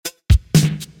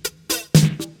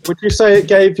Would you say it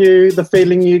gave you the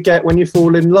feeling you get when you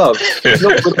fall in love?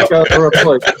 Not with a girl or a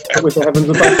boy, but with the heavens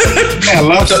above. Yeah,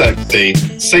 love sexy.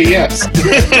 Say yes.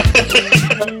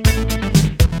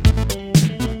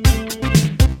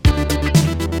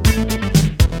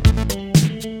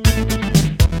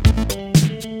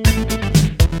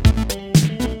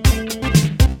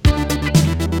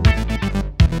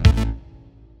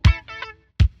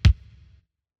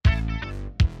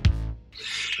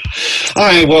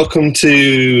 Hi, welcome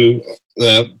to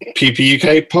the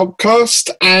PPUK podcast,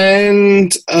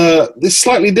 and this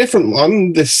slightly different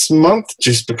one this month,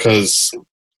 just because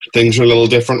things are a little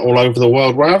different all over the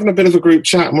world. We're having a bit of a group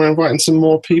chat, and we're inviting some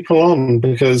more people on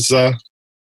because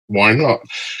why not?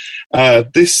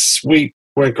 This week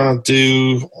we're going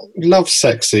to do Love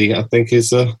Sexy, I think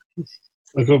is a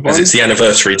good one. Because it's the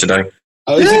anniversary today.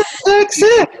 Oh, is it?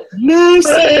 Sexy!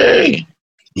 Lucy!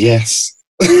 Yes.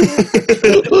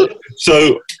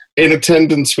 So, in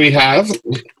attendance we have,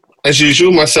 as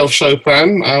usual, myself,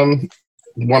 Chopin,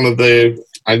 one of the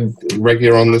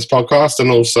regular on this podcast,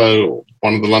 and also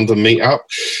one of the London meetup.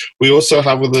 We also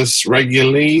have with us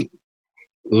regularly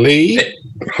Lee.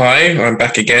 Hi, I'm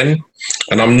back again,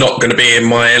 and I'm not going to be in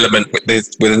my element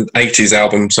with an 80s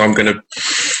album, so I'm going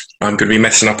to be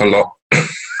messing up a lot.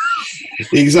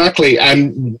 Exactly,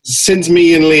 and since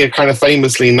me and Lee are kind of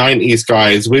famously 90s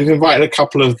guys, we've invited a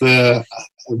couple of the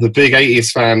big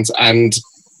 80s fans, and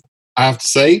I have to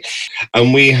say,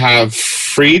 and we have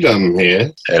Freedom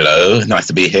here. Hello, nice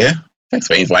to be here. Thanks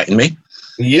for inviting me.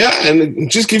 Yeah, and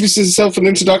just give yourself an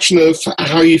introduction of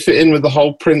how you fit in with the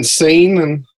whole Prince scene.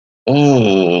 And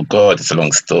Oh, God, it's a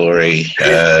long story.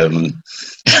 Where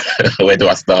do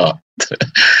I start?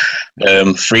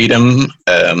 Freedom,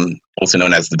 also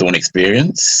known as the Dawn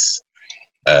Experience.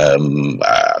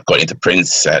 I got into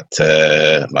Prince at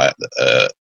my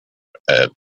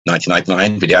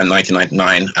 1999, Video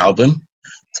 1999 album.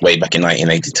 It's way back in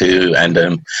 1982,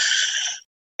 and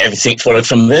everything followed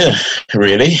from there,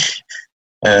 really.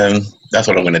 That's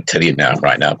what I'm going to tell you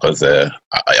right now, because I'll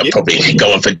probably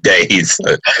go on for days.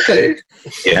 okay.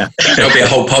 Yeah. There'll be a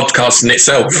whole podcast in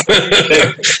itself.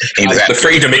 Exactly. The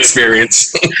Freedom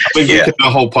Experience. I think we could do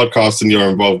a whole podcast on your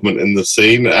involvement in the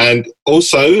scene, and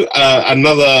also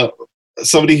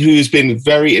somebody who's been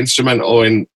very instrumental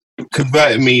in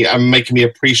converting me and making me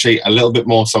appreciate a little bit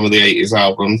more some of the 80s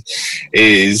albums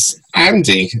is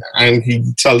Andy. And can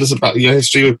you tell us about your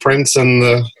history with Prince and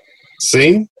the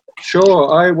scene?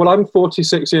 Sure. I'm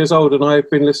 46 years old, and I've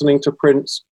been listening to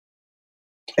Prince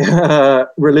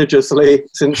religiously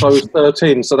since I was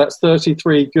 13. So that's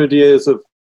 33 good years of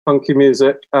funky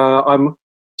music. I'm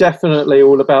definitely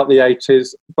all about the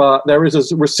 80s, but there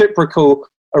is a reciprocal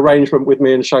arrangement with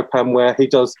me and Chopin where he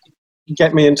does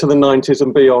get me into the 90s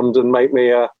and beyond and make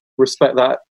me respect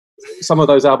that some of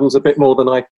those albums a bit more than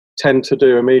I tend to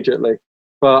do immediately.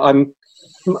 But I'm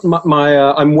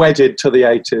wedded to the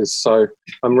 80s, so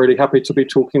I'm really happy to be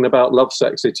talking about Love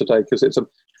Sexy today because it's a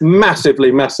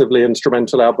massively, massively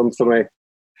instrumental album for me.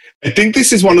 I think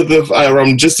this is one of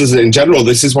the, just as in general,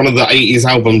 this is one of the 80s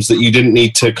albums that you didn't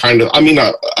need to kind of, I mean,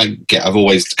 I've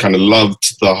always kind of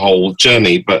loved the whole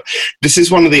journey, but this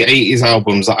is one of the 80s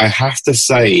albums that I have to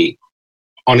say,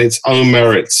 on its own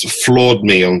merits, floored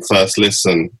me on first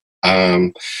listen.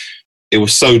 It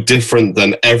was so different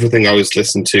than everything I was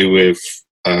listening to with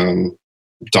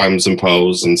Diamonds and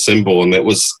Pearls and Symbol, and it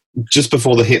was just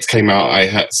before the hits came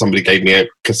out. Somebody gave me a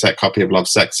cassette copy of Love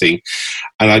Sexy,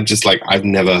 and I've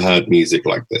never heard music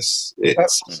like this.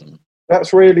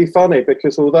 That's really funny,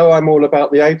 because although I'm all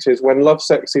about the 80s, when Love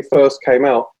Sexy first came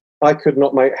out, I could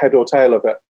not make head or tail of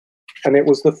it, and it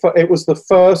was the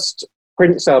first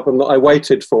Prince album that I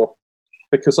waited for,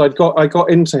 because I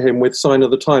got into him with Sign of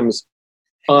the Times.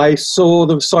 I saw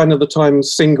the Sign of the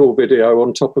Times single video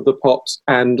on Top of the Pops,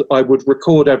 and I would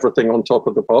record everything on Top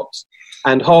of the Pops.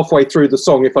 And halfway through the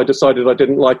song, if I decided I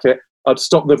didn't like it, I'd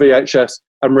stop the VHS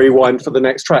and rewind for the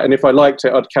next track. And if I liked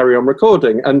it, I'd carry on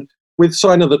recording. And with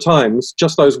Sign of the Times,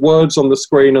 just those words on the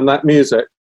screen and that music,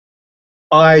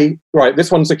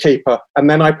 this one's a keeper. And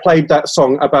then I played that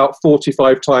song about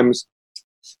 45 times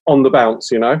on the bounce,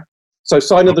 you know? So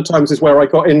Sign of the Times is where I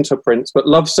got into Prince, but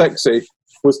Love Sexy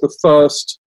was the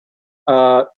first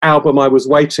album I was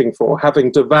waiting for,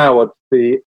 having devoured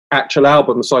the actual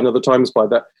album Sign of the Times by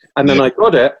that. And then I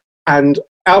got it, and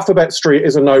Alphabet Street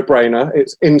is a no-brainer.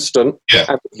 It's instant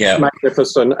and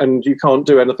magnificent, and you can't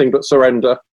do anything but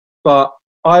surrender. But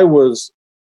that's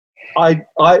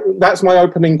my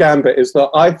opening gambit, is that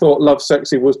I thought Love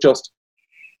Sexy was just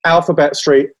Alphabet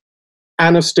Street,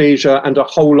 Anesthesia, and a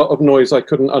whole lot of noise I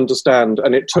couldn't understand,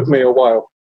 and it took me a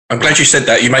while. I'm glad you said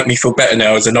that. You make me feel better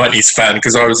now as a 90s fan,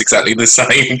 because I was exactly the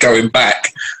same, going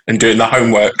back and doing the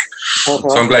homework.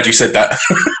 So I'm glad you said that.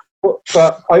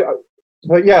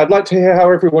 But yeah, I'd like to hear how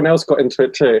everyone else got into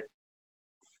it too.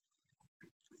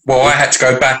 Well, I had to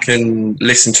go back and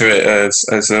listen to it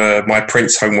as my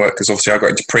Prince homework, because obviously I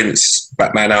got into Prince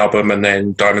Batman album and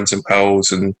then Diamonds and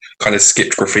Pearls, and kind of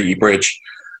skipped Graffiti Bridge.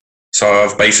 So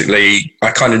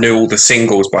I kind of knew all the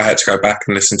singles, but I had to go back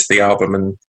and listen to the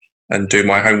album and do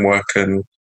my homework. And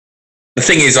the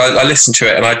thing is, I listen to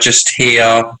it and I just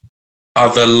hear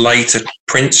other later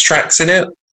Prince tracks in it.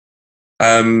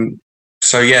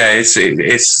 So yeah,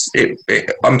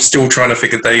 I'm still trying to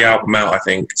figure the album out, I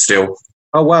think, still.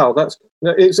 Oh wow,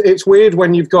 it's weird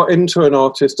when you've got into an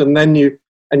artist and then you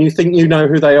think you know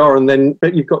who they are,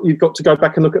 but you've got to go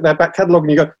back and look at their back catalogue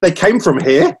and you go, they came from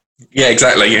here. Yeah,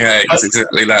 exactly. Yeah, it's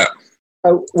exactly that.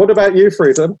 What about you,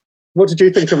 Freedom? What did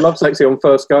you think of Lovesexy on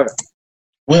first go?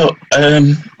 Well,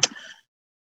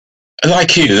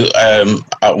 like you,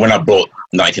 when I bought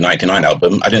 1999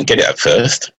 album, I didn't get it at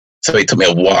first, so it took me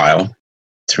a while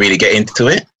to really get into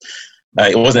it.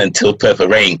 It wasn't until Purple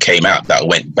Rain came out that I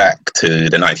went back to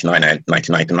the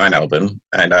 1999 album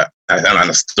and I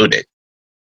understood it.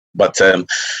 But the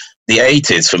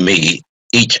 80s, for me,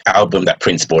 each album that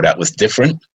Prince brought out was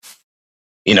different.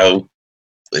 You know,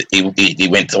 he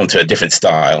went on to a different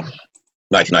style.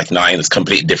 1999 was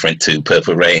completely different to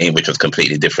Purple Rain, which was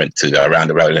completely different to Around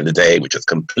the World in a Day, which was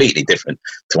completely different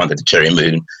to Under the Cherry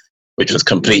Moon, which was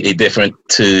completely different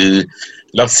to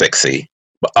Lovesexy.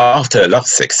 But after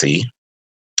Lovesexy,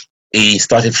 he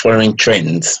started following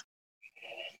trends,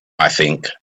 I think,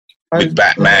 with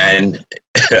Batman.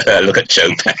 Look at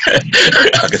Chopin.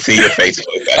 I can see your face.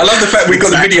 I love the fact we've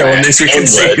got the video on this. We can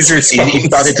see his response. He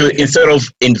started to, instead of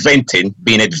being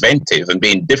inventive and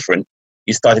being different,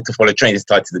 he started to follow trends. He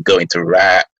started to go into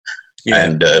rap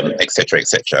and et cetera, et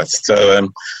cetera. So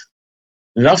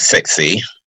Lovesexy,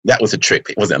 that was a trip.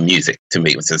 It wasn't a music to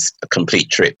me. It was just a complete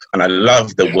trip. And I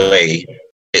love the way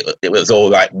it was all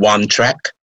like one track.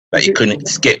 Like you couldn't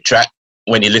skip track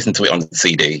when you listen to it on the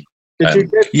CD.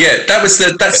 Yeah, that's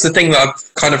the thing that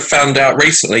I've kind of found out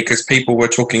recently, because people were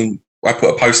talking. I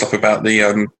put a post up about the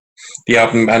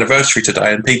album anniversary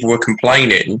today, and people were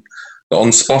complaining that on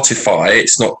Spotify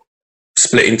it's not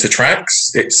split into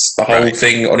tracks. It's the whole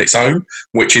thing on its own,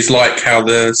 which is like how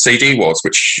the CD was,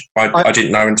 which I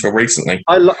didn't know until recently.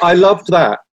 I loved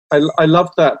that. I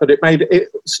loved that, but it made it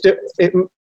still.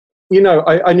 You know,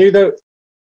 I knew that.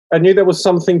 I knew there was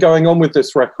something going on with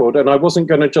this record, and I wasn't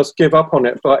going to just give up on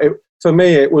it. But for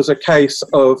me, it was a case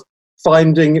of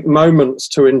finding moments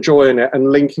to enjoy in it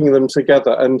and linking them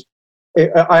together. And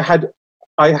I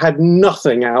had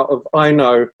nothing out of I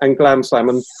Know and Glam Slam.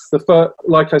 And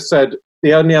like I said,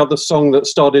 the only other song that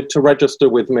started to register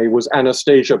with me was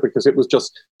Anesthesia, because it was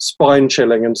just spine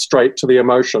chilling and straight to the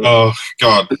emotion. Oh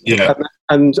God, yeah.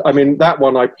 And I mean, that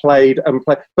one I played,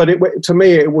 but to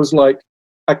me, it was like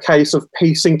a case of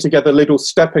piecing together little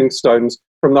stepping stones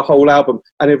from the whole album.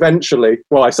 And eventually,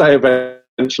 well, I say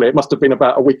eventually, it must have been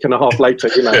about a week and a half later,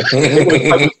 you know.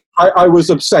 I was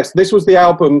obsessed. This was the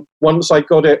album, once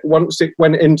it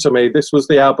went into me, this was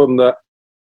the album that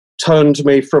turned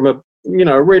me from a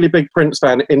really big Prince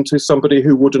fan into somebody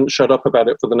who wouldn't shut up about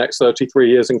it for the next 33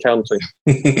 years and counting.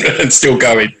 And still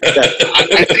going. Yeah.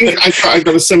 I think I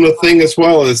got a similar thing as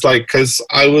well. It's like, because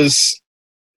I was,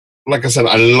 like I said,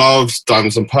 I loved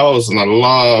Diamonds and Pearls and I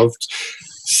loved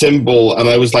Symbol, and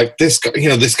I was like, this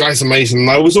guy's amazing. And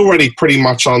I was already pretty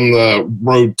much on the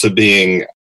road to being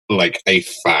like a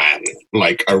fan,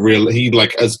 like he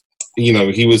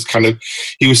was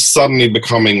suddenly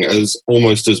becoming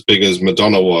almost as big as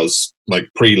Madonna was, like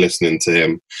pre-listening to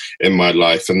him in my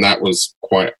life. And that was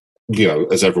quite,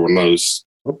 as everyone knows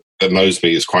that knows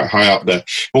me, is quite high up there.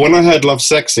 But when I heard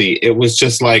Lovesexy, it was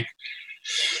just like,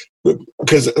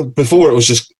 because before it was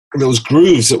just, there was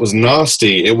grooves, it was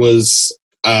nasty, it was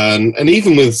and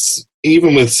even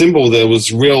with Symbol, there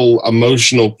was real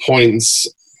emotional points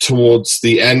towards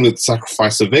the end with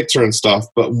Sacrifice of Victor and stuff.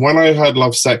 But when I heard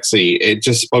Lovesexy, it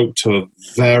just spoke to a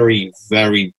very,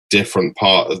 very different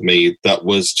part of me that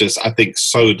was just, I think,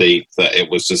 so deep that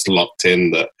it was just locked in,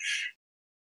 that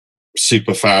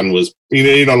Superfan was,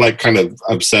 like kind of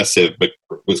obsessive, but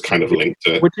was kind of linked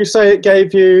to it. Would you say it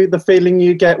gave you the feeling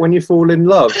you get when you fall in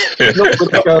love? Not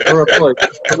with a girl or a boy,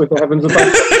 but with the heavens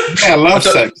above. Yeah,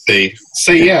 Lovesexy.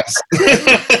 Say yes.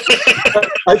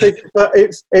 I think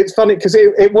it's funny because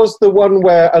it was the one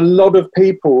where a lot of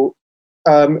people,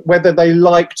 whether they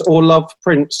liked or loved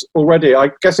Prince already,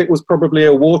 I guess it was probably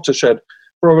a watershed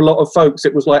for a lot of folks.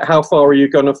 It was like, how far are you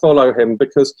going to follow him?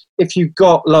 Because if you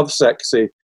got Lovesexy,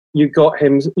 you got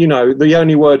him. You know, the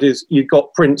only word is you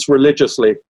got Prince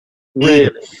religiously.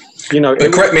 Really, you know.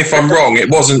 But correct me if I'm wrong. It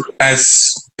wasn't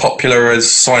as popular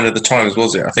as Sign of the Times,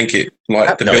 was it? I think it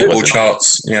the Billboard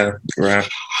charts. Yeah,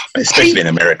 especially in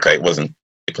America, it wasn't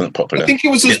popular. I think it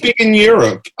was as big in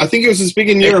Europe.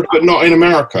 But not in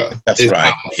America. That's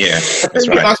right. Yeah, that's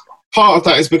right. That's part of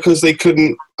that is because they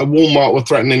couldn't. Walmart were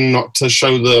threatening not to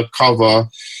show the cover,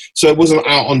 so it wasn't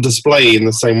out on display in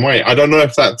the same way. I don't know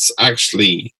if that's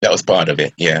actually that was part of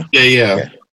it. Yeah.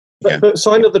 But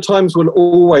Sign of the Times will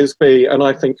always be, and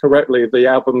I think correctly, the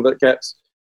album that gets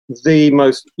the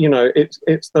most. You know, it's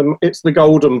the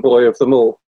golden boy of them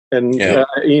all. And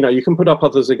you know, you can put up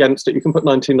others against it. You can put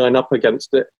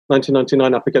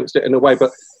 1999 up against it in a way.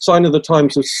 But Sign of the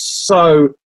Times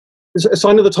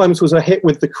was a hit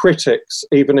with the critics,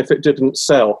 even if it didn't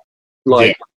sell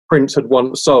like Prince had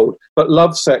once sold. But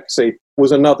Lovesexy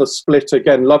was another split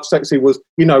again. Lovesexy was,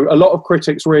 you know, a lot of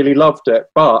critics really loved it,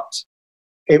 but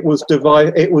it was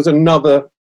another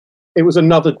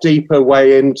deeper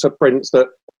way into Prince that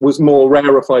was more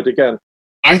rarefied again.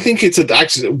 I think it's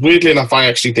weirdly enough, I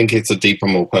actually think it's a deeper,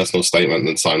 more personal statement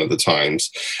than Sign of the Times,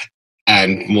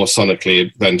 and more sonically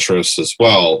adventurous as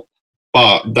well.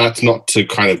 But that's not to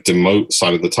kind of demote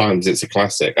Sign of the Times. It's a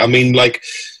classic. I mean, like,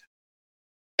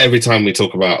 every time we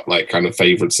talk about, like, kind of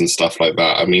favourites and stuff like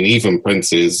that, I mean, even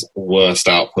Prince's worst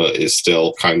output is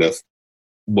still kind of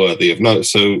worthy of note.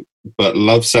 So, but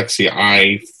Lovesexy,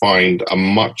 I find a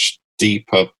much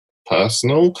deeper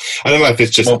personal. I don't know if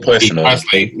it's just more personal.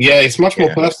 Yeah, it's much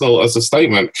more personal as a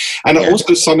statement, and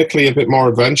also sonically a bit more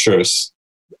adventurous.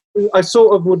 I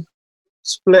sort of would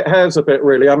split hairs a bit,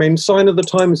 really. I mean, Sign of the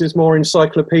Times is more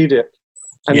encyclopedic,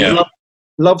 and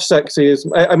Lovesexy is.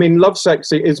 I mean,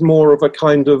 Lovesexy is more of a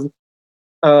kind of.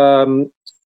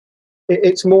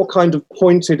 It's more kind of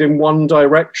pointed in one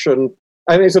direction,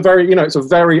 and it's a very, it's a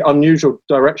very unusual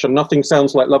direction. Nothing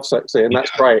sounds like Lovesexy, and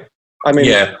that's great. I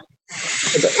mean,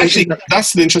 actually,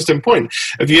 that's an interesting point.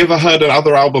 Have you ever heard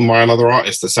another album by another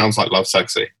artist that sounds like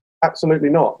Lovesexy? Absolutely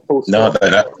not. No.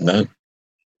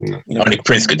 Only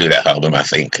Prince could do that album, I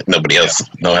think. Nobody else,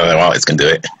 no other artist can do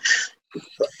it.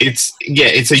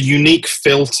 It's a unique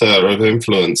filter of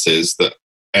influences that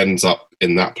ends up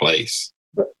in that place.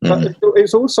 But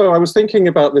it's also, I was thinking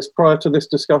about this prior to this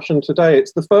discussion today,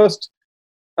 it's the first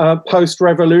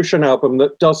post-Revolution album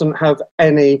that doesn't have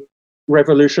any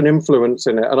Revolution influence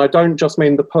in it, and I don't just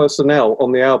mean the personnel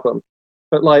on the album,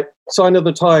 but like Sign of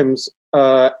the Times,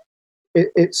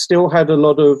 it still had a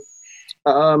lot of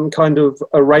kind of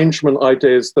arrangement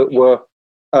ideas that were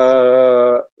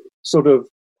sort of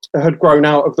had grown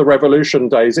out of the Revolution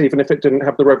days, even if it didn't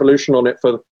have the Revolution on it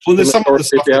for there's some of the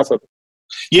stuff album.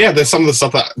 There's some of the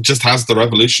stuff that just has the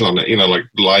Revolution on it, like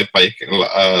live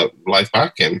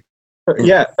backing. But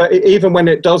even when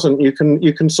it doesn't, you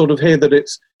can sort of hear that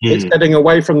it's getting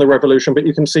away from the Revolution, but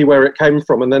you can see where it came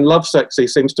from. And then Lovesexy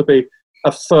seems to be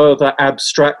a further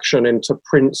abstraction into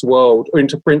Prince's world, or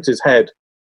into Prince's head,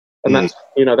 and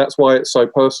that's why it's so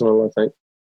personal, I think.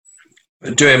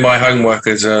 Doing my homework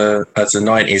as a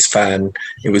 90s fan,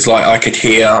 it was like I could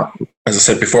hear, as I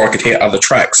said before, I could hear other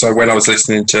tracks. So when I was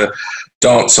listening to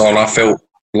Dance On, I felt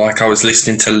like I was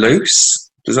listening to Loose.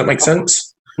 Does that make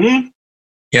sense?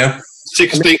 Yeah.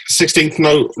 16th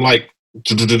note, like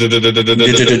yeah.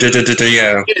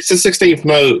 It's a 16th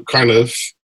note kind of.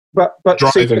 But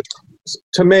driving.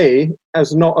 To me,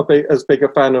 as not as big a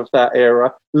fan of that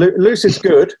era, Loose is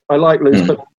good. I like Loose,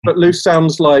 but Loose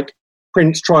sounds like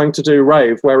Prince trying to do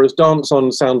rave, whereas Dance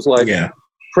On sounds like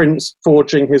Prince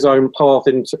forging his own path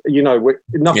into.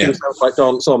 Nothing sounds like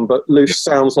Dance On, but Loose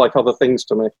sounds like other things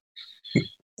to me.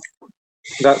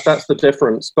 That's the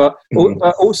difference. But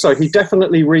also, he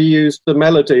definitely reused the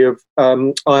melody of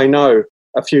I Know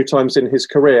a few times in his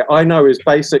career. I Know is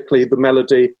basically the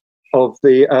melody of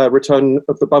the Return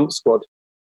of the Bump Squad.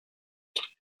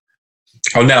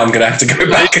 Oh, now I'm going to have to go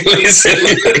back and listen.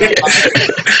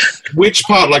 Which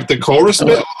part, like the chorus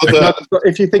bit?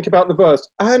 If you think about the verse,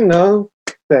 I know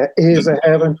there is a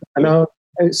heaven. I know.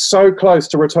 It's so close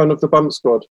to Return of the Bump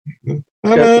Squad. I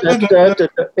don't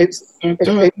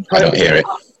hear it.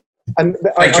 And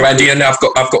Thank you, Andy. And now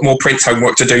I've got more Prince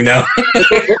homework to do now.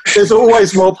 There's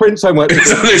always more Prince homework.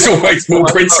 There's always more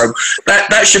Prince homework.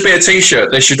 That should be a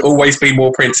T-shirt. There should always be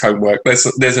more Prince homework.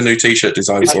 There's a new T-shirt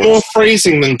design. It's more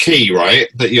phrasing than key, right?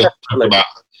 That you're talking about.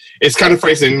 It's kind of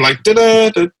phrasing like da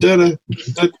da da da da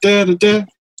da da da.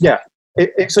 Yeah,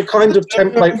 it's a kind of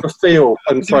template for feel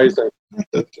and phrasing.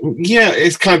 Yeah,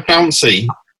 it's kind of bouncy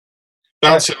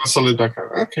on solid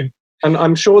background. Okay, and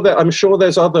I'm sure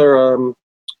there's other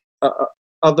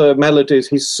melodies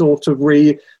he's sort of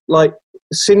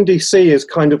Cindy C is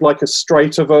kind of like a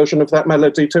straighter version of that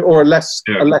melody too, or a less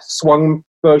swung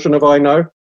version of I Know.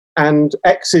 And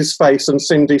X's Face and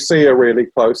Cindy C are really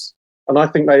close. And I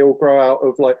think they all grow out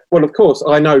of of course,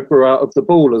 I Know grew out of The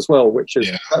Ball as well, which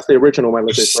is that's the original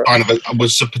melody.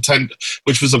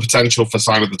 Which was a potential for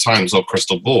Sign of the Times or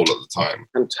Crystal Ball at the time.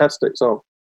 Fantastic song.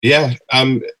 Yeah,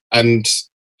 and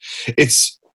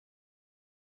it's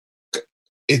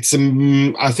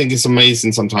I think it's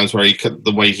amazing sometimes where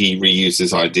the way he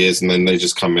reuses ideas and then they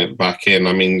just come back in.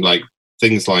 I mean, like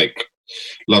things like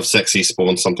Love Sexy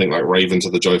spawned something like Raven to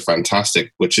the Joy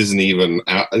Fantastic, which doesn't even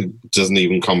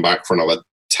come back for another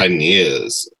 10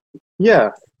 years.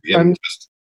 Yeah, and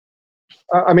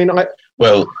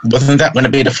well, wasn't that going to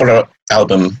be the follow-up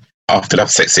album after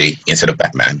Love Sexy instead of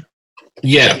Batman?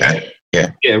 Yeah. Batman.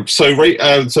 Yeah. So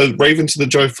Raven to the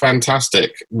Joy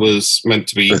Fantastic was meant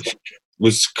to be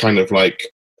was kind of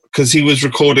like, because he was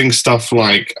recording stuff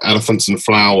like Elephants and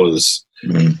Flowers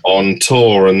on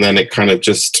tour, and then it kind of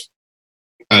just.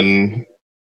 And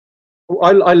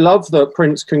I love that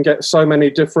Prince can get so many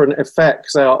different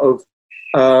effects out of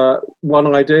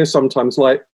one idea sometimes.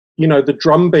 Like, the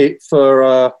drum beat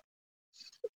for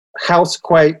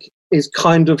Housequake is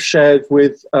kind of shared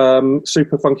with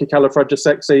Super Funky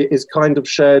Califragisexy, is kind of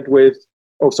shared with...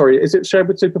 Oh, sorry, is it shared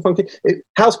with Super Funky?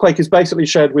 Housequake is basically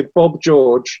shared with Bob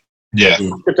George,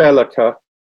 Funkadelica,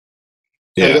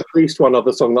 and at least one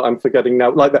other song that I'm forgetting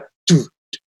now, like that...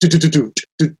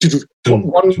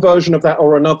 One version of that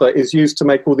or another is used to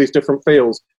make all these different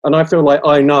feels, and I feel like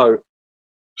I Know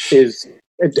is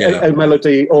a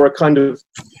melody or a kind of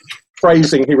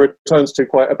phrasing he returns to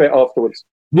quite a bit afterwards.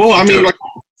 Well, I mean,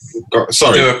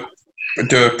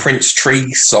 do a Prince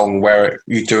Tree song where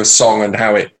you do a song and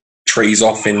how it trees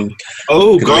off in.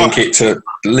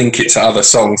 Link it to other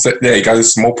songs. There you go.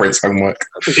 Some more Prince homework.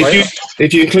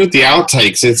 If you include the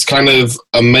outtakes, it's kind of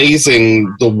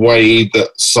amazing the way that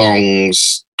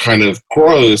songs kind of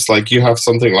grows. Like you have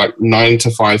something like 9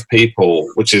 to 5 People,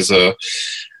 which is a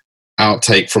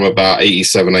outtake from about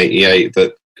 87, 88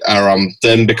 that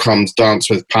then becomes Dance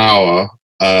with Power,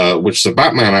 which is a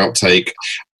Batman outtake,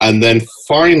 and then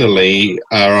finally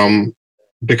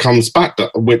becomes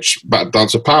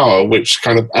Dance with Power, which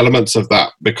kind of elements of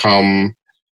that become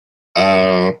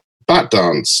Bat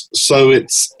Dance. So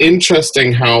it's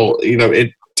interesting how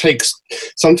it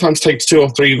sometimes takes 2 or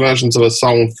 3 versions of a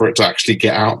song for it to actually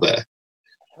get out there.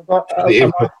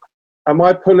 Am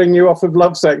I pulling you off of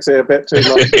Love Sexy a bit too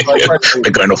much?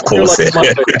 We're going off course here.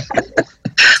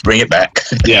 Bring it back.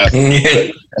 Yeah,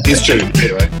 it's true.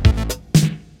 Anyway.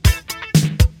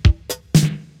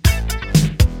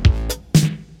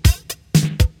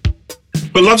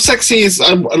 But Love Sexy is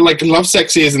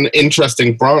an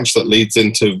interesting branch that leads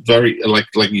into very like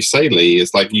you say, Lee.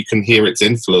 Is like you can hear its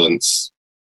influence.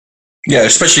 Yeah,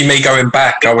 especially me going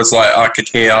back, I was like I could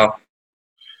hear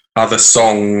other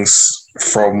songs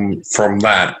from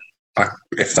that,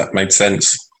 if that made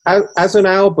sense. As an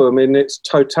album in its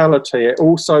totality, it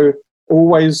also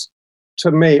always,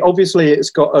 to me, obviously it's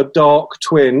got a dark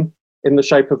twin in the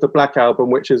shape of the Black Album,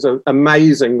 which is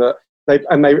amazing that.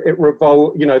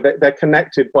 They're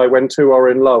connected by When Two Are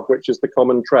in Love, which is the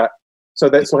common track. So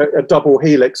that's like a double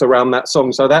helix around that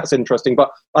song. So that's interesting.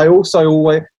 But I also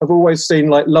have always seen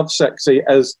like Love Sexy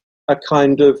as a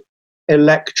kind of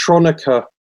electronica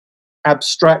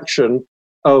abstraction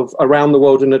of Around the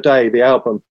World in a Day, the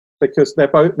album, because they're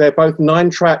both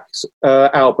 9-track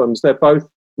albums. They're both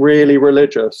really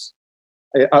religious.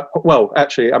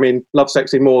 Actually, I mean, Love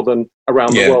Sexy more than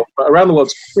Around the World. But Around the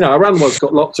World's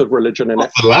got lots of religion in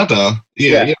it. The ladder,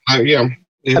 yeah.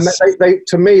 And they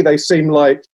to me, they seem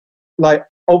like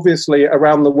obviously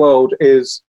Around the World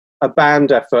is a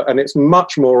band effort, and it's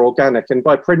much more organic. And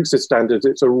by Prince's standards,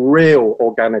 it's a real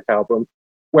organic album.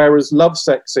 Whereas Love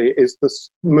Sexy is the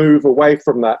move away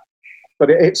from that.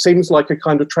 But it seems like a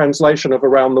kind of translation of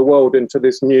Around the World into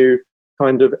this new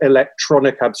kind of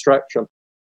electronic abstraction.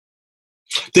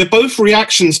 They're both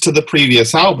reactions to the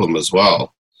previous album as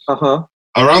well. Uh-huh.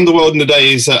 Around the World in a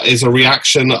Day is a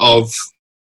reaction of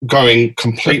going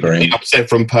completely upset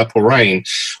from Purple Rain,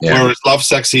 whereas Love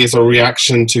Sexy is a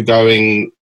reaction to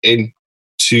going in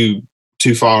too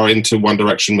far into one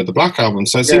direction with the Black Album.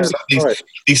 So it seems like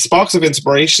these sparks of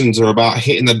inspirations are about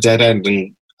hitting a dead end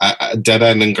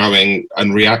and going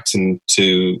and reacting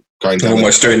to going down.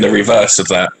 Almost doing the reverse of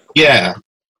that. Yeah.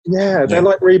 Yeah, they're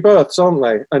like rebirths, aren't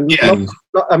they? And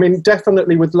I mean,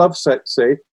 definitely with Love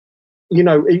Sexy,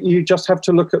 you just have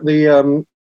to look at the.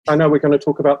 I know we're going to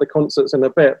talk about the concerts in a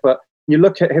bit, but you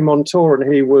look at him on tour,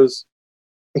 and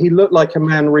he looked like a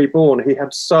man reborn. He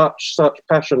had such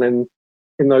passion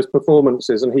in those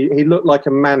performances, and he looked like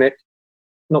a manic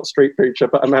not street preacher,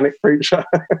 but a manic preacher.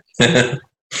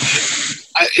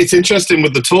 It's interesting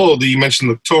with the tour that you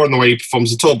mentioned, the tour and the way he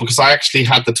performs the tour, because I actually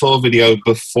had the tour video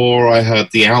before I heard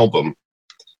the album.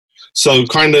 So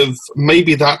kind of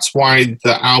maybe that's why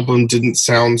the album didn't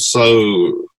sound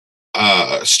so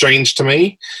strange to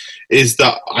me, is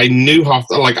that I knew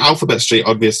like Alphabet Street,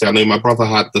 obviously I knew my brother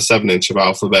had the 7-inch of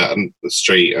Alphabet and the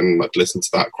Street, and I'd listened to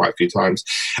that quite a few times.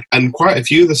 And quite a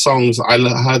few of the songs, I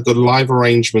heard the live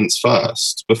arrangements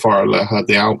first before I heard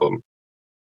the album.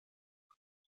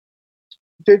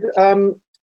 Did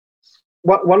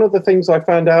one of the things I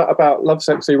found out about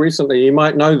Lovesexy recently, you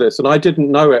might know this, and I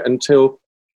didn't know it until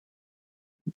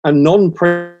a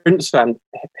non-Prince fan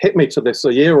hit me to this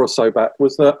a year or so back,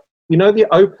 was that, you know, the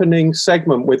opening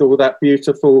segment with all that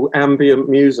beautiful ambient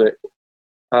music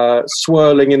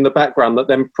swirling in the background, that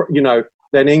then, you know,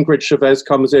 then Ingrid Chavez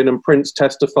comes in and Prince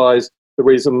testifies the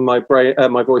reason my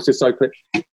voice is so clear.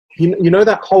 You know,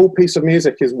 that whole piece of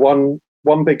music is one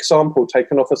big sample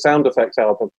taken off a sound effects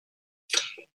album.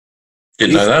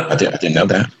 Didn't know that. I didn't know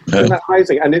that. Isn't that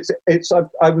amazing? And it's.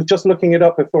 I was just looking it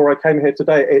up before I came here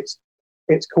today. It's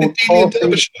called.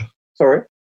 Sorry.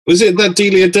 Was it that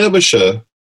Delia Derbyshire?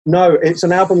 No, it's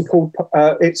an album called.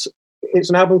 It's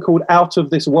an album called Out of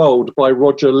This World by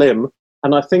Roger Lim,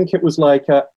 and I think it was like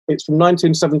it's from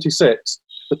 1976.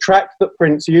 The track that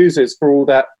Prince uses for all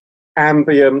that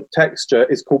ambient texture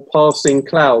is called Passing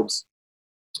Clouds.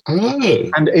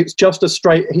 Oh. And it's just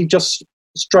he just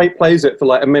straight plays it for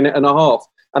like a minute and a half.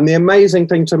 And the amazing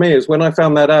thing to me is when I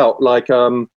found that out, like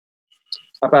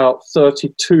about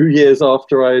 32 years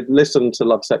after I listened to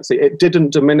Lovesexy, it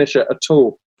didn't diminish it at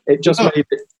all. It just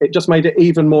made it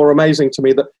even more amazing to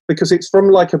me, that because it's from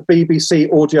like a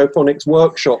BBC Audiophonics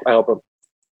Workshop album.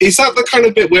 Is that the kind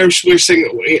of bit where we're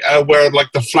singing, where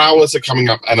like the flowers are coming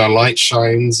up and a light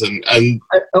shines and on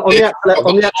the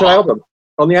actual album?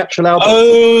 On the actual album.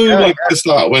 Oh, yeah, like the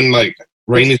start when like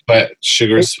rain is wet,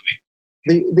 sugar is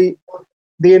sweet.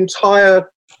 The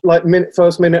entire like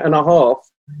first minute and a half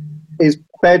is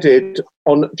bedded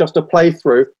on just a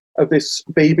playthrough of this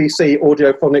BBC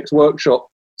Audiophonics Workshop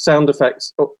sound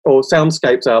effects or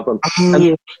soundscapes album.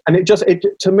 And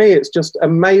to me, it's just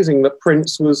amazing that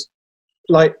Prince was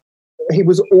like, he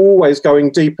was always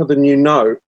going deeper than you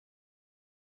know.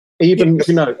 Even,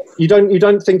 you know, you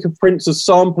don't think of Prince as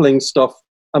sampling stuff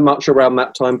much around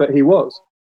that time, but he was.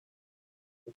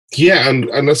 Yeah, and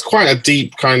it's quite a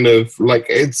deep kind of, like,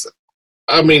 it's,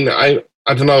 I mean, I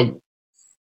don't know,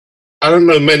 I don't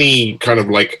know many kind of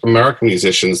like American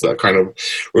musicians that kind of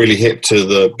really hip to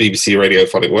the BBC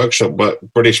Radiophonic Workshop, but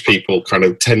British people kind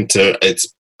of tend to,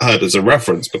 it's heard as a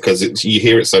reference because you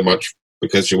hear it so much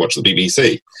because you watch the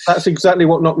BBC. That's exactly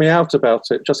what knocked me out about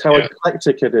it, just how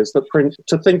eclectic it is. That Prince,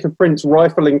 to think of Prince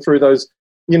rifling through those,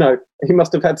 you know, he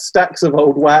must have had stacks of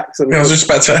old wax. And I was just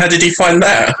about to, how did he find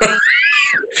that?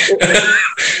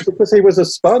 Because he was a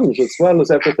sponge as well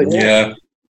as everything else. Yeah.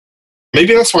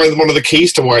 Maybe that's why one of the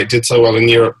keys to why it did so well in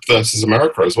Europe versus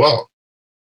America as well.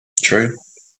 True.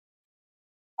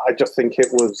 I just think it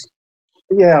was.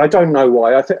 Yeah, I don't know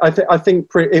why. I think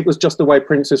it was just the way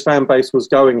Prince's fan base was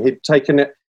going. He'd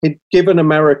given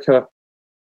America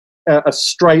a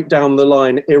straight down the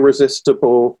line,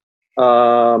 irresistible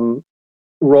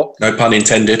rock. No pun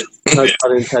intended. No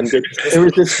pun intended.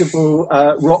 Irresistible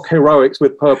rock heroics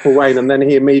with Purple Rain, and then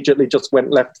he immediately just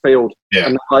went left field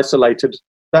and isolated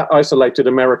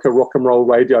America rock and roll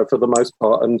radio for the most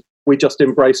part, and we just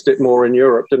embraced it more in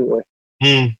Europe, didn't we?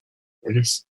 I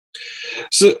guess.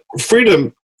 So,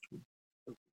 Freedom,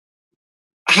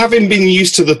 having been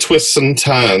used to the twists and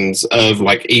turns of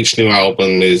like each new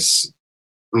album is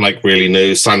like really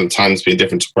new, Silent Times being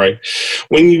different to Pray.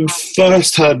 When you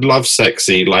first heard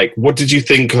Lovesexy, like what did you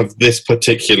think of this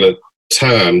particular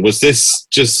turn? Was this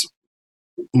just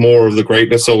more of the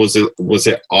greatness, or was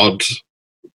it odd?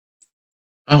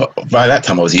 Oh, by that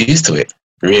time I was used to it.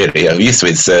 Really, I was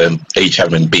used to it. Each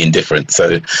album being different.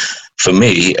 So for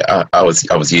me, I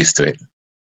was used to it,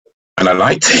 and I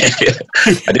liked it.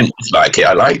 I didn't dislike it.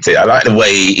 I liked it. I like the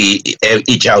way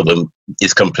each album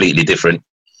is completely different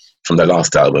from the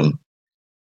last album,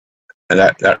 and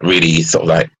that really sort of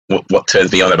like what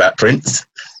turns me on about Prince.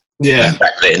 Yeah,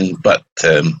 back then, but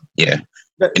yeah.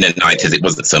 In the 90s, it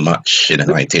wasn't so much. In the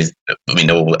 90s, I mean,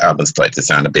 all albums started to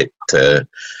sound a bit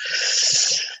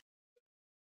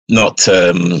not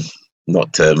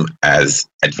as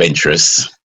adventurous.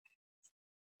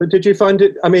 But did you find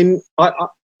it? I mean, I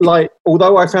like,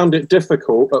 although I found it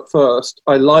difficult at first,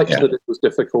 I liked that it was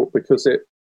difficult because it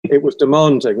was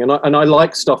demanding, and I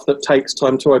like stuff that takes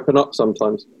time to open up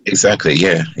sometimes. Exactly.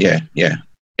 Yeah.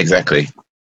 Exactly.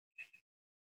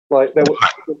 Like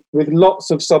with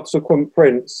lots of subsequent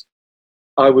prints,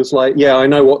 I was like, yeah, I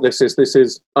know what this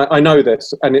is. I know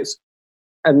this,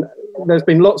 and there's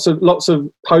been lots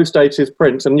of post-80s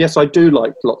prints, and yes, I do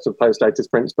like lots of post-80s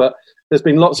prints, but there's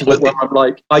been lots of it where I'm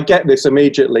like, I get this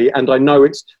immediately, and I know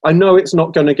it's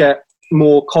not going to get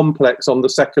more complex on the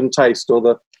second taste or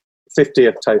the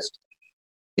 50th taste.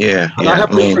 Yeah, and I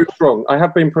have been proved wrong. I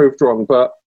have been proved wrong,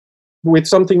 but with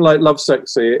something like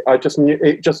Lovesexy, I just knew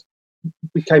it just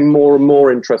became more and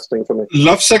more interesting for me.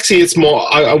 Lovesexy, it's more.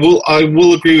 I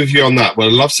will agree with you on that. Well,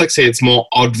 Lovesexy, it's more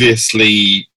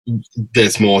obviously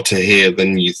there's more to hear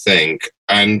than you think,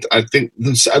 and I think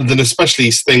then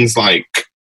especially things like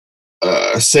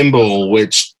Symbol,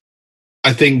 which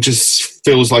I think just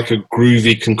feels like a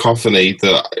groovy cacophony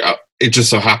that. It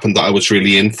just so happened that I was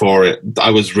really in for it.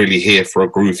 I was really here for a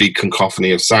groovy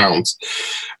cacophony of sounds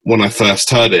when I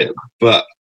first heard it. But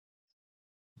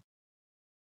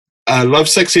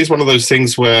Lovesexy is one of those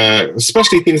things where,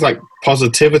 especially things like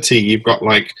Positivity, you've got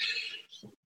like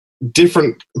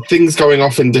different things going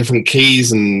off in different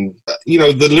keys, and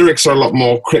the lyrics are a lot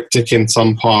more cryptic in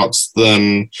some parts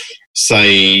than,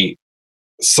 say,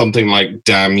 something like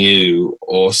Damn You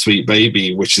or Sweet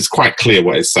Baby, which is quite clear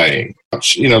what it's saying.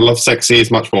 Lovesexy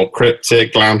is much more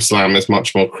cryptic. Glam Slam is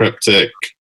much more cryptic.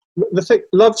 The thing,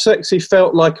 Lovesexy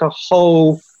felt like a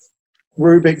whole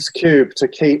Rubik's Cube to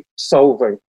keep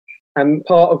solving. And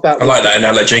part of that... I like that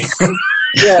analogy.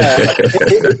 Yeah.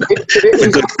 It's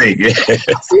a good thing, yeah.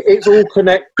 It's all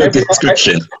connected. Good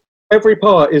description. Every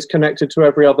part is connected to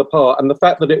every other part. And the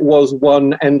fact that it was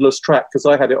one endless track, because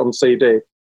I had it on CD,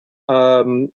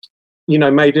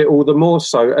 made it all the more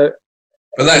so.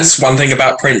 But that's one thing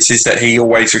about Prince, is that he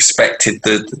always respected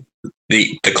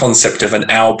the concept of an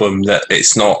album, that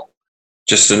it's not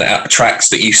just tracks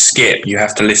that you skip. You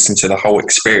have to listen to the whole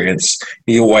experience.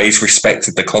 He always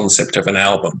respected the concept of an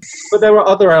album. But there are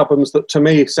other albums that to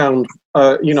me sound,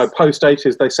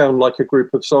 post-80s, they sound like a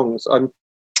group of songs. I'm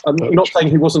not saying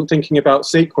he wasn't thinking about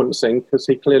sequencing, because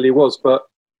he clearly was, but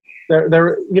there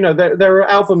are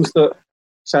albums that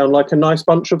sound like a nice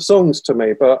bunch of songs to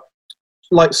me, but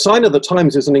like Sign of the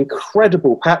Times is an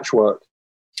incredible patchwork,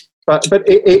 but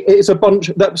it's a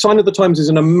bunch. That Sign of the Times is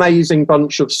an amazing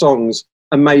bunch of songs,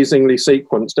 amazingly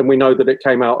sequenced, and we know that it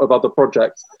came out of other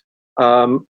projects.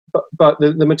 But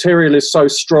the material is so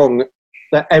strong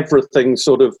that everything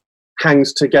sort of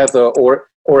hangs together, or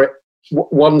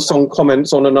one song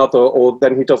comments on another, or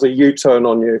then he does a U-turn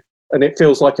on you, and it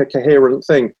feels like a coherent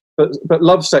thing. But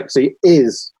Lovesexy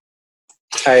is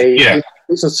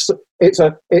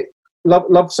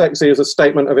Lovesexy is a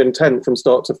statement of intent from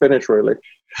start to finish, really.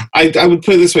 I would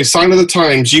put it this way: Sign of the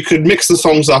Times, you could mix the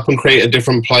songs up and create a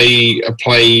different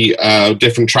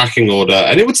different tracking order,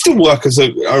 and it would still work as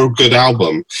a good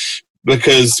album.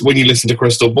 Because when you listen to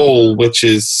Crystal Ball, which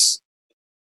is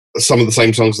some of the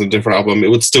same songs in a different album, it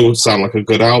would still sound like a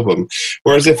good album.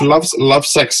 Whereas if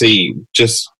Lovesexy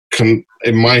just can,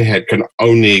 in my head, can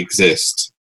only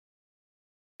exist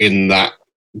in that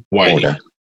way. Order.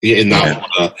 In that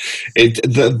order,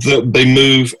 they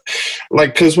move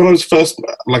like, because when I was first,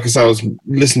 like I said, I was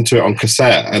listening to it on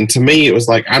cassette, and to me it was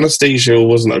like Anesthesia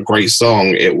wasn't a great song;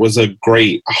 it was a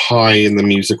great high in the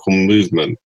musical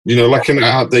movement. Like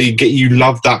you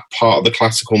love that part of the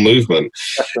classical movement.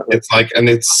 Definitely. It's like, and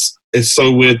it's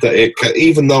so weird that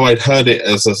even though I'd heard it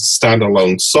as a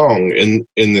standalone song in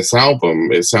this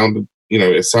album, it sounded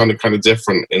kind of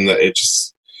different in that it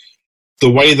just, the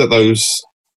way that those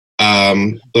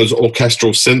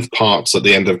orchestral synth parts at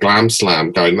the end of Glam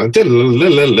Slam going, and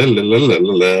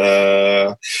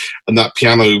that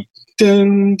piano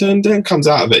dun, dun, dun, comes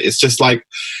out of it. It's just like,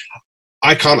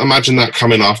 I can't imagine that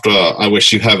coming after I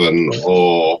Wish You Heaven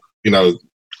or,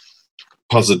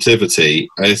 Positivity.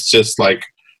 It's just like,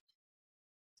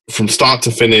 from start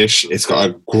to finish, it's got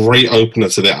a great opener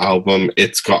to the album.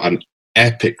 It's got an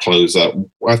epic closer.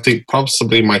 I think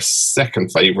possibly my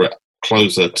second favourite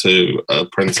closer to a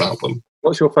Prince album.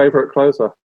 What's your favourite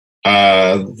closer?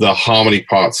 The harmony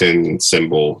parts in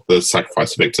Symbol, the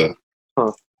Sacrifice of Victor,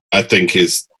 I think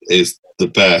is the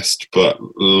best, but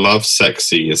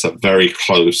Lovesexy is a very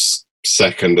close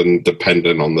second and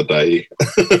dependent on the day.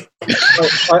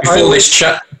 Before this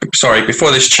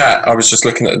chat, I was just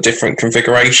looking at the different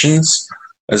configurations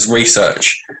as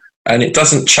research, and it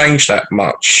doesn't change that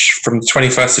much from the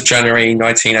 21st of January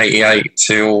 1988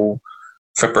 till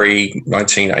February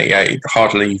 1988. It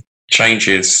hardly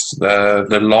changes.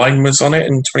 The line was on it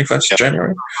in 21st of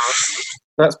January.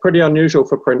 That's pretty unusual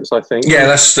for Prince, I think. Yeah,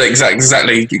 that's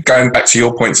exactly. Going back to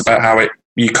your points about how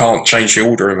you can't change the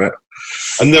order of it.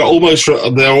 And they're almost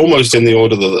in the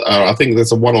order that I think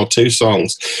there's one or two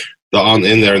songs that aren't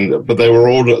in there, but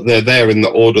they're there in the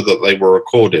order that they were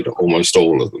recorded. Almost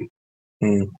all of them.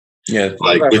 Yeah,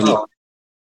 like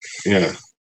yeah,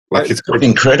 like it's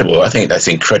incredible. I think that's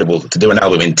incredible to do an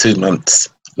album in 2 months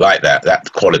like that.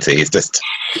 That quality is just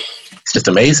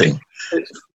amazing.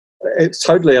 It's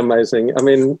totally amazing. I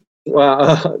mean,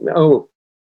 wow.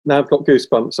 Now I've got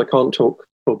goosebumps. I can't talk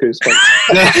for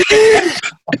goosebumps.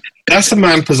 That's a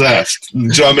man possessed. Do you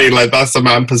know what I mean? Like, that's a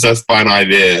man possessed by an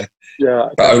idea. Yeah.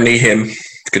 But only him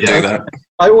could do that.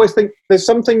 I always think there's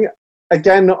something,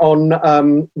 again,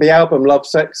 on the album Love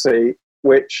Sexy,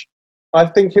 which I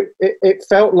think it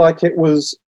felt like it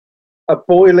was a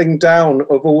boiling down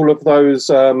of all of those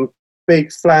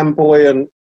big, flamboyant,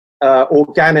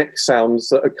 organic sounds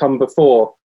that had come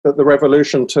before, that the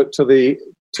Revolution took to their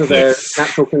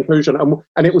natural conclusion,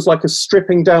 and it was like a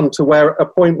stripping down to a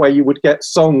point where you would get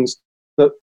songs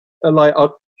that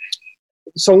are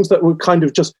songs that were kind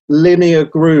of just linear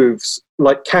grooves,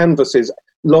 like canvases,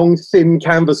 long thin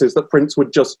canvases that Prince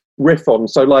would just riff on.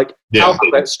 So like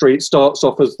Alphabet Street starts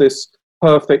off as this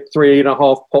perfect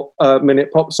 3.5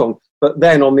 minute pop song, but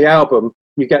then on the album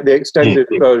you get the extended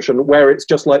version where it's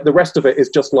just like the rest of it is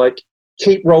just like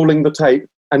keep rolling the tape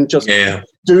and just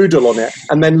doodle on it.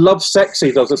 And then Love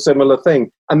Sexy does a similar thing.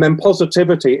 And then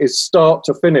Positivity is start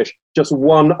to finish, just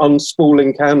one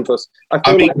unspooling canvas. I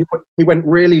feel like he went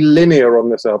really linear on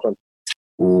this album.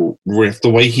 Riff, the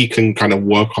way he can kind of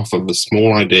work off of a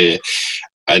small idea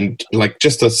and like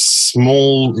just a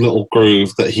small little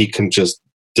groove that he can just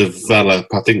develop.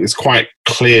 I think it's quite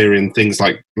clear in things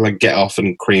like Get Off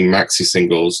and Cream maxi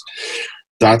singles.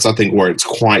 That's, I think, where it's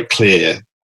quite clear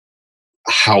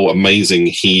how amazing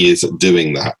he is at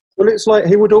doing that. Well, it's like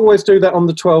he would always do that on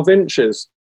the 12 inches,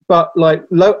 but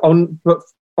on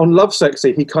Love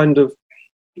Sexy, he kind of,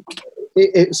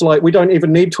 it's like we don't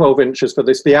even need 12 inches for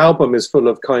this. The album is full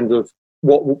of kind of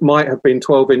what might have been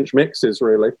 12-inch mixes,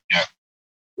 really. Yeah.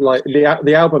 Like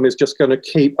the album is just going to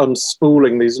keep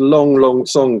unspooling these long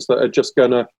songs that are just going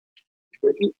to.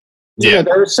 Yeah,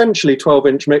 they're essentially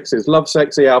 12-inch mixes: Love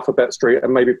Sexy, Alphabet Street,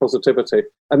 and maybe Positivity.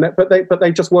 And but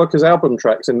they just work as album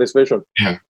tracks in this vision.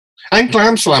 Yeah, and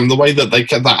Glam Slam, the way that they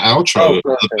get that outro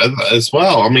as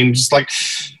well. I mean, just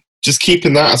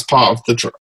keeping that as part of the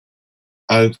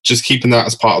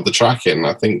tracking.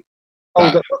 I think.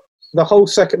 The whole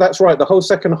second. That's right. The whole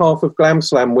second half of Glam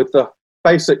Slam with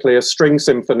basically a string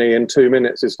symphony in 2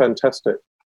 minutes is fantastic.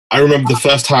 I remember the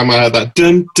first time I heard that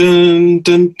dun dun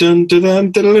dun dun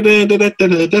dun dun dun,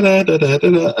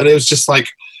 and it was just like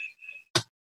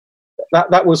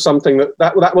that was something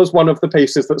that was one of the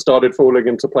pieces that started falling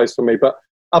into place for me. But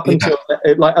up until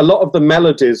like a lot of the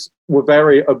melodies were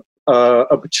very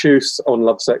obtuse on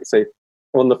Love Sexy.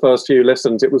 On the first few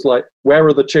listens, it was like, where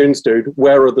are the tunes, dude?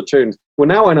 Where are the tunes? Well,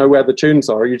 now I know where the tunes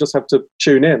are. You just have to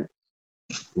tune in.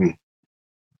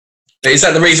 Is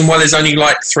that the reason why there's only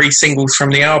like 3 singles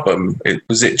from the album?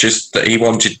 Was it just that he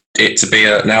wanted it to be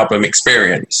an album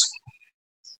experience?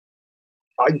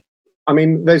 I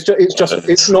mean,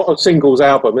 it's not a singles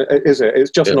album, is it?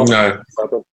 It's just not an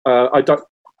album. I don't.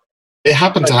 It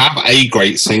happened to have a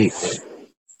great single.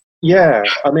 Yeah,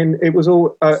 I mean, it was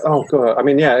all. Oh god, I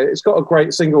mean, yeah, it's got a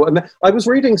great single. And I was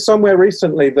reading somewhere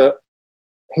recently that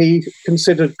he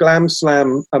considered Glam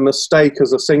Slam a mistake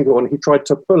as a single, and he tried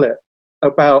to pull it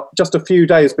about just a few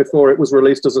days before it was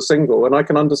released as a single, and I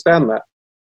can understand that.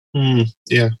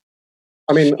 Yeah.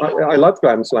 I mean, I love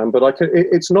Glam Slam, but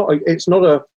it's not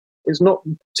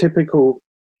typical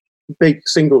big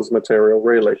singles material,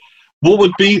 really. What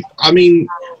would be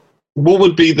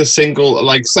the single?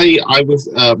 Like, say I was,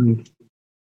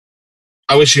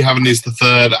 I Wish You Haven't is the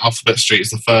third, Alphabet Street is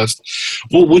the first.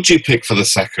 What would you pick for the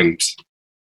second?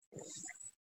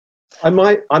 I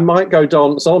might go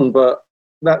Dance On, but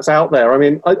that's out there. I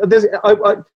mean,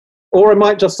 or I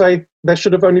might just say there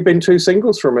should have only been 2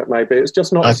 singles from it. Maybe it's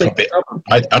just not.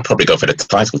 I'd probably go for the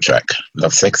title track,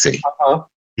 Love Sexy,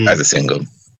 as a single.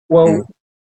 Well,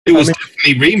 it was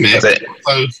definitely remixed.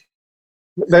 So.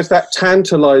 There's that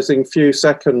tantalising few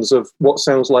seconds of what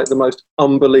sounds like the most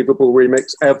unbelievable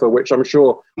remix ever, which I'm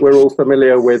sure we're all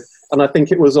familiar with. And I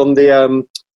think it was on the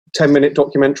 10-minute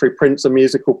documentary Prince: A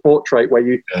Musical Portrait, where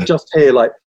you just hear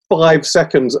like 5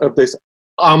 seconds of this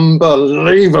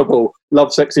unbelievable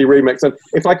Love Sexy remix. And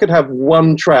if I could have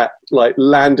one track like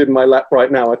land in my lap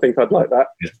right now, I think I'd like that.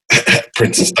 Yeah.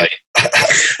 Prince Estate.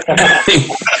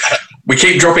 We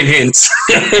keep dropping hints.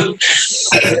 Love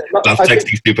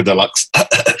Sexy Super Deluxe. I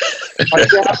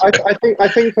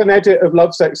think an edit of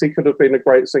Love Sexy could have been a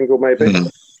great single, maybe. I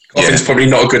think it's probably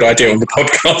not a good idea on the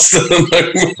podcast at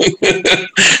the moment.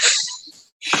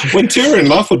 When You're in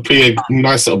Love would be a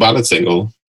nice little ballad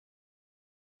single.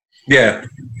 Yeah.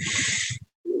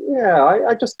 Yeah,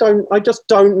 I just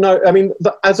don't know. I mean,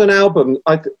 as an album,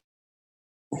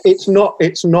 it's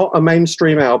not a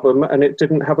mainstream album, and it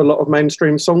didn't have a lot of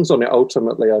mainstream songs on it.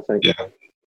 Ultimately, I think. Yeah.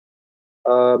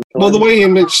 Well, the way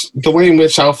in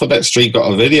which Alphabet Street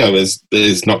got a video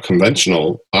is not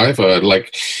conventional either.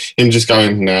 Like him just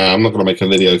going, "Nah, I'm not going to make a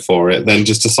video for it." Then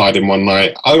just deciding one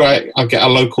night, "All right, I'll get a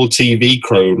local TV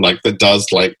crew like that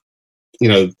does like,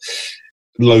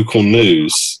 local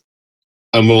news,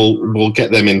 and we'll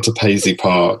get them into Paisley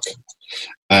Park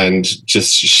and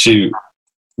just shoot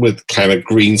with kind of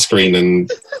green screen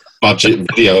and budget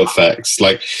video effects."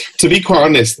 Like, to be quite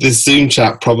honest, this Zoom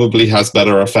chat probably has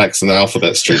better effects than the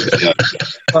Alphabet Street video.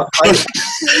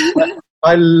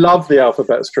 I love the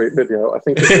Alphabet Street video. I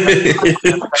think I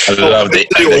love the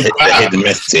hidden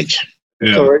message.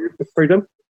 Yeah. Sorry, Freedom?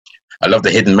 I love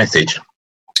the hidden message.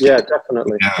 Yeah,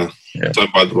 definitely. Yeah.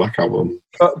 Don't buy the Black Album.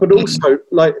 But also,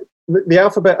 like, the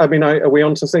Alphabet, I mean, are we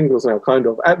on to singles now, kind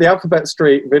of? The Alphabet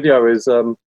Street video is,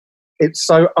 it's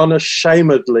so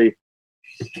unashamedly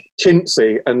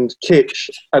chintzy and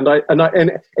kitsch, and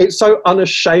it's so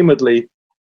unashamedly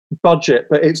budget,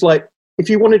 but it's like, if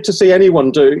you wanted to see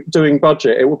anyone doing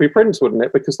budget, it would be Prince, wouldn't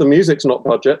it? Because the music's not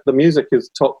budget, the music is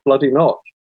top bloody notch.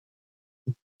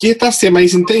 Yeah, that's the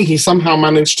amazing thing. He somehow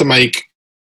managed to make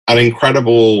an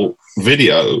incredible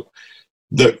video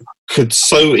that could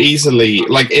so easily,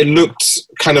 like, it looked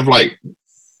kind of like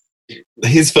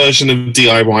his version of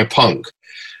DIY punk.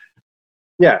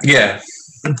 Yeah. Yeah.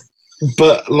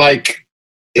 But like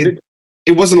it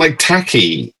wasn't like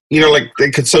tacky, like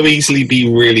it could so easily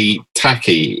be really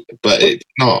tacky, but it's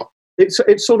not.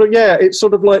 It's sort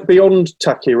of like beyond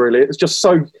tacky, really. It's just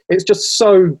so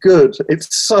good.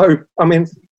 It's so, I mean,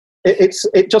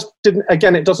 it just didn't,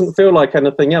 again, it doesn't feel like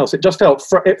anything else. It just felt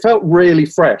it felt really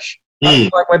fresh.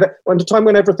 Like when the time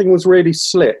when everything was really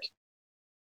slick.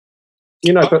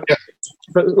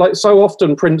 But like so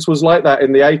often Prince was like that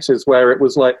in the 80s, where it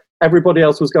was like everybody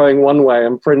else was going one way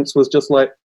and Prince was just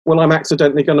like, well, I'm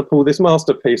accidentally going to pull this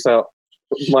masterpiece out,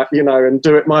 and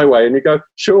do it my way. And you go,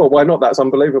 sure, why not? That's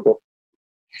unbelievable.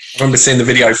 I remember seeing the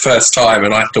video first time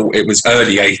and I thought it was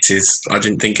early 80s. I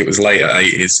didn't think it was later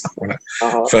 80s when I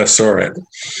first saw it.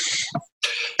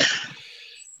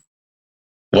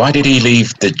 Why did he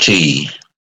leave the G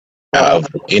out of,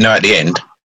 at the end,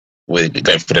 we're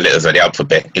going for the letters of the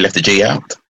alphabet, he left the G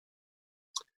out?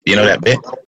 You know that bit?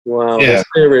 Wow, yeah.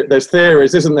 There's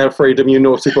theories, isn't there, Freedom, you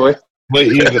naughty boy? Wait,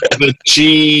 the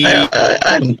G... I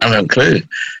have no clue.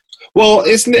 Well,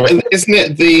 isn't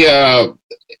it the...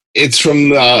 it's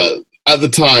from, at the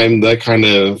time, the kind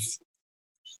of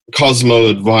Cosmo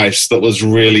advice that was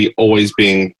really always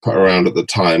being put around at the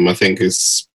time, I think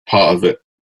is part of it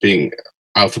being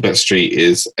Alphabet Street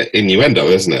is innuendo,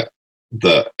 isn't it?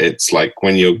 That it's like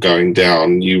when you're going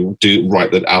down, you do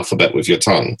write the alphabet with your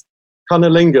tongue.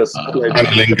 Cunnilingus.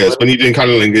 Cunnilingus. When you're doing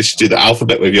cunnilingus, you do the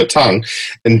alphabet with your tongue,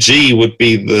 and G would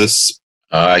be this.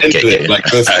 Like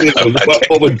this,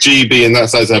 what would G be in that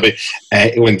size? That'd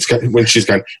be when she's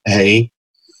going A,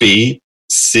 B,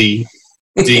 C,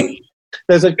 D.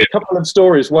 There's a couple of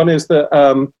stories. One is that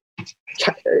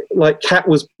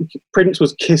Prince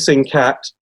was kissing Kat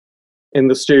in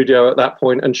the studio at that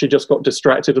point, and she just got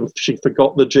distracted and she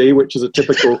forgot the G, which is a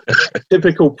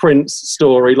typical Prince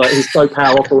story. Like, he's so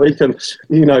powerful, he can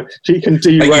derail. Like,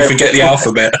 you forget the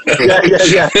alphabet.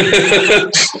 Yeah.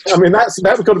 I mean, that's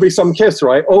got to be some kiss,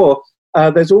 right? Or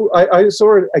I saw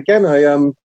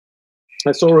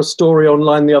a story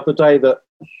online the other day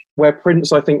where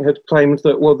Prince, I think, had claimed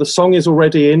that, well, the song is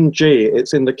already in G,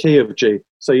 it's in the key of G,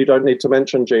 so you don't need to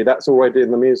mention G, that's already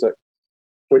in the music,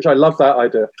 which I love that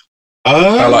idea.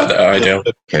 I like that idea.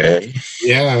 Okay.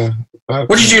 Yeah.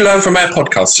 What did you learn from our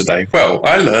podcast today? Well,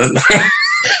 I learned.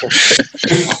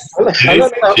 I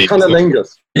learned about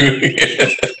cunnilingus.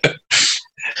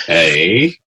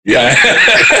 Hey. Yeah.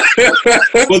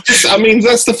 Well,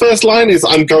 that's the first line is,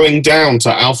 I'm going down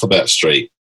to Alphabet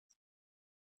Street.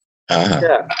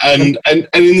 Yeah. And in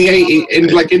the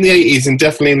 80s, and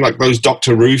definitely in like those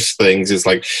Dr. Ruth things, is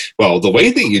like, well, the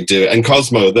way that you do it, and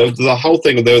Cosmo, the whole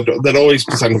thing, they'd always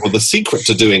present, well, the secret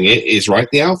to doing it is write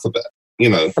the alphabet,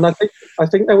 And I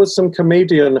think there was some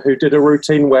comedian who did a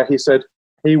routine where he said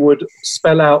he would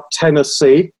spell out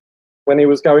Tennessee when he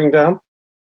was going down.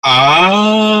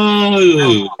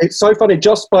 Oh. It's so funny.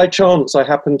 Just by chance, I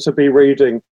happened to be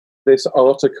reading this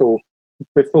article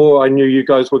before I knew you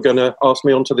guys were going to ask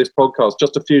me onto this podcast.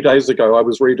 Just a few days ago, I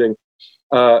was reading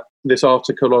this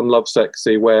article on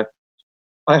Lovesexy where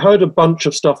I heard a bunch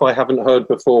of stuff I haven't heard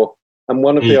before. And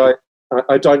one of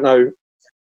I don't know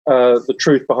the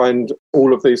truth behind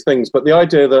all of these things, but the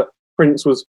idea that Prince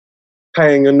was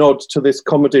paying a nod to this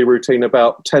comedy routine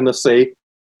about Tennessee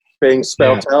being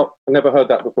spelt out. I never heard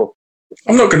that before.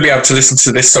 I'm not going to be able to listen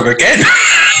to this song again.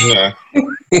 Yeah.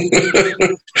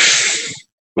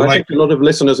 I think a lot of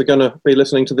listeners are going to be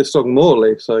listening to this song more,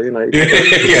 Lee. So, you know,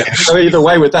 Yeah. go either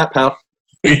way with that, pal.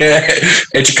 Yeah,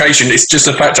 education. It's just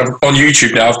the fact I'm on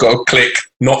YouTube now. I've got to click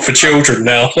not for children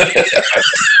now.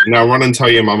 Now run and tell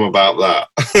your mum about that.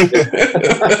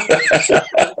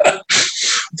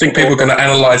 I think people are going to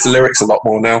analyse the lyrics a lot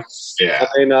more now. Yeah.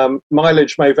 I mean,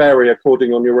 mileage may vary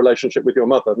according on your relationship with your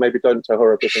mother. Maybe don't tell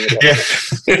her everything about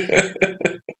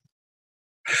it.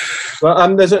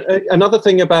 Well, there's another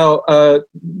thing about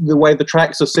the way the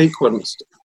tracks are sequenced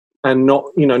and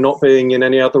not being in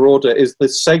any other order is the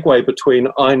segue between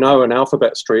I Know and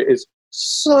Alphabet Street is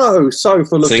so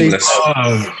full of Seamless. detail.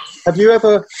 Oh. Have you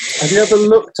ever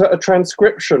looked at a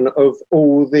transcription of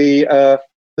all the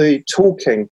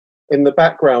talking in the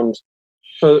background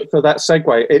for that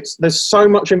segue? There's so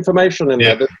much information in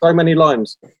there. There's so many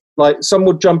lines. Like, some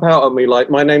would jump out at me like,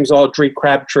 my name's Audrey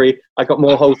Crabtree, I got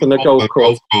more holes than a golf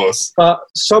course. But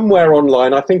somewhere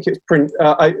online, I think it's Prince,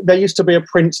 there used to be a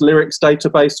Prince lyrics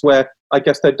database where I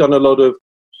guess they'd done a lot of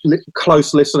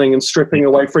close listening and stripping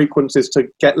away frequencies to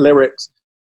get lyrics.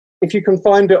 If you can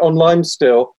find it online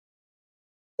still,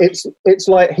 it's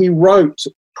like he wrote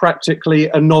practically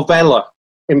a novella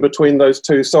in between those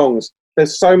two songs.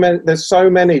 There's so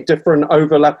many different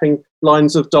overlapping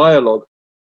lines of dialogue.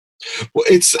 Well,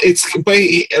 it's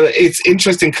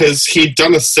interesting because he'd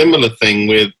done a similar thing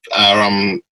with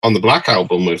on the Black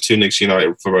Album with Two Nicks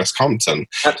United for West Compton.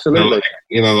 Absolutely.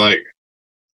 You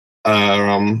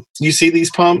see these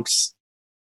pumps?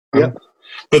 Yeah.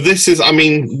 But this is, I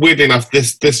mean, weirdly enough,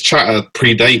 this chatter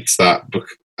predates that.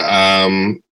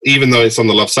 Even though it's on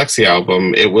the Love Sexy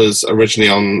album, it was originally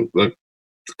on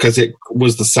because it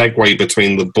was the segue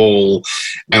between The Ball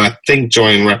and I think Joy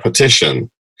and Repetition.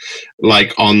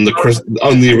 Like on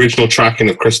the original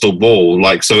tracking of Crystal Ball,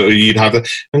 like, so you'd have the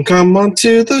and come on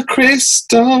to the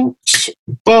crystal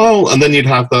ball, and then you'd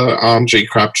have the Andre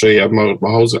Crabtree and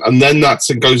and then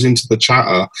it goes into the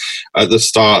chatter at the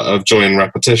start of Joy and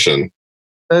Repetition.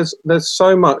 There's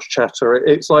so much chatter.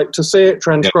 It's like, to see it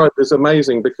transcribed is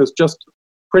amazing, because just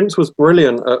Prince was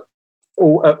brilliant at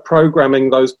programming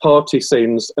those party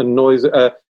scenes and noise.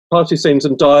 Party scenes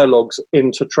and dialogues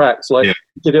into tracks. Like, he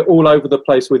did it all over the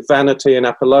place with Vanity and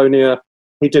Apollonia.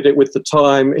 He did it with The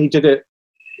Time. He did it,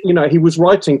 he was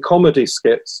writing comedy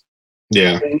skits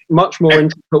in much more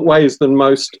intricate ways than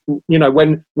most.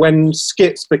 When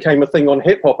skits became a thing on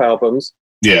hip-hop albums,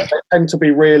 they tend to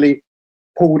be really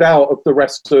pulled out of the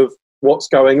rest of what's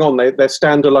going on. They're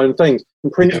standalone things.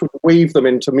 And Prince would weave them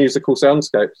into musical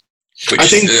soundscapes. I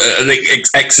think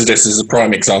Exodus is a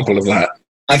prime example of that.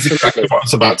 That's exactly what I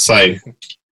was about to say.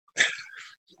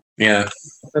 Yeah.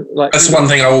 That's one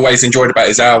thing I always enjoyed about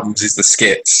his albums is the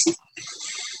skits.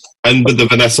 And with the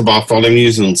Vanessa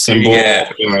Bartholomew's and Symbol,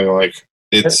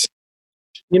 it's...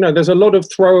 there's a lot of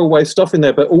throwaway stuff in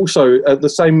there, but also at the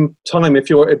same time, if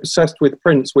you're obsessed with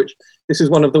Prince, which this is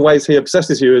one of the ways he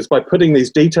obsesses you, is by putting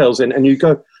these details in, and you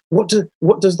go, what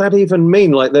does that even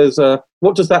mean? Like,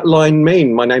 what does that line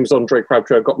mean? My name's Andre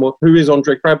Crabtree, I've got more. Who is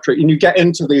Andre Crabtree? And you get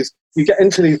into these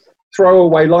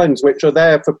throwaway lines which are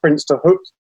there for Prince to hook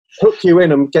you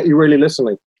in and get you really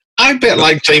listening. I bet,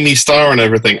 like Jamie Starr and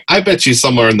everything, I bet you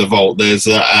somewhere in the vault there's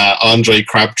a Andre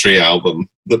Crabtree album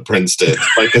that Prince did,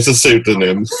 like as a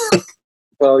pseudonym.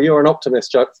 Well, you're an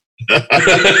optimist, Chuck.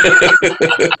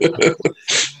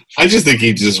 I just think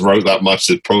he just wrote that much.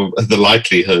 The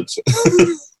likelihood.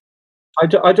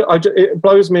 It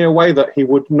blows me away that he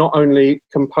would not only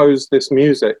compose this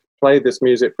music, play this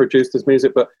music, produce this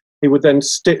music, but he would then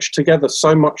stitch together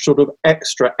so much sort of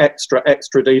extra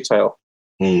detail.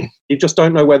 You just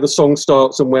don't know where the song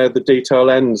starts and where the detail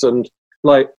ends. And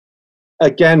like,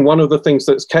 again, one of the things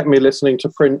that's kept me listening to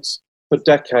Prince for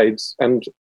decades and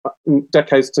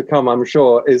decades to come, I'm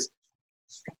sure, is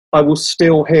I will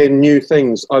still hear new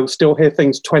things. I will still hear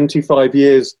things 25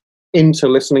 years into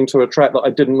listening to a track that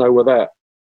I didn't know were there.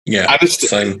 Yeah,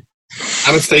 same.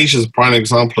 Anastasia's a prime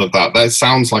example of that. That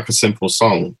sounds like a simple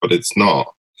song, but it's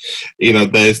not.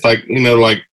 There's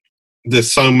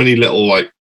there's so many little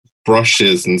like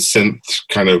brushes and synth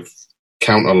kind of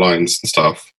counter lines and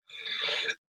stuff.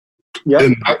 Yeah.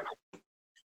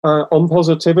 On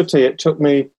Positivity, it took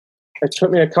me a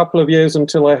couple of years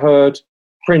until I heard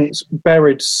Prince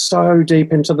buried so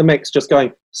deep into the mix, just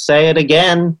going, "Say it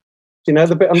again." Do you know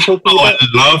the bit I'm talking about? I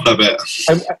love that bit.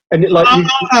 And it,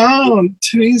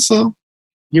 Teresa.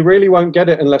 You really won't get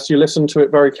it unless you listen to it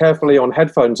very carefully on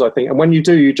headphones, I think. And when you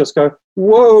do, you just go,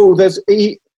 "Whoa!"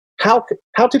 how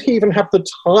did he even have the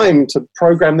time to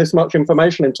program this much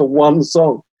information into one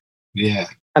song? Yeah.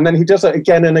 And then he does it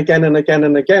again and again and again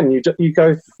and again. You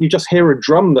just hear a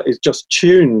drum that is just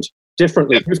tuned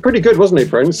differently. He was pretty good, wasn't he,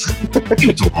 Prince?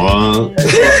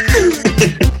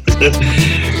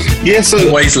 Yeah, so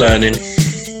Always learning.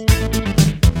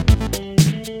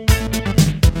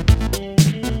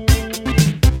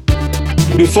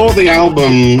 before the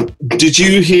album, did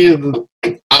you hear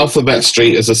Alphabet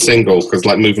Street as a single? Because,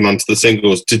 like, moving on to the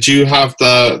singles, did you have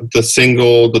the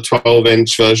single, the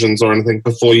 12-inch versions or anything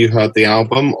before you heard the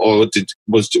album? Or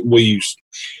were you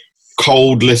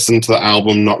cold listen to the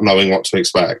album not knowing what to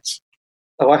expect?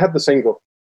 Oh, I had the single.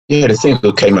 Yeah, the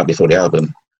single came out before the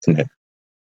album, didn't it?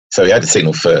 So we had the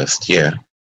single first, yeah.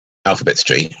 Alphabet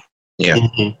Street, yeah.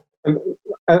 Mm-hmm.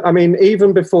 I mean,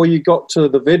 even before you got to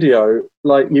the video,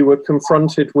 like, you were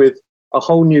confronted with a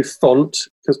whole new font,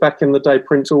 because back in the day,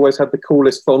 Prince always had the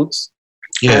coolest fonts.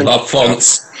 Yeah, I love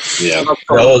fonts. Yeah.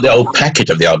 the whole package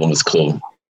of the album was cool.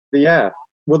 Yeah.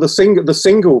 Well, the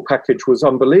single package was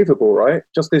unbelievable, right?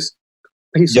 Just this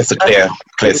piece Just of a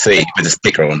clear seat with a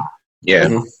sticker on. Yeah.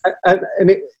 Mm-hmm. and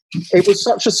it was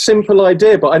such a simple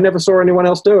idea, but I never saw anyone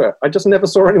else do it. I just never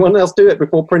saw anyone else do it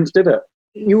before Prince did it.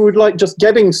 You would like just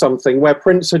getting something where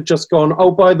Prince had just gone,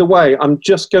 oh, by the way, I'm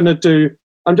just going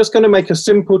to make a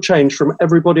simple change from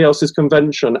everybody else's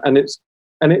convention, and it's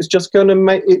just going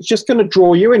to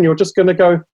draw you in. You're just going to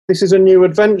go, this is a new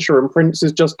adventure, and Prince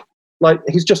is just like,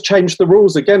 he's just changed the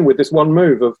rules again with this one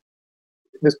move of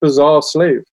this bizarre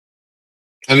sleeve.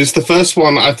 And it's the first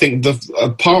one, I think,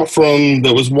 apart from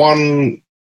there was one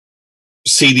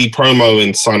CD promo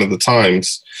in Sign of the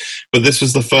Times, but this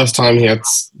was the first time he had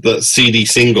the CD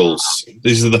singles.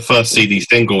 These are the first CD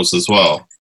singles as well.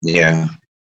 Yeah.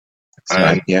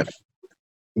 Right, yeah.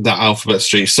 That Alphabet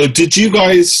Street. So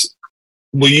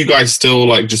were you guys still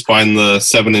like just buying the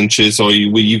 7 inches, or were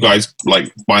you guys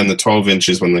like buying the 12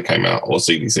 inches when they came out, or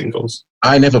CD singles?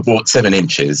 I never bought 7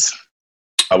 inches.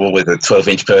 I was always a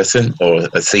 12-inch person or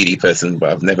a CD person, but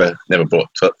I've never bought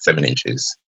 7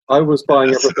 inches. I was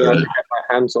buying everything I could get my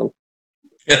hands on.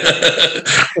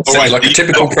 All right, like a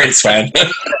typical Prince fan.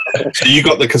 So you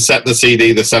got the cassette, the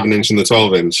CD, the 7-inch, and the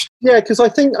 12-inch. Yeah, because I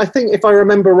think if I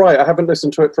remember right, I haven't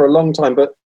listened to it for a long time,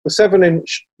 but the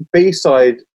 7-inch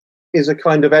B-side is a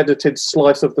kind of edited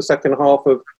slice of the second half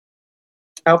of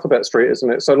Alphabet Street,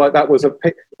 isn't it? So like that was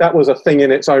a thing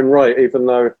in its own right, even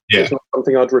though it's not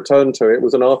something I'd return to. It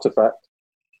was an artifact.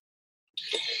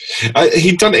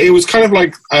 It was kind of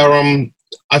like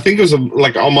I think it was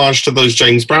like homage to those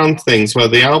James Brown things where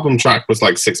the album track was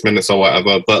like 6 minutes or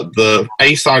whatever, but the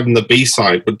A side and the B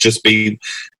side would just be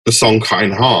the song cut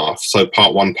in half. So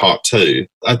part 1, part 2.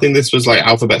 I think this was like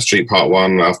Alphabet Street part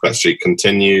 1, Alphabet Street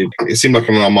continued. It seemed like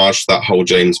an homage to that whole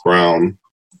James Brown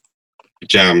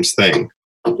jams thing.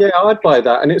 Yeah, I'd buy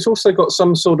that. And it's also got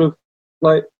some sort of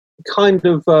like kind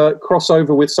of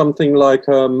crossover with something like,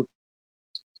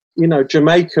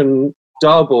 Jamaican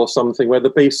dub or something, where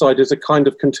the B-side is a kind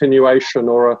of continuation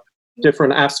or a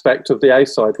different aspect of the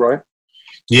A-side, right?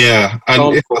 Yeah.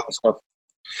 And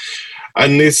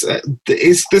there's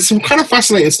some kind of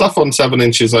fascinating stuff on 7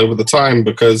 inches over the time,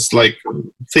 because like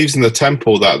Thieves in the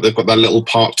Temple, that they've got that little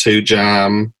part 2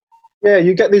 jam. Yeah,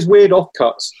 you get these weird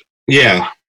offcuts. Yeah.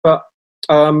 But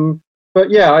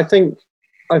yeah, I think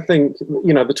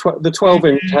the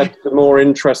 12-inch had the more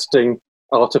interesting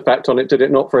artifact on it, did it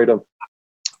not, Freedom?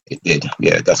 It did,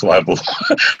 yeah. That's why I bought.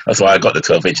 That's why I got the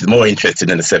 12 inch. It's more interesting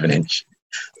than the 7 inch,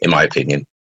 in my opinion.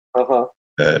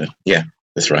 Yeah,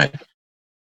 that's right.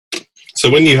 So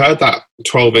when you heard that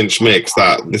 12-inch mix,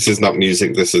 that this is not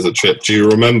music, this is a trip, do you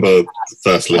remember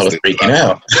first listening? I was freaking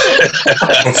out.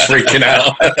 I was freaking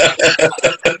out.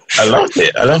 I loved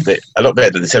it. A lot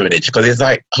better than the 7 inch, because it's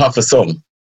like half a song.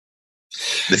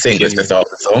 The single is just half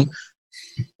a song,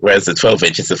 whereas the 12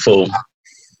 inch is the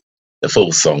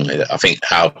full song. I think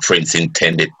how Prince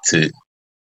intended to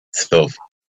sort of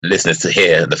listeners to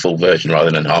hear the full version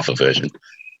rather than half a version,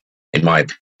 in my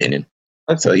opinion.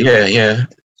 So yeah.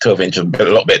 12 inch is a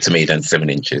lot better to me than 7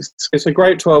 inches. It's a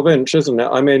great 12 inch, isn't it?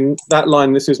 I mean, that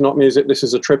line, "This is not music, this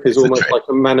is a trip," is almost like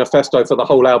a manifesto for the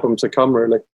whole album to come,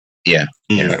 really. Yeah.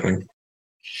 Yeah,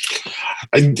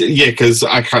 because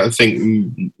I kind of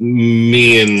think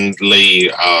me and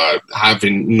Lee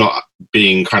having not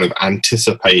being kind of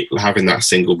having that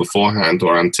single beforehand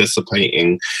or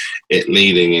anticipating it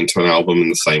leading into an album in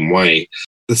the same way.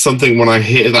 There's something when I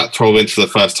hear that 12 inch for the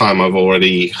first time, I've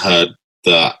already heard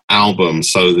the album,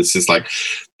 so this is like,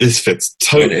 this fits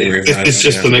totally. It's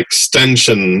just an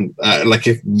extension. Like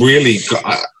it really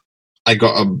got, I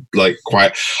got a like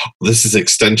quite. This is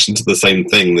extension to the same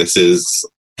thing. This is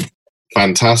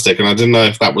fantastic. And I didn't know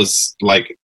if that was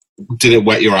like, did it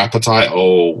whet your appetite,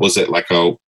 or was it like,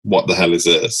 oh, what the hell is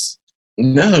this?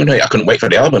 No, I couldn't wait for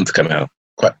the album to come out.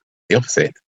 Quite the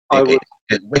opposite.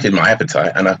 It whetted my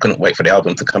appetite, and I couldn't wait for the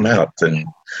album to come out, and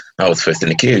I was first in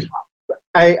the queue.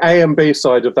 A and B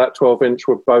side of that 12-inch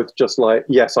were both just like,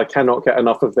 yes, I cannot get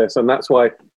enough of this. And that's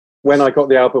why when I got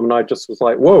the album and I just was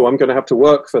like, whoa, I'm going to have to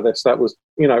work for this. That was,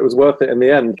 it was worth it in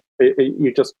the end.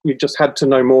 You just had to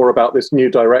know more about this new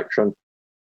direction.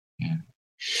 Yeah.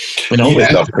 I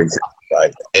always loved Prince.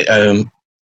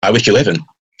 I Wish You Heaven,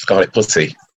 Scarlet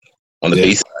Pussy, on the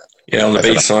B side. Yeah, on the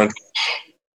B side.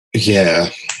 Yeah,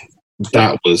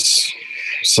 that was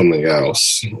something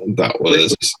else. That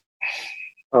was...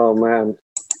 Oh man,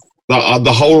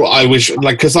 the whole I Wish,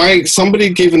 like, because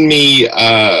somebody given me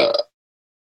a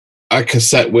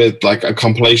cassette with like a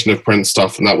compilation of Prince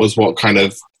stuff, and that was what kind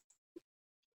of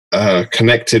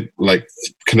connected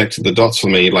the dots for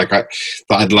me. Like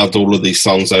I'd loved all of these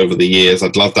songs over the years.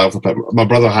 I'd loved Alphabet. My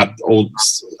brother had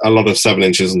a lot of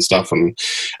 7-inches and stuff, and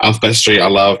Alphabet Street I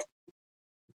loved,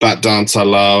 Bat Dance I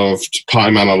loved,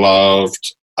 Party Man I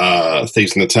loved.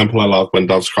 Thieves in the Temple I loved, When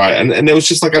Doves Cry, and it was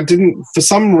just like I didn't, for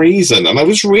some reason, and I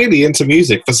was really into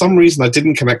music, for some reason I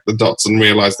didn't connect the dots and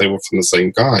realize they were from the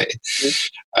same guy.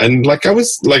 And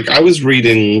I was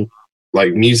reading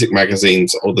like music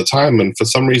magazines all the time, and for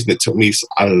some reason it took me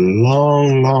a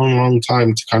long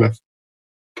time to kind of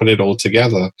put it all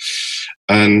together.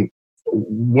 And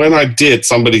when I did,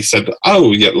 somebody said,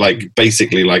 "Oh, yeah," like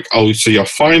basically, like, "Oh, so you're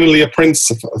finally a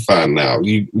Prince fan now?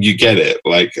 You get it?"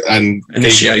 Like, and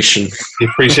initiation,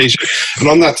 appreciation. And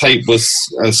on that tape was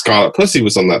Scarlet Pussy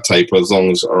was on that tape, as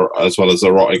well as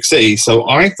Erotic City. So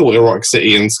I thought Erotic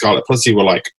City and Scarlet Pussy were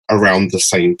like around the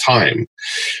same time.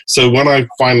 So when I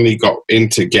finally got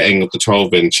into getting the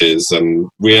 12 inches and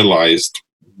realized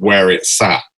where it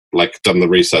sat, like done the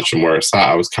research and where it sat,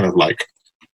 I was kind of like.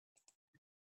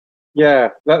 Yeah,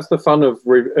 that's the fun of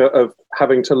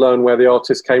having to learn where the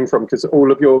artist came from, because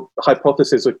all of your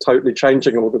hypotheses are totally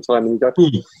changing all the time. And you go,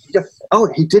 yeah,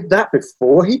 oh, he did that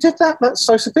before. He did that. That's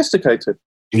so sophisticated.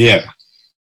 Yeah.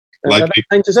 And that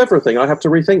changes everything. I have to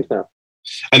rethink now.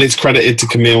 And it's credited to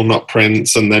Camille, not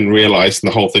Prince, and then realising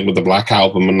the whole thing with the Black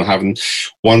Album and having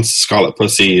once Scarlet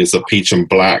Pussy is a Peach and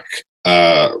Black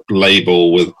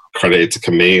label with credited to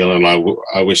Camille, and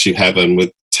I Wish You Heaven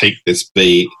with Take This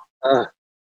Beat.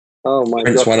 Oh my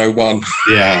Prince God. 101.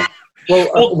 Yeah.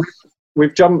 Well,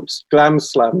 we've jumped Glam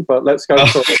Slam, but let's go.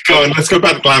 Go on, let's go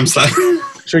back to Glam Slam.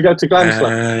 Should we go to Glam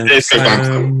Slam? Let's go Glam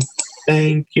Slam.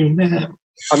 Thank you, man.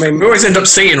 I mean, we always end up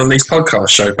singing on these podcasts,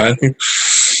 show, man.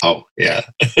 Oh yeah.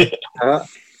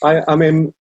 I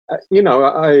mean,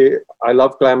 I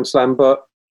love Glam Slam, but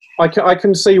I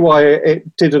can see why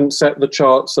it didn't set the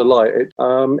charts alight.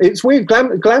 It's weird.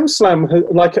 Glam Slam,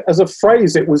 like as a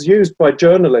phrase, it was used by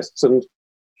journalists, and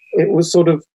it was sort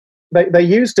of they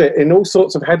used it in all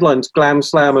sorts of headlines. Glam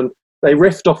Slam, and they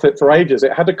riffed off it for ages.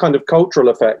 It had a kind of cultural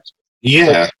effect.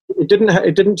 Yeah, so it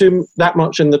didn't do that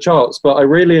much in the charts, but I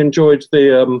really enjoyed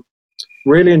the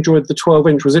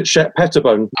 12-inch. Was it Shep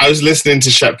Pettibone? I was listening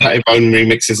to Shep Pettibone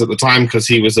remixes at the time because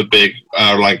he was a big,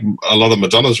 like a lot of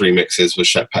Madonna's remixes with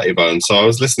Shep Pettibone. So I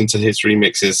was listening to his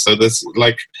remixes. So there's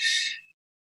like,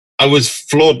 I was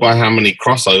floored by how many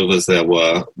crossovers there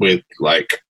were with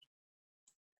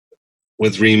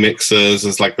remixers.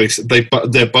 It's like they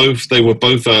were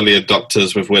both early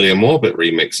adopters with William Orbit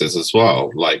remixes as well.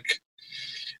 Like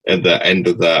at the end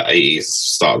of the 80s,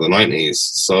 start of the 90s.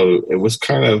 So it was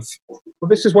kind of... Well,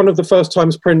 this is one of the first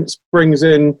times Prince brings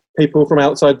in people from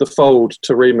outside the fold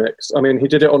to remix. I mean, he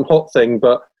did it on Hot Thing,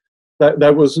 but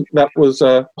that was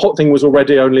Hot Thing was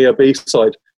already only a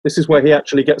B-side. This is where he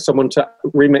actually gets someone to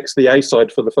remix the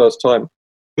A-side for the first time.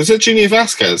 Was it Junior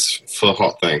Vasquez for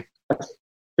Hot Thing? I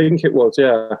think it was,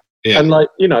 yeah. And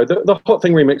the Hot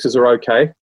Thing remixes are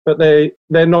okay, but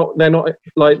they're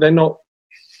not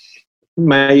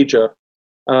major.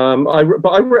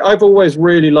 I've always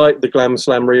really liked the Glam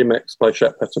Slam remix by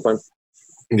Shep Pettibone.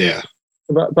 Yeah.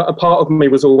 But a part of me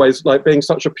was always like, being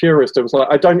such a purist, it was like,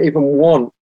 I don't even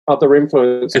want other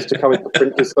influences to come into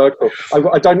Prince's circle.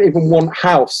 I don't even want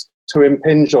House to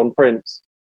impinge on Prince.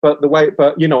 But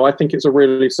I think it's a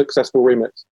really successful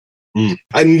remix. Mm.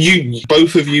 And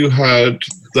both of you heard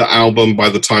the album by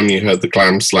the time you heard the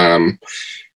Glam Slam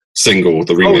single,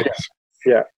 the remix.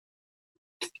 Oh,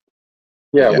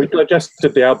 yeah, we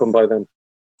digested the album by then.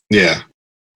 Yeah.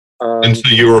 And so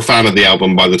you were a fan of the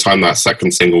album by the time that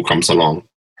second single comes along.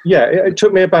 Yeah, it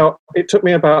took me about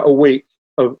a week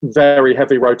of very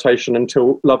heavy rotation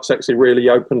until Love Sexy really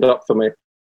opened up for me.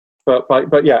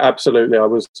 But yeah, absolutely. I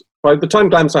was, by the time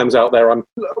Glam Slam's out there,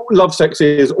 Love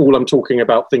Sexy is all I'm talking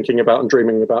about, thinking about, and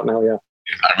dreaming about now. Yeah.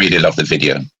 I really love the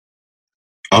video.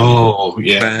 Oh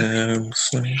yeah.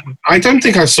 I don't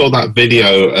think I saw that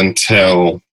video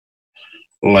until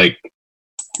like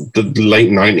the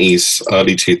late 90s,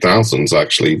 early 2000s,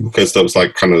 actually, because there was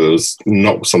like there was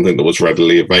not something that was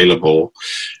readily available,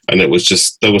 and it was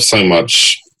just, there was so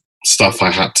much stuff I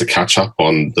had to catch up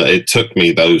on that it took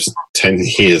me those 10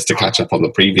 years to catch up on the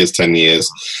previous 10 years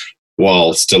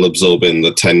while still absorbing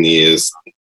the 10 years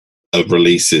of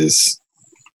releases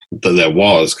that there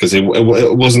was, because it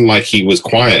wasn't like he was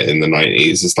quiet in the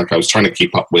 90s. It's like I was trying to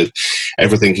keep up with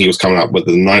everything he was coming up with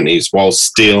in the 90s while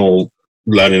still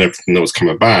learning everything that was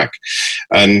coming back.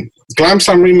 And Glam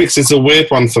Slam Remix is a weird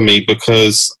one for me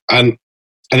because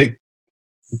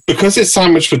because it's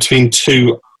sandwiched between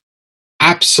two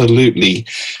absolutely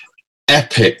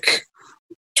epic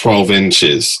 12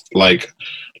 inches, like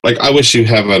I Wish You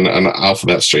Heaven and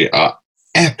Alphabet Street are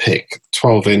epic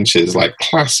 12 inches, like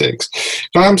classics.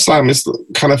 Glam Slam is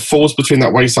kind of falls between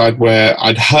that wayside where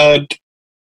I'd heard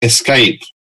Escape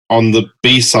on the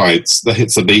B-sides, the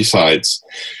hits of B-sides,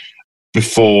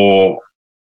 before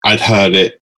I'd heard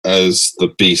it as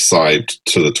the B-side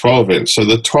to the 12 inch.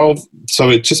 So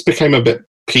it just became a bit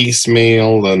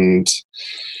piecemeal, and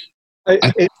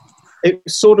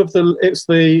it's sort of it's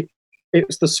the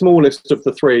smallest of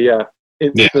the three, yeah.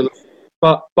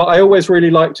 But I always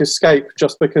really liked Escape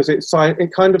just because it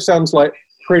kind of sounds like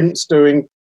Prince doing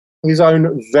his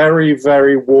own very,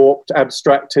 very warped,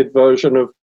 abstracted version of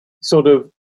sort of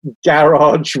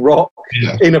garage rock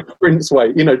in a Prince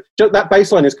way. You know, that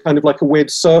bass line is kind of like a weird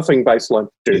surfing bass line.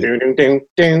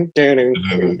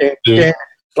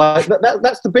 Like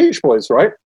that's the Beach Boys,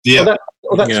 right? Yeah.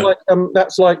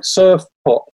 That's like surf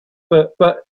pop, but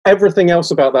everything else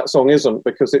about that song isn't,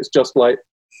 because it's just like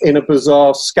in a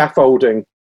bizarre scaffolding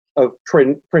of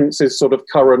Prince's sort of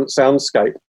current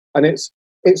soundscape, and it's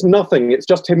nothing. It's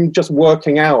just him just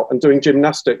working out and doing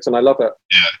gymnastics, and I love it.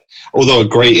 Yeah. Although a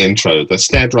great intro, the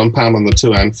snare drum pound on the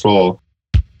 2-and-4.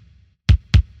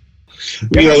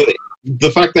 You know,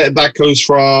 the fact that goes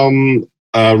from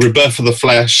Rebirth of the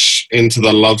Flesh into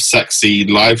the Love Sexy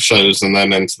live shows and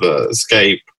then into the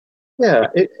Escape. Yeah,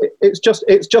 it's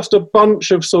just a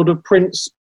bunch of sort of Prince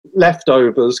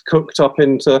leftovers cooked up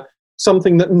into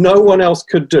something that no one else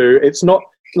could do. It's not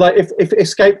like if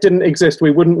Escape didn't exist,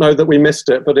 we wouldn't know that we missed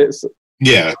it. But it's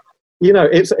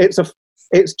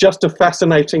it's just a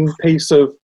fascinating piece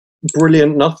of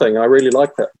brilliant nothing. I really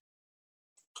like it.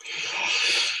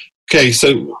 Okay,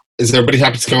 so is everybody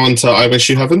happy to go on to I Wish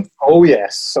You Heaven? Oh,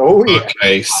 yes. Oh, yeah.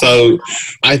 Okay, so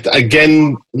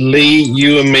again, Lee,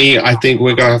 you and me, I think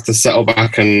we're going to have to settle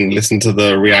back and listen to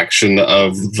the reaction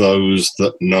of those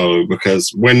that know,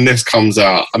 because when this comes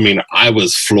out, I mean, I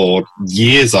was floored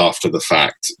years after the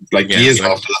fact. Years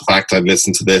after the fact, I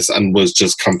listened to this and was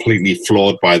just completely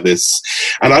floored by this.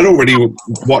 And I'd already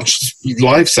watched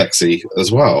Live Sexy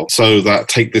as well, so that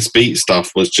Take This Beat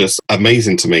stuff was just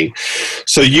amazing to me.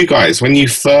 So you guys, when you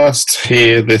first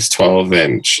hear this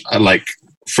 12-inch, like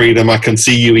Freedom, I can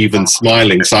see you even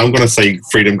smiling, so I'm going to say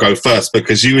Freedom go first,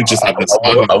 because you would just have a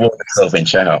smile. I wore the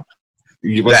 12-inch out.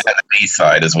 That and the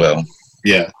B-side as well.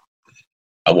 Yeah.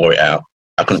 I wore it out.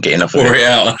 I couldn't get enough of it. Wore it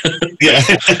out. Yeah.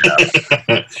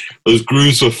 Those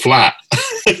grooves were flat.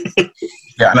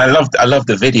 Yeah, and I loved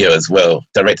the video as well,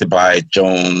 directed by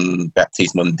John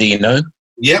Baptiste Mondino.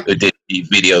 Yeah. Who did the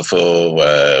video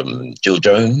for Jill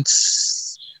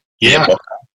Jones. Yeah.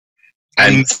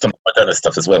 And some other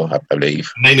stuff as well, I believe.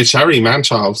 Nana Cherry,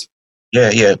 Man-Child.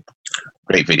 Yeah.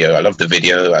 Great video. I love the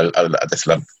video. I just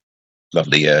love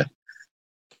the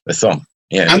song.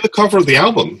 Yeah. And the cover of the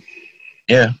album.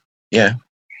 Yeah. The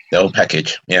whole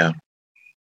package. Yeah.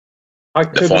 I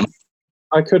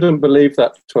couldn't believe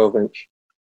that 12-inch.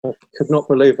 I could not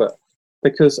believe it.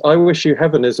 Because I Wish You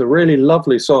Heaven is a really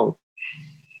lovely song.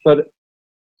 But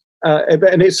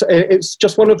and it's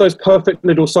just one of those perfect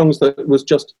little songs that was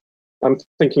just, I'm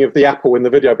thinking of the apple in the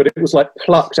video, but it was like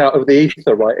plucked out of the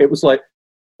ether, right? It was like,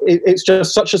 it's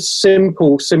just such a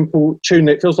simple tune.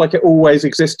 It feels like it always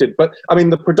existed. But I mean,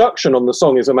 the production on the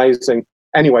song is amazing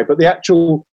anyway, but the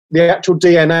actual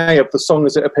DNA of the song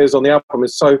as it appears on the album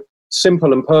is so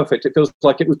simple and perfect. It feels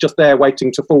like it was just there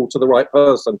waiting to fall to the right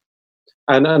person.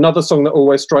 And another song that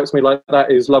always strikes me like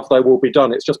that is Love Thy Will Be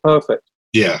Done. It's just perfect.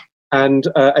 Yeah. And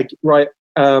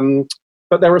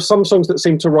but there are some songs that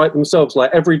seem to write themselves,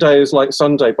 like Every Day Is Like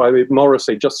Sunday by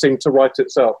Morrissey just seemed to write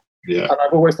itself. Yeah. And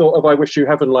I've always thought of I Wish You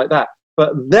Heaven like that.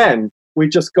 But then we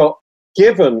just got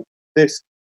given this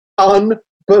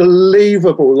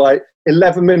unbelievable, like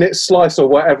 11-minute slice or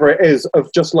whatever it is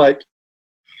of just like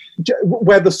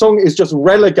where the song is just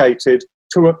relegated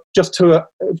to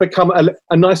become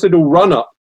a nice little run-up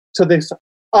to this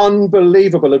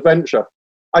unbelievable adventure.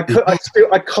 I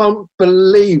can't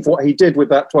believe what he did with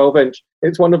that 12-inch.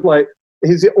 It's one of like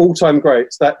his all-time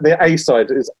greats. That the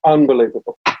A-side is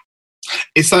unbelievable.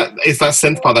 It's that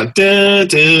synth part that da,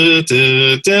 da,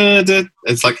 da, da, da.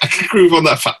 It's like I could groove on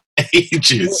that for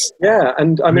ages. Yeah,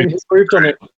 and I mean he grooved on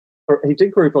it. He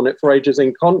did groove on it for ages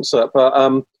in concert,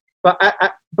 but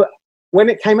when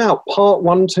it came out, part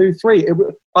 1, 2, 3,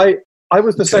 I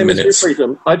was the same as you,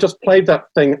 Freedom. I just played that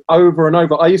thing over and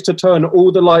over. I used to turn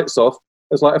all the lights off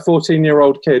as like a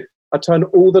 14-year-old kid. I turned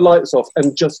all the lights off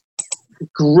and just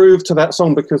groove to that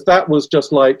song because that was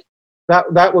just like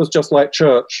that was just like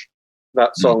church.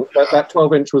 That song, that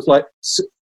 12-inch was like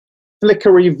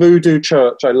flickery voodoo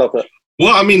church. I love it.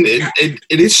 Well, I mean, it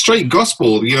is straight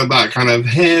gospel, you know, that kind of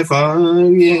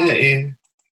heaven, yeah.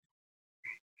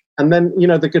 And then, you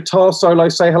know, the guitar solo,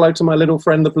 Say Hello to My Little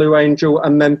Friend, the Blue Angel,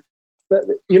 and then,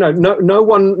 you know, no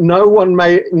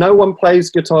one plays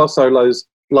guitar solos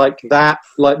like that,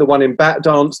 like the one in Bat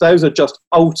Dance. Those are just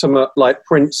ultimate, like,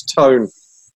 Prince tone.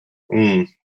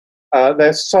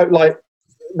 They're so, like,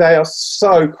 they are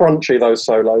so crunchy, those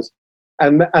solos.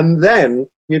 And then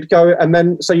you'd go, and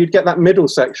then, so you'd get that middle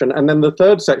section, and then the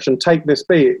third section, Take This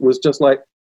Beat, was just like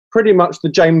pretty much the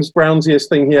James Brownsiest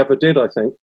thing he ever did, I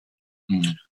think.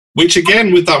 Which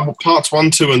again, with that parts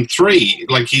 1, 2, and 3,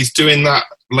 like he's doing that,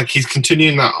 like he's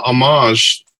continuing that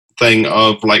homage thing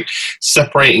of like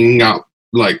separating out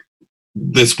like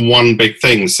this one big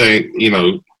thing, saying, you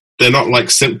know, they're not like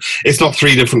it's not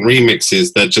 3 different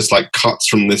remixes, they're just like cuts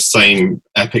from this same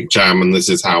epic jam, and this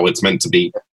is how it's meant to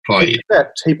be played.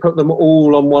 Except he put them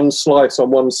all on one slice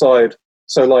on one side,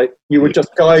 so like you were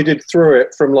just guided through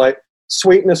it from like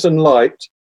sweetness and light,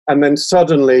 and then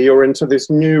suddenly you're into this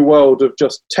new world of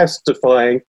just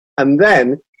testifying, and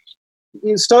then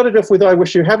you started off with I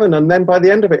Wish You Heaven, and then by the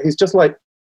end of it he's just like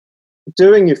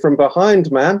doing you from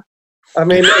behind, man. I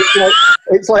mean,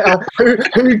 it's like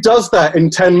who does that in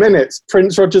 10 minutes?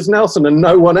 Prince Rogers Nelson and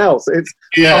no one else. It's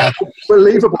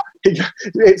unbelievable.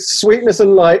 It's sweetness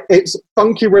and light, it's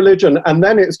funky religion, and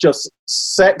then it's just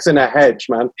sex in a hedge,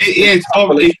 man. It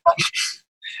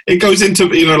goes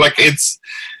into, you know, like it's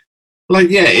like,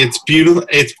 yeah, it's beautiful.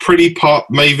 It's pretty pop,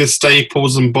 Mavis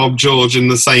Staples and Bob George in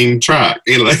the same track.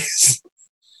 You know,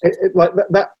 like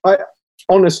that.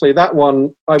 Honestly, that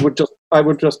one, I would just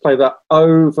play that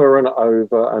over and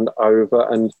over and over,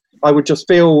 and I would just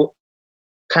feel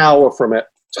power from it,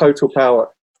 total power.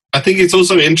 I think it's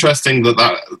also interesting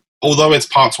that although it's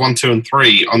parts 1, 2, and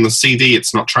 3, on the CD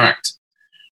it's not tracked.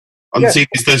 On the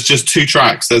CDs there's just 2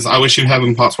 tracks. There's I Wish You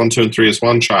Heaven parts 1, 2, and 3 as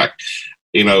one track,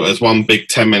 you know, as one big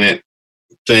 10-minute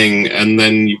thing, and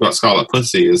then you've got Scarlet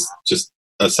Pussy as just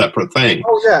a separate thing.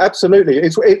 Oh yeah, absolutely.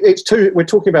 It's 2. We're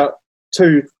talking about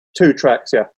two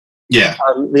tracks, yeah.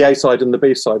 The A side and the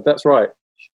B side. That's right.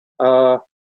 But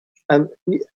it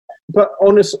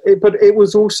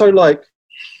was also like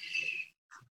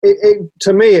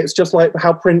to me. It's just like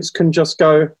how Prince can just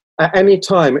go at any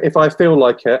time if I feel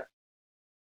like it.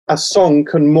 A song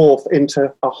can morph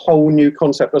into a whole new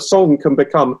concept. A song can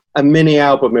become a mini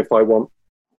album if I want,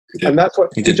 and that's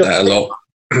what he did that a lot.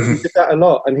 He did that a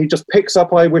lot, and he just picks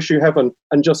up I Wish You Heaven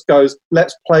and just goes,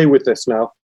 let's play with this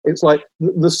now. It's like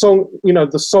the song, you know,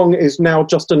 the song is now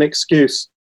just an excuse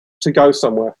to go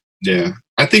somewhere. Yeah.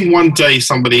 I think one day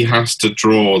somebody has to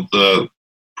draw the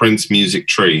Prince music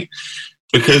tree,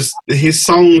 because his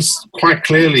songs quite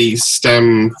clearly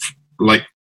stem, like,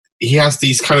 he has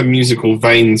these kind of musical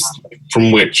veins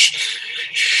from which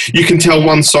you can tell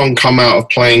one song come out of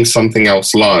playing something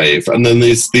else live, and then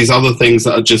there's these other things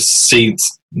that are just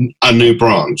seeds, a new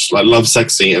branch, like Love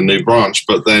Sexy, a new branch,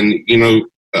 but then, you know,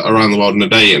 Around the World in a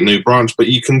Day, a new branch. But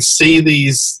you can see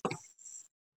these,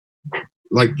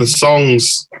 like the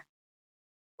songs,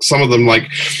 some of them, like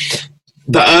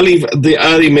the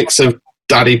early mix of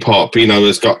Daddy Pop, you know,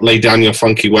 has got Lay Down Your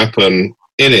Funky Weapon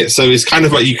in it. So it's kind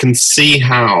of like you can see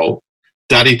how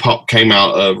Daddy Pop came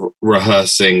out of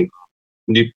rehearsing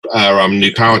New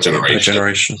Power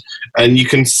Generation. And you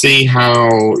can see how,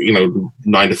 you know,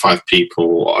 9 to 5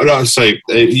 People,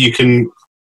 you can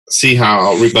see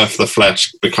how Rebirth of the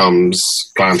Flesh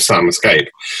becomes Glam Slam Escape.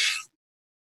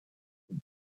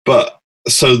 But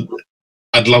so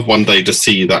I'd love one day to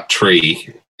see that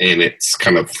tree in its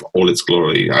kind of all its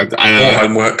glory.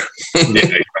 Homework. Yeah,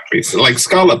 exactly. So like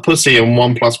Scarlet Pussy and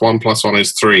 1 + 1 + 1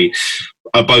 is 3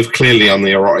 are both clearly on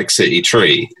the Erotic City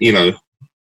tree, you know.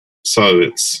 So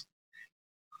it's...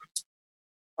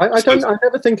 I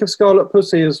never think of Scarlet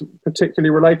Pussy as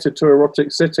particularly related to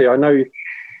Erotic City. I know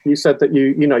you said that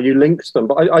you linked them,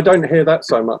 but I don't hear that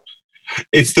so much.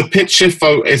 It's the pitch shift.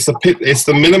 It's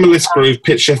the minimalist groove,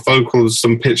 pitch shift vocals,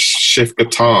 some pitch shift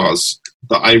guitars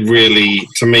that I really,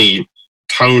 to me,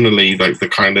 tonally, like the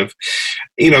kind of,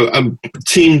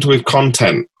 teamed with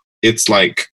content. It's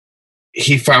like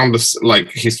he's found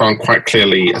quite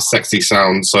clearly a sexy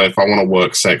sound. So if I want to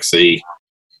work sexy,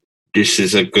 this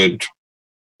is a good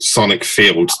sonic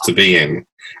field to be in,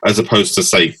 as opposed to,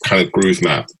 say, kind of groove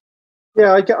map.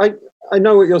 Yeah, I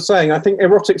know what you're saying. I think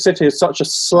Erotic City is such a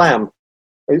slam.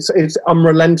 It's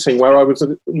unrelenting.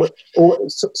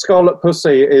 Scarlet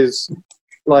Pussy is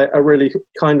like a really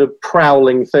kind of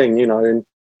prowling thing, and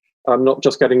I'm not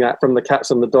just getting that from the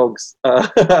cats and the dogs,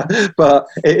 but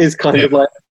it is kind of like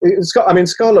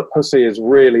Scarlet Pussy is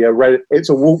really it's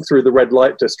a walk through the red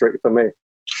light district for me.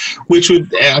 Which would,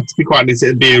 to be quite honest,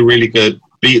 it'd be a really good.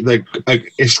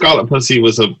 If Scarlet Pussy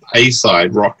was a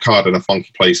A-side, Rock Hard in a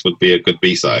Funky Place would be a good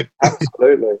B-side.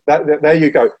 Absolutely. There you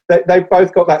go. They've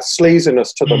both got that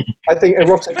sleaziness to them. I think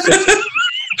Erotic City,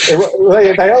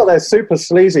 they're super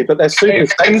sleazy, but they're super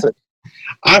sexy.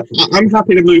 I'm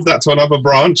happy to move that to another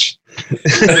branch.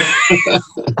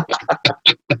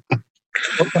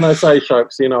 What can I say,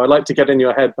 Shokes? I like to get in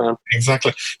your head, man.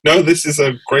 Exactly. No, this is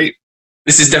a great...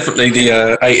 This is definitely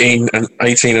the 18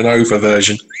 and over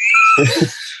version.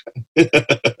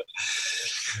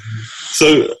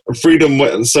 So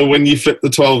Freedom. So when you flip the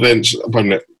 12-inch,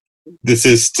 this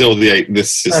is still the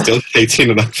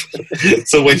 18 and up.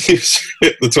 So when you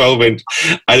flip the 12-inch,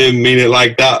 I didn't mean it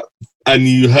like that. And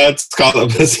you heard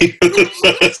Scarlet Pussy for the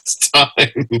first time.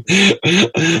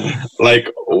 like,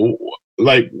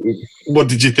 what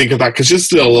did you think of that? Because you're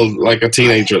still like a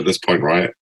teenager at this point, right?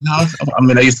 No,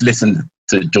 I used to listen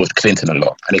to George Clinton a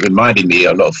lot, and it reminded me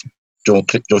a lot of George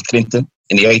Clinton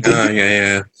in the 80s. Oh,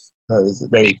 yeah. So it's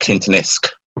very Clinton-esque,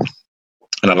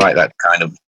 and I like that kind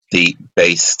of deep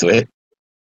bass to it,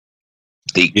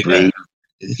 deep groove.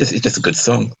 It's just a good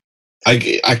song. I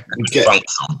get funk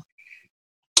song.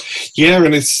 Yeah,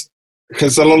 and it's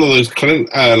because a lot of those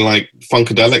like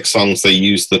funkadelic songs, they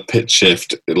use the pitch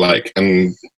shift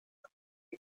and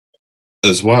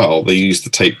as well. They use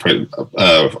the tape print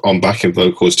on backing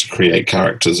vocals to create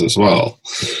characters as well.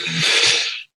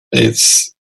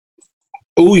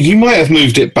 You might have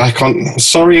moved it back on.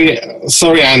 Sorry,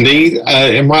 Andy.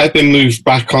 It might have been moved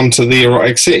back onto the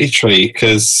Erotic City tree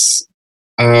because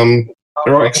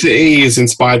Erotic City is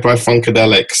inspired by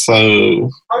funkadelic. So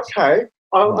okay.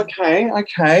 Oh, okay.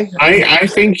 I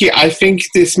think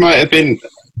this might have been,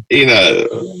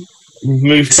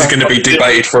 moved. This is going to be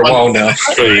debated for a while now.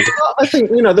 I think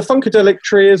the funkadelic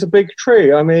tree is a big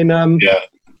tree. I mean,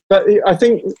 but I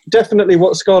think definitely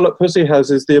what Scarlet Pussy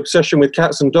has is the obsession with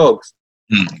cats and dogs,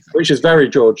 which is very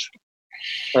George.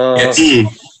 Yes.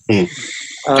 And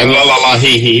la la la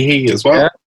he as well.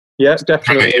 Yeah,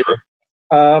 definitely.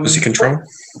 Pussy Control.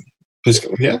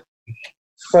 Yeah.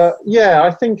 But yeah,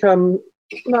 I think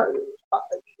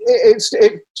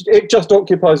it just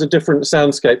occupies a different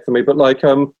soundscape for me. But like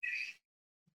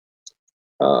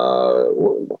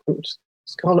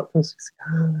Scarlet Pussy.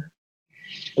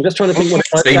 I'm just trying to think what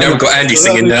so you know we've got Andy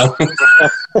singing now.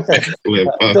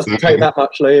 It doesn't take that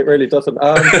much, Lee. It really doesn't.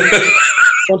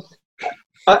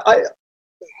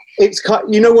 It's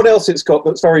what else it's got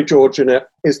that's very George in it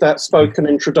is that spoken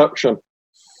introduction.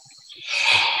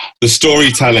 The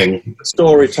storytelling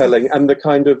and the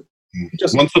kind of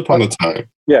just Once Upon a Time.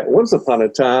 Yeah, Once Upon a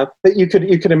Time. That you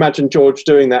could imagine George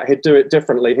doing that. He'd do it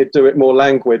differently. He'd do it more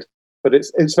languid. But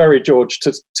it's very George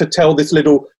to tell this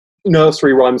little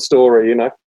nursery rhyme story, Do you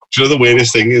know the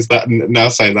weirdest thing is that now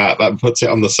saying that puts it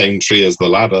on the same tree as The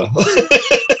Ladder.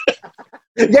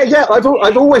 Yeah.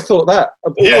 I've always thought that.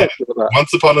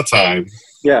 Once Upon a Time.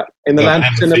 Yeah, in the land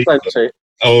of plenty.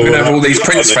 We're going to have all these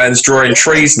Prince fans drawing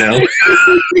trees now.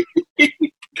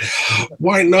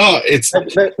 Why not?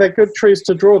 They're good trees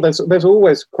to draw. There's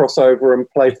always crossover and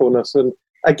playfulness, and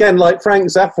again, like Frank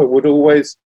Zappa would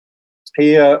always.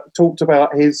 He talked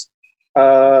about his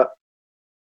whole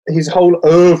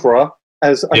oeuvre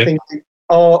as I think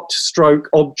art stroke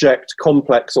object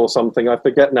complex or something. I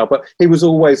forget now, but he was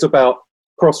always about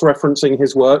cross-referencing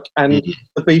his work, and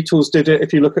the Beatles did it.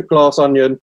 If you look at Glass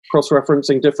Onion,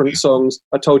 cross-referencing different songs.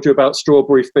 I told you about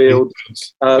Strawberry Fields.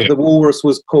 The Walrus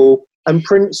was Paul, and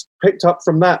Prince picked up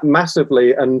from that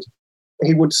massively, and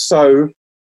he would sew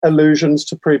allusions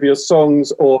to previous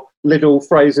songs or little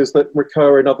phrases that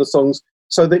recur in other songs,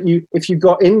 so that if you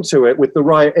got into it with the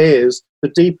right ears, the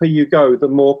deeper you go, the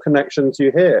more connections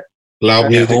you hear.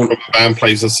 Loud music from a band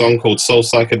plays a song called Soul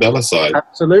Psychedelicide.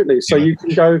 Absolutely. So you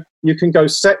can go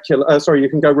secular. You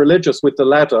can go religious with The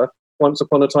Ladder, Once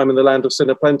Upon a Time in the Land of Sin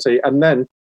Aplenty, and then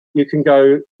you can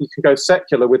go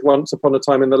secular with Once Upon a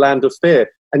Time in the Land of Fear.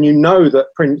 And you know that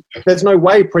Prince. There's no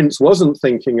way Prince wasn't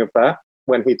thinking of that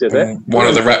when he did it. One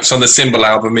of the raps on the Symbol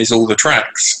album is all the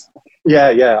tracks. Yeah,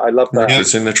 I love that.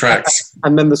 It's in the tracks.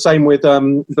 And then the same with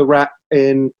the rap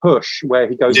in Push, where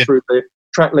he goes through the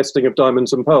track listing of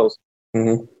Diamonds and Pearls.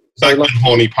 Mm-hmm. Back when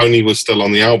Horny Pony was still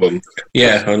on the album.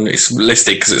 Yeah, and it's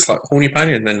listed because it's like Horny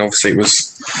Pony, and then obviously it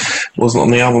wasn't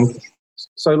on the album.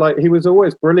 So like he was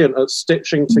always brilliant at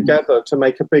stitching together to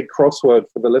make a big crossword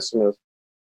for the listeners.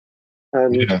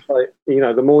 And like, you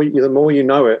know, the more you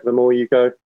know it, the more you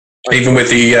go. Even with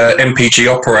the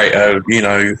MPG operator, you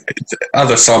know,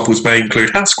 other samples may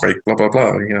include Housequake, blah blah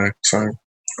blah. You know, so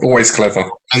always clever.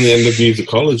 And the end of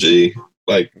musicology,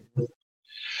 like.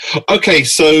 Okay,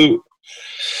 so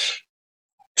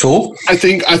I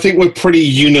think we're pretty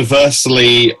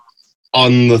universally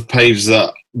on the page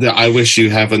that the I Wish You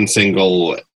Heaven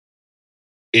single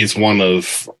is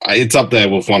it's up there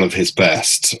with one of his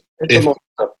best.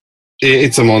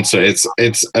 It's a monster.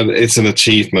 It's an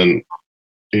achievement,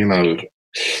 you know.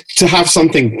 To have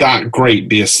something that great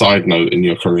be a side note in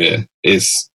your career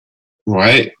is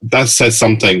right. That says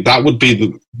something. That would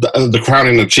be the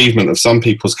crowning achievement of some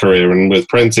people's career, and with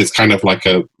Prince, it's kind of like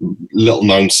a little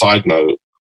known side note.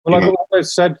 Well, I've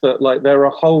always said that like there are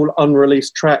whole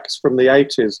unreleased tracks from the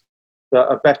 80s that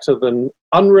are better than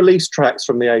unreleased tracks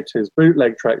from the 80s,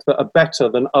 bootleg tracks that are better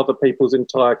than other people's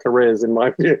entire careers, in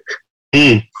my view.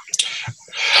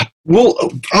 Well,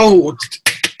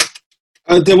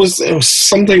 there was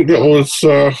something that was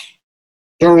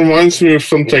that reminds me of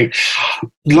something.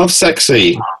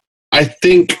 Lovesexy. I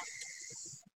think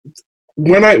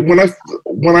when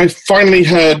I finally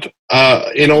heard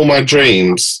In All My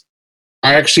Dreams,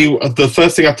 I actually the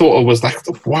first thing I thought of was like,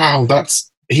 wow,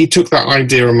 he took that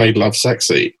idea and made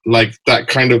Lovesexy. Like that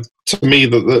kind of, to me,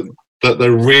 that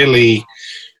they're really,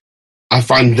 I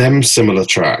find them similar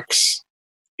tracks.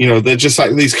 You know, they're just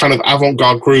like these kind of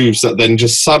avant-garde grooves that then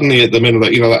just suddenly at the middle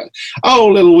of, you know, that, oh,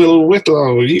 little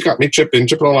whittle, you got me tripping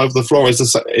all over the floor.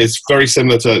 Is very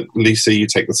similar to Lisa, you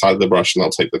take the side of the brush and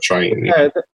I'll take the train. Yeah,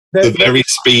 the very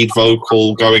speed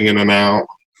vocal going in and out.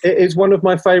 It is one of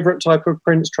my favourite type of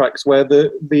Prince tracks where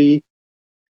the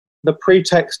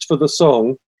pretext for the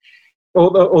song or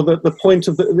the point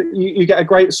of you get a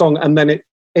great song and then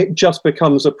it just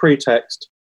becomes a pretext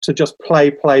to just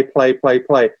play.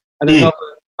 And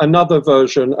another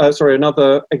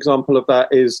example of that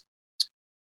is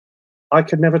I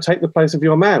Could Never Take the Place of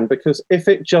Your Man, because if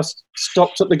it just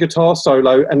stopped at the guitar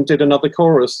solo and did another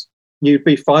chorus, you'd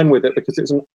be fine with it because it's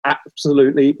an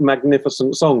absolutely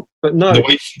magnificent song. But no,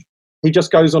 he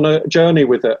just goes on a journey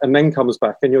with it and then comes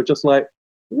back and you're just like,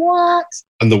 what?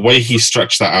 And the way he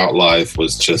stretched that out live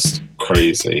was just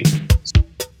crazy.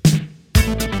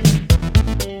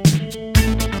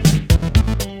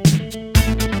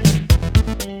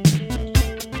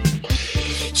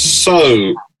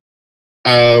 So,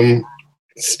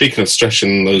 speaking of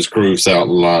stretching those grooves out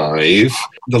live,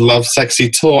 the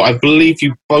Lovesexy tour, I believe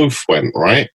you both went,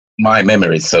 right? My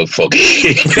memory is so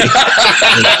foggy.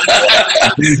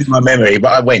 I'm losing my memory,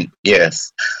 but I went,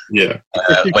 yes. Yeah.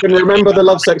 If you can remember the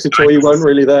Lovesexy tour, you weren't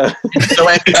really there.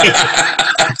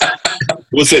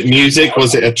 Was it music?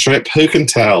 Was it a trip? Who can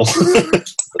tell?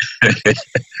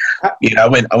 Yeah, I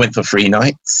went for 3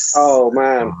 nights. Oh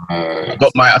man! I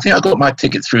think I got my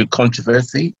tickets through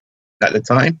Controversy at the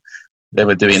time. They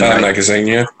were doing Fan magazine,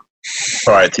 yeah.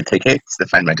 Priority tickets, the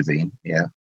fan magazine, yeah.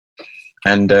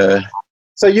 And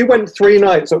so you went 3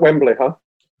 nights at Wembley, huh?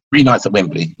 3 nights at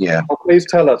Wembley, yeah. Oh, please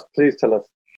tell us.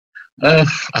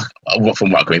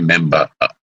 From what I can remember,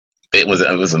 it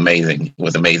was amazing. It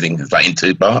was amazing. It's like in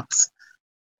 2 parts.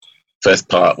 First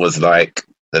part was like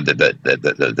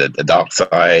the dark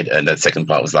side, and the second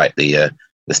part was like the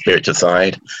spiritual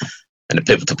side, and the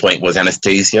pivotal point was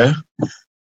Anesthesia,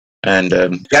 and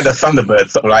we had the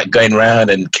Thunderbirds sort of like going around,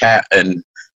 and Cat and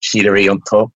Sheila on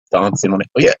top dancing on it.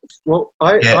 Oh yeah. Well,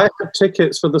 I had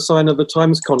tickets for the Sign of the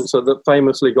Times concert that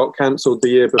famously got cancelled the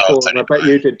year before, and I bet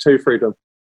you did too, Freedom.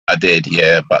 I did,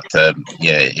 yeah, but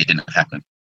it didn't happen.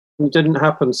 It didn't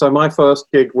happen. So my first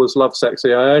gig was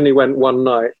Lovesexy. I only went 1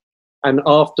 night. And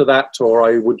after that tour,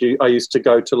 I used to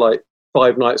go to like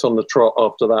 5 nights on the trot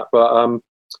after that.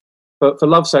 But for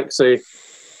Lovesexy,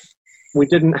 we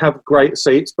didn't have great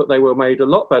seats, but they were made a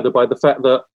lot better by the fact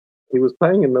that he was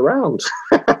playing in the round.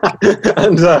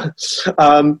 And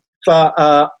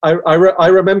I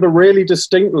remember really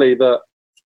distinctly that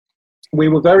we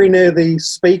were very near the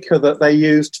speaker that they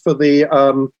used for the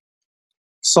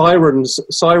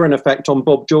siren effect on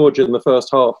Bob George in the first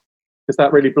half, because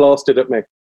that really blasted at me.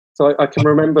 So I can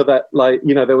remember that, like,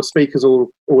 you know, there were speakers all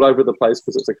over the place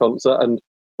because it's a concert,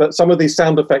 but some of these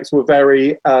sound effects were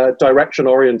very direction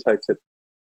orientated.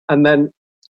 And then,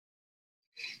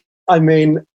 I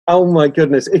mean, oh my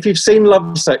goodness, if you've seen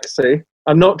Lovesexy,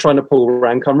 I'm not trying to pull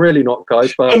rank, I'm really not,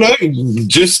 guys, but no,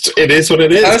 just it is what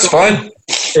it is. That's fine.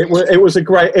 It was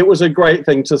a great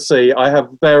thing to see. I have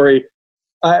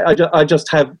I just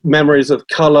have memories of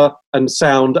colour and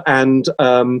sound, and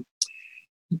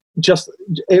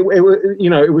it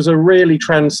was a really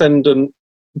transcendent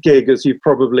gig, as you've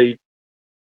probably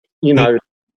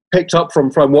picked up from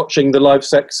watching the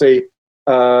Lovesexy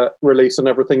release and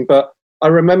everything. But I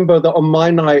remember that on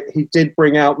my night he did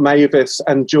bring out Mavis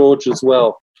and George as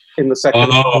well in the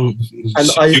second half. And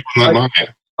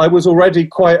I was already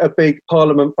quite a big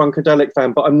Parliament Funkadelic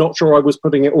fan, but I'm not sure I was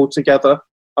putting it all together.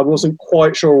 I wasn't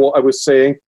quite sure what I was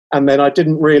seeing. And then I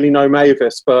didn't really know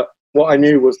Mavis, but what I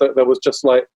knew was that there was just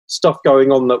like stuff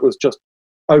going on that was just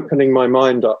opening my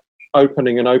mind up,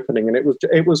 opening. And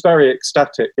it was very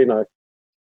ecstatic, you know,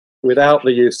 without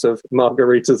the use of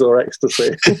margaritas or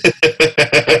ecstasy.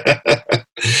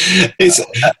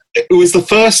 It was the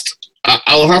first,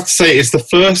 I'll have to say, it's the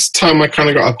first time I kind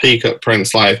of got a peek at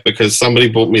Prince live, because somebody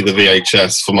bought me the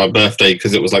VHS for my birthday,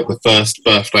 because it was like the first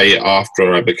birthday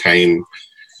after I became,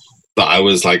 that I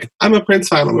was like, I'm a Prince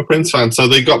fan. So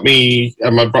they got me,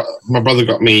 and my brother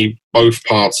got me both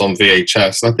parts on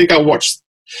VHS. And I think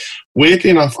weirdly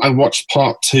enough, I watched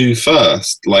part 2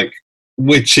 first, like,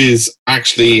 which is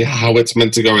actually how it's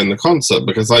meant to go in the concert,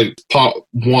 because part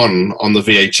 1 on the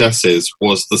VHSs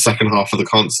was the second half of the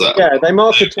concert. Yeah, they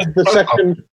marketed the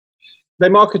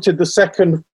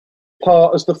second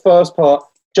part as the first part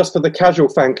just for the casual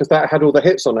fan, because that had all the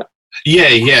hits on it.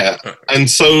 Yeah. And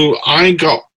so I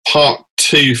got part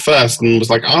 2 first and was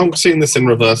like, I'm seeing this in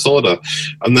reverse order.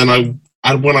 And then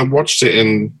when I watched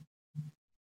it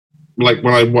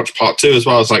when I watched part 2 as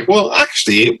well, I was like, well,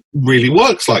 actually, it really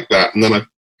works like that. And then I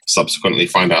subsequently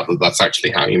find out that that's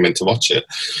actually how you meant to watch it.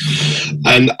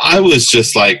 And I was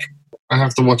just like, I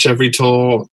have to watch every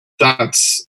tour.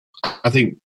 That's, I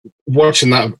think,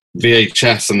 watching that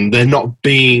VHS and there not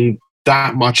being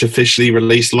that much officially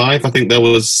released live. I think there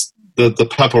was the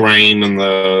Purple Rain and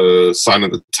the Sign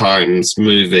of the Times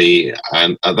movie.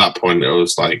 And at that point, it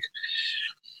was like,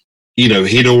 you know,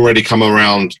 he'd already come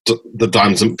around the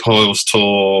Diamonds and Pearls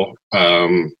tour,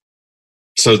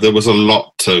 so there was a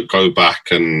lot to go back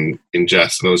and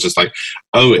ingest, and it was just like,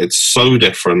 oh, it's so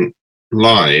different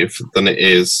live than it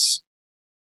is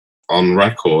on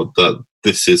record, that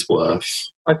this is worth.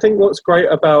 I think what's great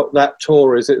about that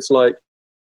tour is it's like,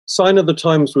 Sign of the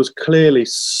Times was clearly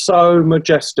so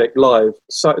majestic live.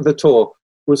 So the tour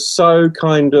was so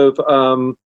kind of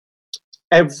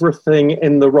everything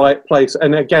in the right place,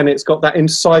 and again, it's got that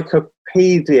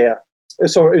encyclopedic.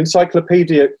 It's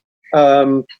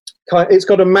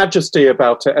got a majesty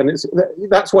about it, and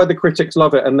that's why the critics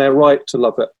love it, and they're right to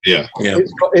love it. Yeah.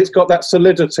 It's got that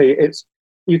solidity.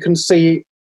 You can see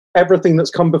everything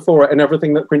that's come before it and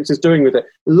everything that Prince is doing with it.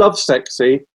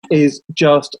 Lovesexy is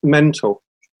just mental.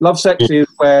 Lovesexy is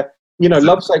where, you know,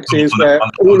 Lovesexy is where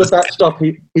all of that stuff,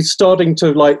 he's starting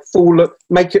to like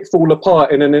make it fall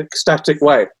apart in an ecstatic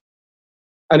way.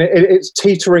 And it's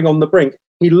teetering on the brink.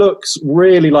 He looks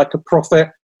really like a prophet.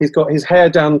 He's got his hair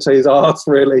down to his arse,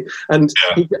 really. And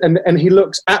he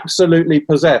looks absolutely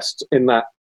possessed in that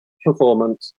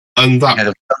performance. And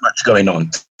there's so much going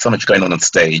on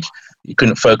stage. You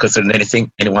couldn't focus on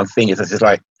any one thing. It's just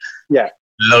like,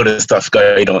 load of stuff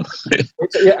going on.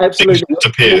 Yeah, absolutely.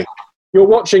 You're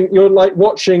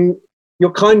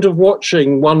kind of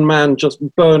watching one man just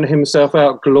burn himself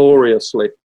out gloriously,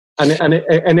 and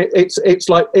it's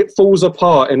like it falls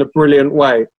apart in a brilliant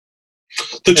way.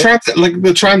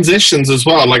 The transitions as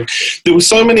well. Like, there were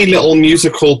so many little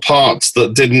musical parts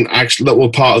that were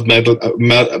part of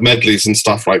medleys and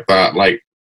stuff like that. Like,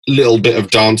 little bit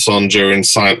of dance on during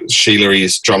Sheila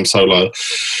E's drum solo,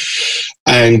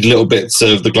 and little bits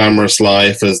of The Glamorous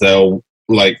Life as they're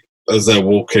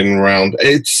walking around.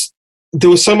 There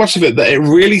was so much of it that it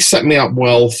really set me up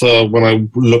well for when I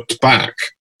looked back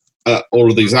at all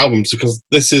of these albums, because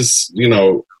this is, you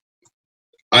know,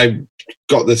 I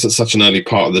got this at such an early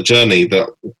part of the journey that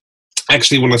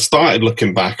actually when I started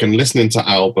looking back and listening to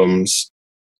albums,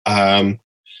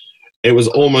 it was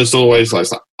almost always like,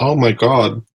 oh my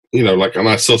God, you know, like, and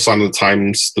I saw Sign of the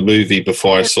Times, the movie,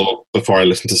 before I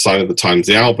listened to Sign of the Times,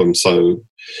 the album. So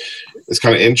it's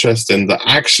kind of interesting that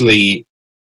actually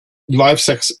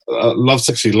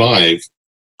Lovesexy Live,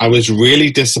 I was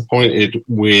really disappointed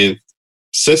with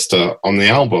Sister on the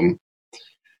album,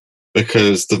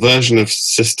 because the version of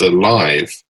Sister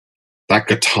live, that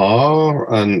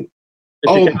guitar and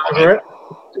Did you get over it?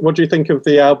 What do you think of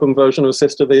the album version of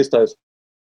Sister these days?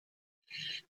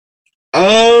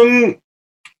 I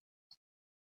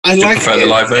like prefer the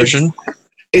live version.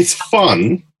 It's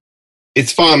fun.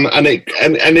 It's fun, and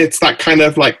it's that kind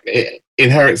of like, it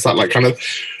inherits that like kind of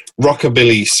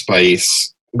rockabilly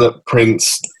space that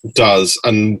Prince does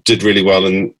and did really well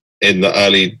in the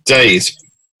early days,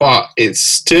 but it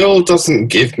still doesn't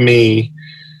give me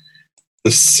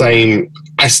the same.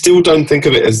 I still don't think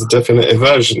of it as the definitive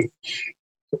version,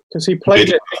 because he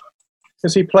played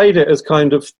it as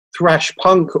kind of thrash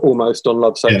punk almost on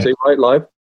Love Sexy, right, live.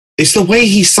 It's the way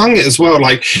he sung it as well.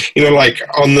 Like, you know, like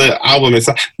on the album, it's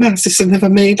like, no, Sister never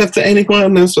made love to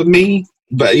anyone else but me.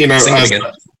 But, you know,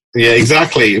 yeah,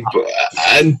 exactly.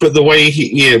 But the way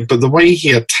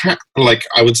he attacked, like,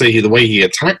 I would say the way he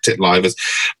attacked it live is,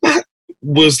 that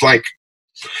was like,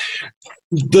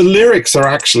 the lyrics are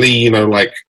actually, you know,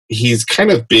 like, he's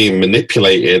kind of being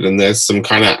manipulated, and there's some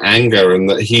kind of anger, and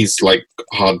that he's like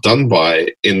hard done by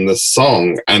in the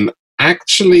song. And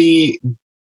actually,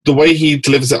 the way he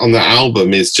delivers it on the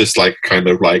album is just like kind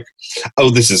of like, oh,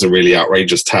 this is a really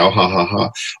outrageous tale, ha ha ha.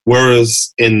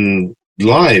 Whereas in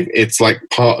live, it's like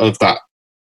part of that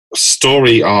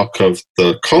story arc of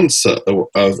the concert,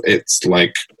 of it's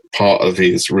like part of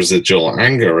his residual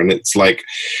anger, and it's like,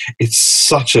 it's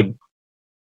such a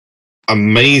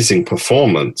amazing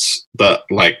performance that,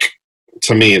 like,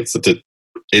 to me, that's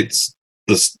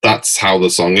how the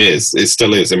song is. It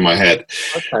still is in my head.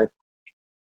 Okay.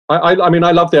 I mean,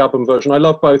 I love the album version. I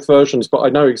love both versions, but I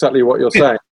know exactly what you're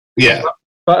saying. Yeah.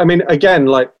 But I mean, again,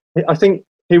 like, I think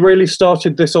he really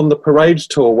started this on the Parade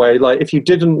tour, where, like, if you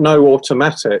didn't know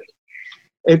Automatic,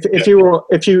 if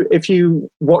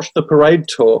you watched the Parade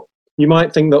tour, you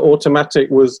might think that Automatic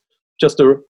was just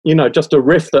a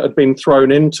riff that had been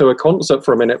thrown into a concert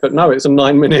for a minute, but no, it's a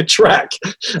 9-minute track.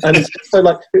 And so,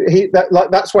 like,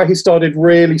 that's why he started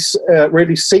really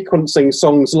sequencing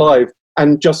songs live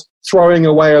and just throwing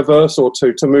away a verse or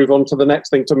two to move on to the next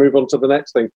thing, to move on to the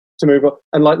next thing, to move on.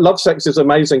 And like, Love Sex is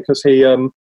amazing because he,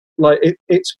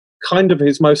 it's kind of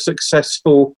his most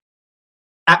successful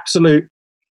absolute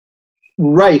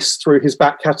race through his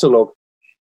back catalogue.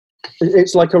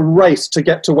 It's like a race to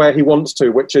get to where he wants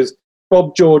to, which is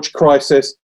Bob George,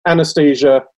 Crisis,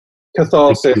 Anesthesia,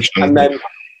 Catharsis, and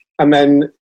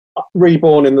then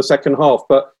Reborn in the second half.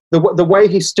 But the way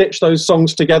he stitched those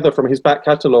songs together from his back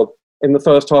catalogue in the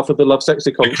first half of the Love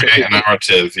Sexy concert, create a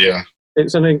narrative, yeah,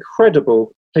 it's an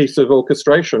incredible piece of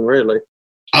orchestration, really.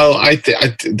 Oh, I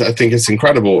think it's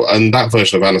incredible, and that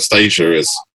version of Anastasia is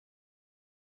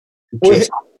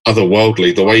just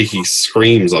otherworldly. The way he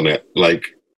screams on it, like,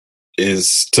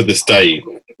 is, to this day,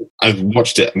 I've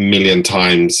watched it a million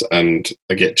times and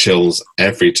I get chills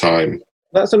every time.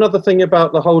 That's another thing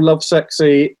about the whole Love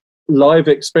Sexy live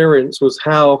experience, was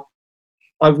how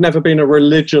I've never been a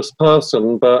religious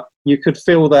person, but you could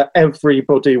feel that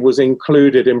everybody was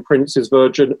included in Prince's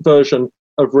version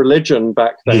of religion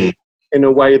back then in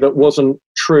a way that wasn't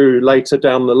true later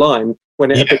down the line,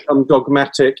 when it had become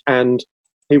dogmatic and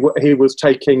he was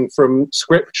taking from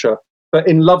scripture. But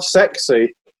in Love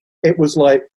Sexy, it was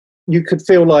like, you could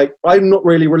feel like, I'm not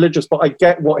really religious, but I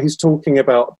get what he's talking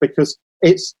about, because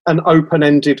it's an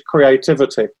open-ended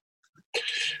creativity.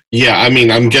 Yeah, I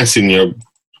mean, I'm guessing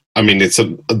it's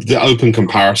the open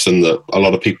comparison that a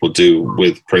lot of people do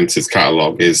with Prince's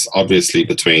catalogue is obviously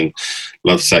between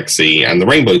Love Sexy and the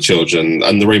Rainbow Children,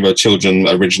 and the Rainbow Children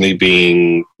originally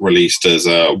being released as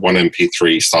a 1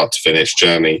 MP3 start to finish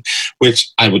journey, which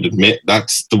I would admit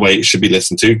that's the way it should be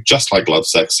listened to, just like Love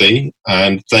Sexy.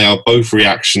 And they are both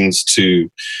reactions to,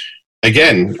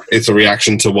 again, it's a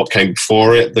reaction to what came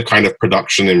before it, the kind of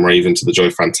production in Rave into the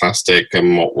Joy Fantastic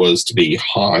and what was to be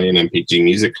high in MPG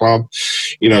Music Club.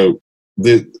 You know,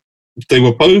 they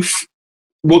were both,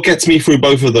 what gets me through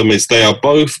both of them is they are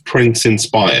both Prince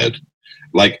inspired.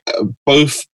 Like,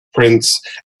 both Prince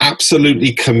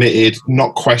absolutely committed,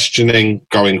 not questioning,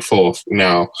 going forth.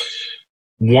 Now,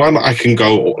 one,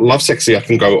 Love Sexy, I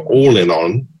can go all in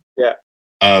on. Yeah.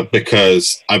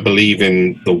 Because I believe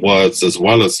in the words as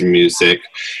well as the music.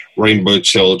 Rainbow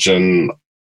Children,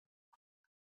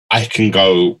 I can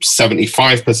go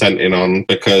 75% in on,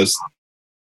 because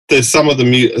there's some of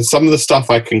the stuff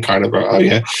I can kind of go, oh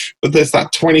yeah, but there's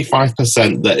that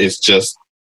 25% that is just,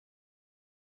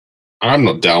 I'm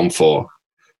not down for.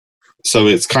 So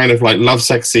it's kind of like Love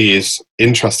Sexy is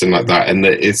interesting like that, and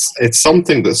it's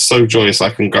something that's so joyous. I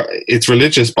can go, it's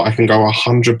religious, but I can go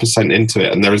 100% into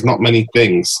it, and there is not many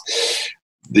things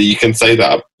you can say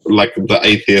that, like, the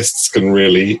atheists can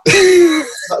really...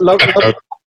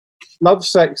 Love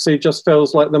Sexy just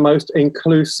feels like the most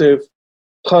inclusive,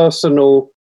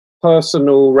 personal,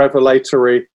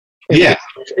 revelatory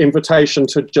invitation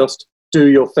to just do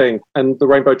your thing, and the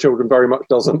Rainbow Children very much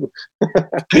doesn't.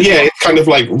 Yeah, it's kind of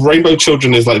like Rainbow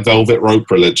Children is like velvet rope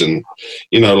religion,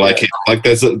 you know, like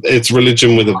it's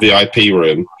religion with a VIP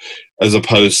room, as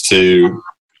opposed to,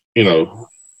 you know,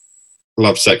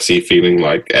 Love Sexy feeling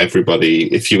like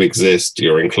everybody, if you exist,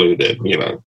 you're included, you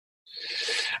know.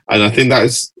 And I think that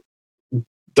is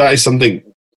something.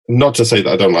 Not to say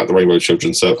that I don't like the Rainbow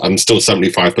Children, so I'm still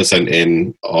 75%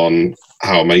 in on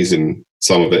how amazing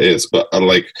some of it is, but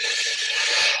like,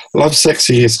 Love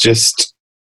Sexy is just,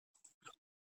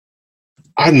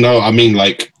 I don't know, I mean,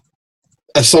 like,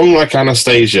 a song like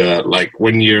Anastasia, like,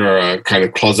 when you're a kind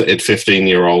of closeted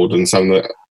 15-year-old and some of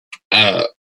the,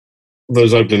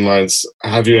 those opening lines,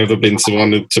 have you ever been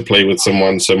wanted to play with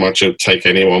someone so much it'd take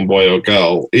anyone, boy or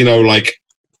girl, you know, like,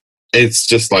 it's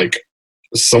just like,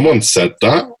 someone said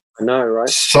that. I know, right?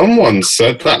 Someone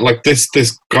said that, like, this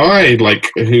guy,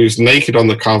 like, who's naked on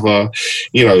the cover,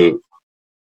 you know,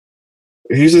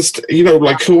 who's just, you know,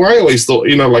 like, who I always thought,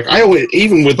 you know, like,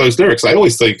 even with those lyrics, I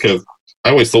always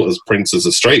thought of Prince as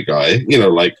a straight guy, you know,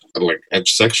 like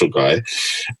heterosexual guy,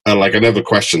 and like, I never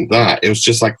questioned that. It was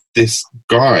just like this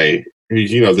guy, who,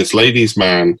 you know, this ladies'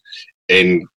 man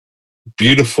in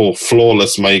beautiful,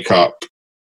 flawless makeup,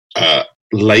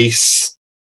 lace,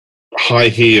 high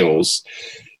heels.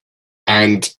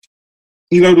 And,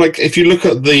 you know, like, if you look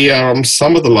at the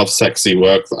some of the Love Sexy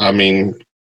work, I mean,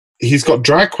 he's got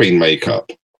drag queen makeup.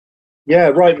 Yeah,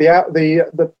 right.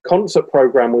 The concert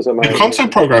program was amazing. The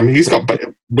concert program he's got,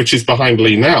 which is behind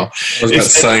Lee now. I was about to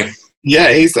say. Yeah,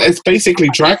 it's basically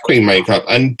drag queen makeup,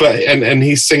 and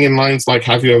he's singing lines like,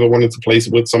 "Have you ever wanted to play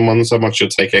with someone so much you'll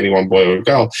take anyone, boy or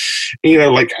girl?" You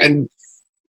know, like, and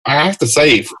I have to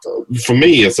say, for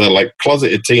me, as a like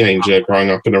closeted teenager growing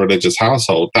up in a religious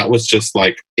household, that was just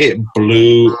like, it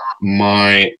blew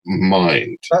my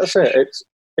mind. That's it.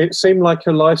 It seemed like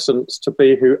a license to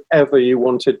be whoever you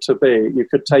wanted to be. You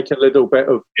could take a little bit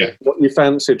of what you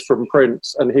fancied from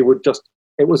Prince, and he would just.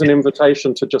 It was an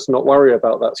invitation to just not worry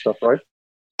about that stuff, right?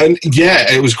 And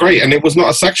yeah, it was great, and it was not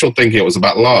a sexual thing. It was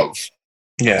about love.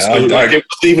 Yeah, so, it wasn't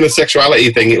even a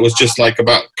sexuality thing. It was just like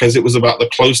because it was about the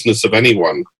closeness of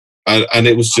anyone, and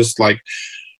it was just like,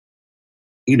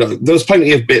 you know, there was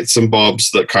plenty of bits and bobs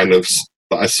that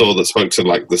I saw that spoke to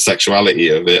like the sexuality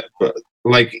of it, but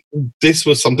like, this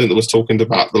was something that was talking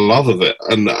about the love of it,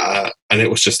 and it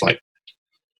was just like,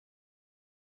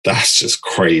 that's just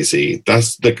crazy.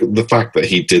 That's the fact that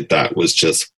he did that was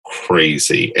just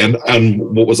crazy, and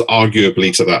what was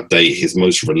arguably to that date his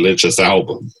most religious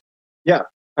album. Yeah,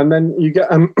 and then you get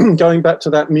going back to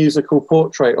that musical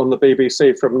portrait on the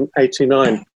BBC from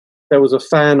 '89. There was a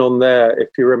fan on there, if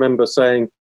you remember, saying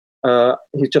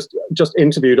he just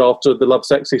interviewed after the Love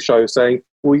Sexy show, saying,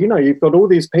 "Well, you know, you've got all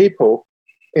these people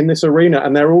in this arena,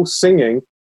 and they're all singing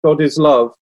 'God is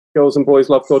love, girls and boys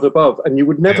love God above,' and you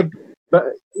would never." But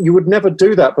you would never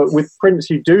do that, but with Prince,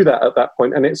 you do that at that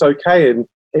point, and it's okay, and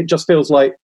it just feels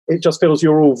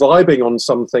you're all vibing on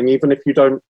something, even if you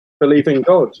don't believe in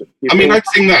God. I'd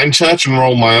sing that in church and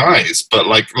roll my eyes, but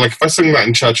like if I sing that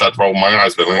in church, I'd roll my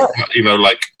eyes, but like, you know,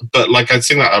 like, but like, I'd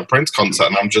sing that at a Prince concert,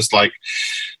 and I'm just like,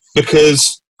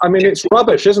 because I mean, it's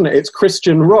rubbish, isn't it? It's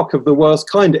Christian rock of the worst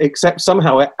kind, except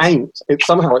somehow it ain't. It's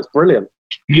brilliant.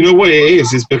 You know what it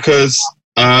is because.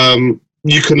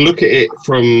 You can look at it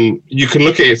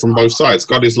from both sides.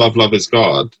 God is love, love is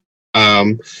God.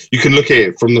 You can look at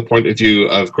it from the point of view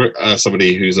of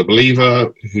somebody who's a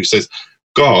believer who says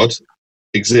God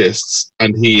exists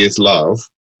and He is love.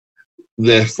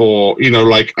 Therefore, you know,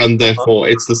 like, and therefore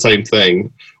it's the same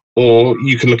thing. Or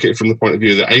you can look at it from the point of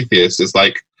view of the atheist. It's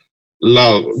like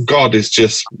love. God is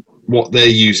just what they're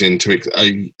using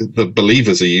the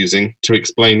believers are using to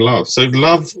explain love. So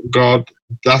love, God.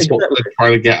 That's exactly what they're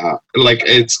trying to get at. Like,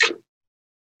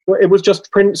 it was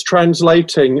just Prince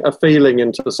translating a feeling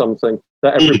into something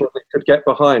that everybody could get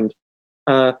behind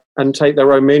and take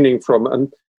their own meaning from.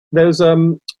 And there's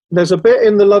a bit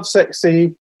in the Love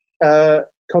Sexy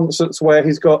concerts where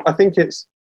he's got, I think it's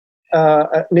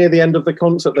near the end of the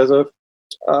concert, there's a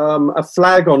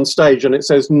flag on stage and it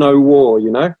says "No War,"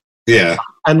 you know? Yeah.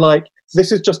 And like,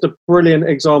 this is just a brilliant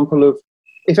example of,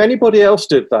 if anybody else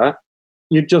did that,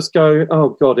 you'd just go, "Oh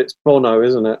God, it's Bono,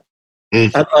 isn't it?"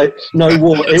 And like, no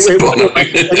war. It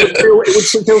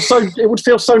would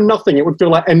feel so nothing. It would feel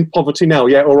like end poverty now.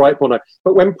 Yeah, all right, Bono.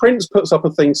 But when Prince puts up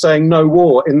a thing saying "no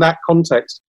war" in that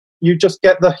context, you just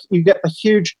get the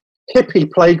huge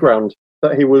hippie playground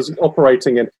that he was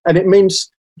operating in. And it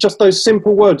means, just those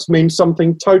simple words mean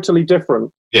something totally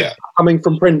different. Yeah. Coming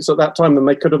from Prince at that time than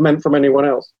they could have meant from anyone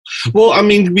else. Well, I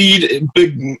mean,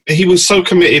 he was so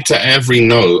committed to every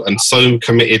note and so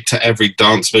committed to every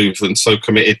dance move and so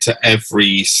committed to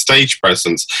every stage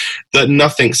presence that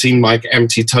nothing seemed like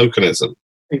empty tokenism.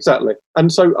 Exactly.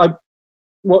 And so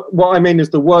what I mean is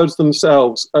the words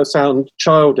themselves sound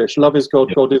childish. Love is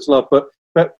God, God is love, but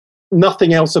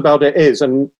nothing else about it is.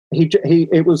 And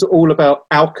it was all about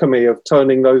alchemy of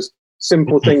turning those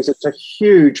simple things into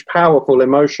huge, powerful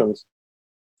emotions.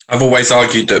 I've always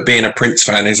argued that being a Prince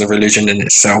fan is a religion in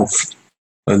itself.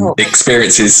 And the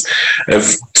experiences of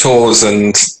tours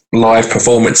and live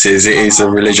performances, it is a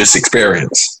religious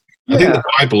experience. I think the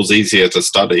Bible's easier to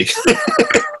study.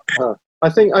 I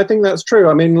think that's true.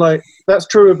 I mean, like, that's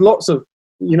true of lots of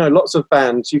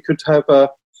bands. You could have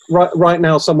right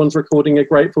now someone's recording a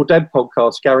Grateful Dead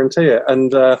podcast, guarantee it.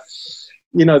 And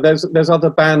there's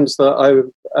other bands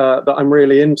that I'm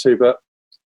really into, but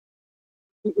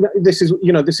this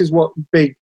is what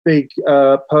big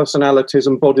personalities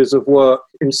and bodies of work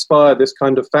inspire this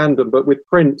kind of fandom. But with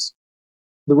Prince,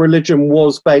 the religion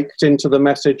was baked into the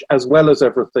message as well as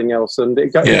everything else, and I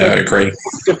agree.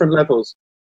 Different levels.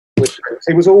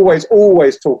 He was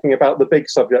always talking about the big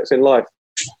subjects in life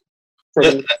from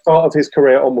the start of his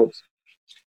career onwards.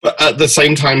 But at the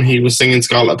same time, he was singing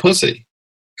Scarlet Pussy.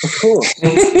 Of course.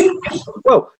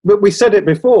 Well, but we said it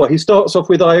before. He starts off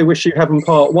with "I Wish You Heaven"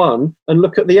 Part 1, and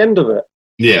look at the end of it.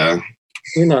 Yeah.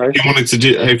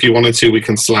 If you wanted to, we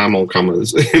can slam all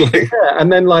comers.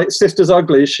 And then like Sisters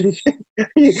Ugly, he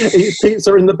eats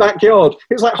pizza in the backyard.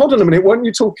 It's like, hold on a minute, weren't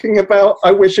you talking about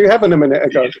 "I Wish You Heaven" a minute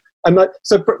ago? And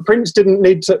Prince didn't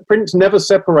need to. Prince never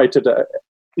separated it.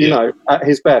 At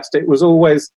his best, it was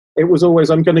always,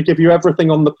 I'm going to give you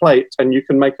everything on the plate, and you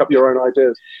can make up your own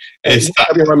ideas.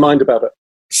 Have your own mind about it.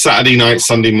 Saturday night,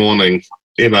 Sunday morning,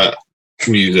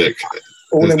 music.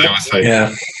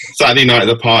 Yeah. Saturday night at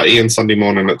the party and Sunday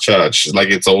morning at church. Like,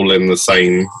 it's all in the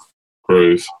same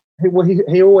groove.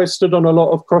 He always stood on a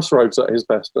lot of crossroads at his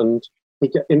best, and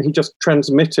he just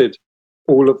transmitted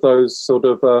all of those sort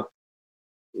of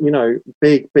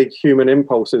big human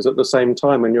impulses at the same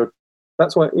time. And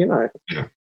that's why he was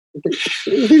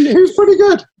pretty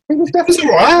good. He was definitely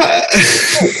all right.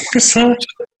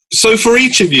 So for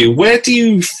each of you, where do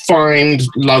you find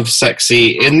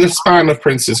Lovesexy in the span of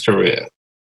Prince's career?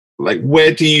 Like,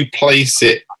 where do you place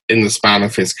it in the span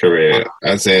of his career?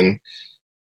 As in,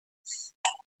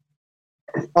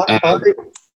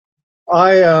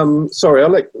 sorry, I'll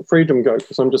let Freedom go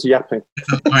because I'm just yapping.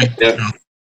 Yeah.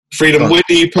 Freedom, where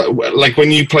do you put, like, when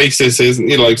you place this, isn't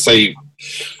you like, say,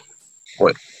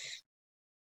 what?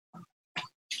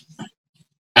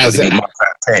 As in marks out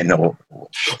of 10, or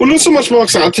well, not so much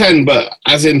marks out of 10, but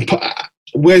as in,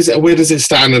 where does it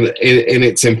stand in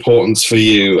its importance for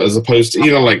you, as opposed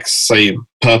to, like, say,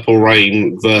 Purple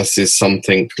Rain versus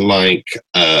something like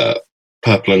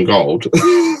Purple and Gold?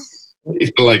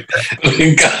 Like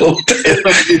in gold.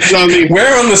 I mean,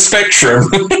 we're on the spectrum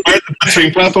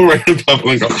between Purple Rain and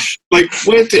Purple and Gold. Like,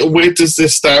 where does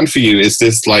this stand for you? Is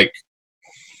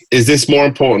this more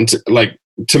important? Like,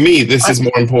 to me, this is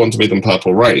more important to me than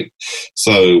Purple Rain.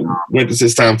 So, where does it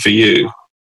stand for you?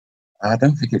 I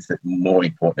don't think it's more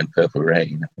important than Purple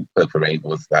Rain. I think Purple Rain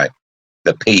was like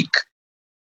the peak,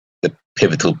 the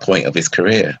pivotal point of his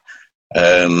career.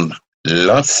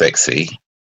 Lovesexy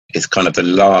is kind of the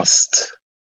last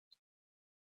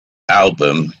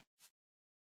album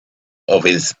of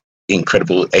his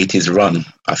incredible 80s run,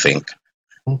 I think.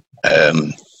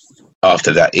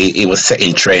 After that, he was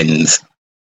setting trends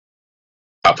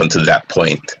up until that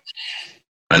point.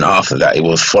 And after that, he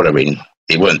was following.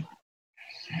 He weren't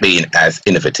being as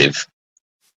innovative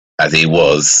as he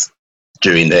was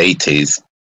during the 80s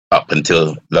up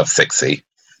until Lovesexy.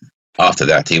 After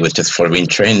that, he was just following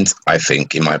trends, I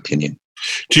think, in my opinion.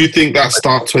 Do you think that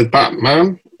starts with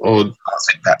Batman? Or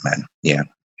starts with Batman, yeah.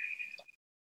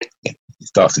 It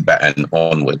starts with Batman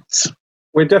onwards.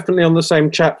 We're definitely on the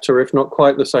same chapter, if not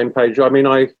quite the same page. I mean,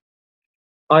 I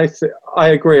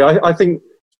agree. I think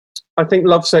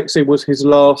Lovesexy was his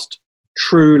last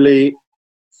truly,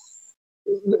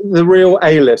 the real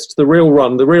A-list, the real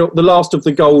run, the last of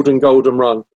the golden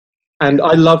run. And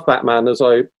I love Batman, as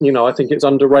I think it's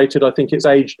underrated. I think it's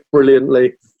aged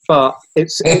brilliantly, but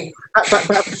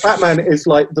Batman is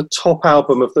like the top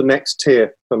album of the next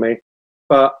tier for me.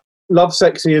 But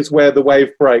Lovesexy is where the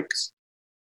wave breaks.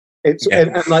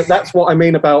 And like, that's what I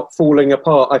mean about falling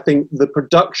apart. I think the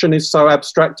production is so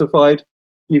abstractified.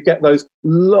 You get those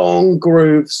long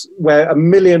grooves where a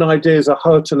million ideas are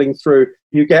hurtling through.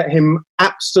 You get him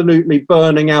absolutely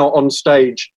burning out on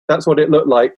stage. That's what it looked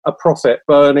like, a prophet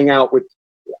burning out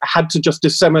had to just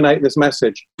disseminate this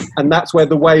message. And that's where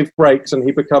the wave breaks and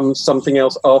he becomes something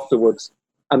else afterwards.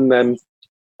 And then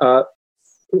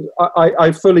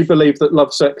I fully believe that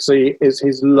Lovesexy is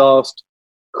his last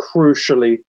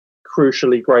crucially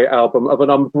great album of an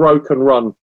unbroken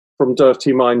run from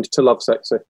Dirty Mind to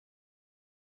Lovesexy.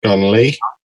 John Lee?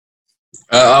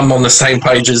 I'm on the same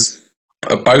page as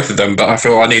both of them, but I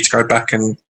feel I need to go back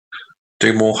and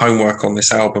do more homework on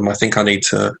this album. I think I need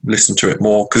to listen to it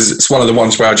more because it's one of the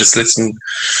ones where I just listen.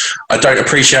 I don't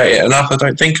appreciate it enough, I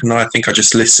don't think, and I think I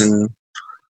just listen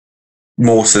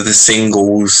more to the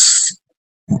singles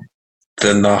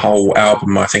than the whole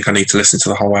album. I think I need to listen to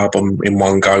the whole album in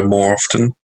one go more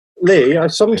often. Lee, I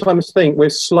sometimes think we're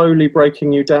slowly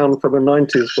breaking you down from a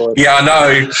 90s boy. Yeah, I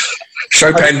know.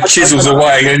 Chopin chisels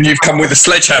away and you've come with a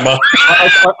sledgehammer.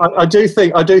 I do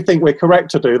think we're correct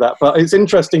to do that, but it's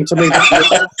interesting to me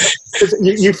that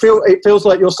it feels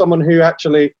like you're someone who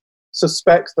actually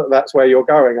suspects that that's where you're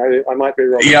going. I might be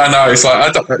wrong. Yeah, I know. It's like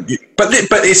I don't, but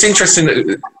it's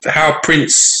interesting how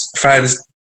Prince fans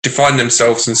define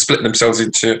themselves and split themselves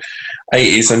into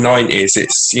 80s and 90s.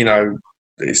 It's, you know,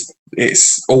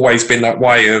 it's always been that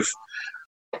way of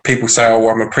people say, oh,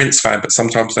 I'm a Prince fan, but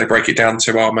sometimes they break it down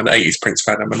to, oh, I'm an 80s Prince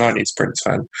fan, I'm a 90s Prince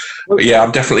fan. But yeah,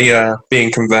 I'm definitely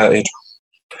being converted.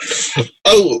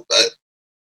 Oh,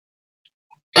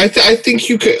 I think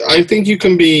you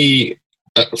can be,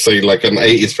 say, like an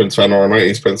 80s Prince fan or a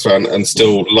 90s Prince fan and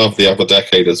still love the other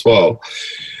decade as well.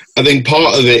 I think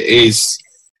part of it is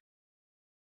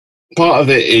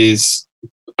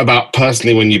about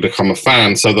personally when you become a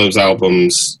fan. So those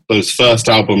albums, those first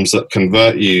albums that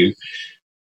convert you,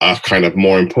 are kind of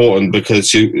more important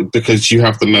because you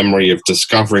have the memory of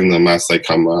discovering them as they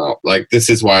come out. Like, this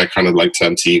is why I kind of like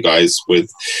turn to you guys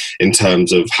in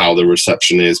terms of how the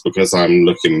reception is, because I'm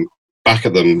looking back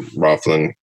at them rather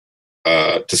than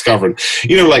discovering.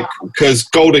 You know, like, because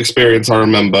Gold Experience, I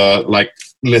remember like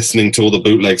listening to all the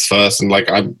bootlegs first, and like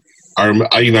I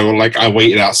you know, like I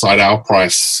waited outside Our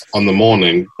Price on the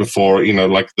morning before, you know,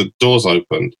 like the doors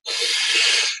opened,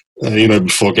 you know,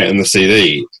 before getting the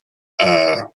CD.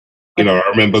 You know, I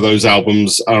remember those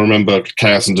albums. I remember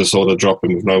Chaos and Disorder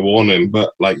dropping with no warning,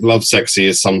 but like Lovesexy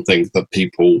is something that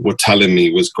people were telling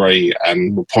me was great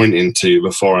and were pointing to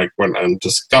before I went and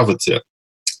discovered it.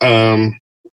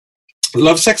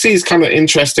 Lovesexy is kind of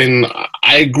interesting.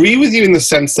 I agree with you in the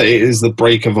sense that it is the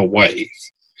break of a wave.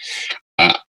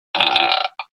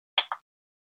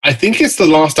 I think it's the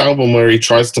last album where he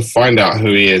tries to find out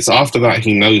who he is. After that,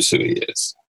 he knows who he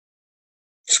is.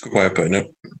 That's a good way of putting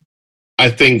it. I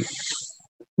think,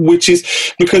 which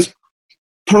is because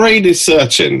Parade is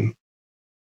searching,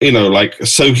 you know, like,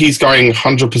 so he's going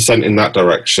 100% in that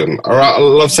direction.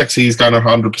 Lovesexy, he's going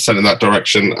 100% in that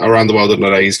direction. Around the World in a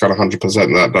Day, he's going 100%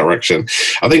 in that direction.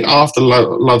 I think after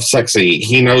Lovesexy,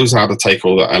 he knows how to take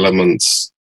all the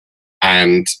elements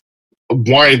and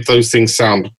why those things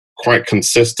sound quite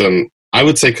consistent. I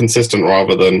would say consistent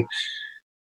rather than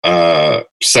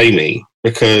samey,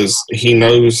 because he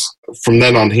knows from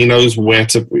then on, he knows where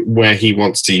he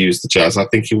wants to use the jazz. I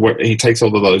think he takes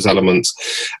all of those elements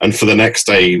and for the next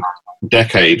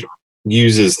decade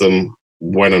uses them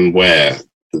when and where.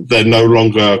 They're no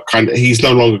longer he's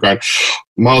no longer going,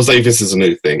 Miles Davis is a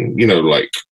new thing, you know, like.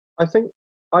 I think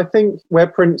where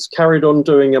Prince carried on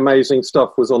doing amazing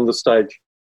stuff was on the stage,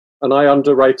 and I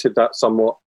underrated that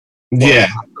somewhat. Yeah.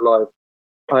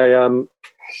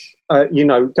 You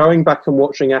know, going back and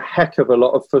watching a heck of a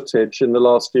lot of footage in the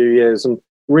last few years and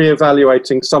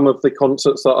reevaluating some of the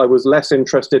concerts that I was less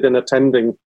interested in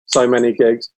attending, so many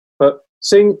gigs, but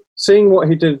seeing what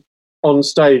he did on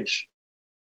stage,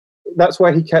 that's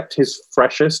where he kept his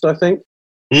freshest, I think.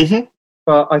 Mm-hmm.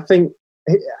 But I think,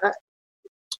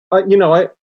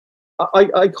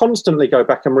 I constantly go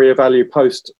back and reevaluate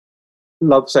post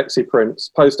Lovesexy Prince,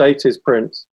 post 80s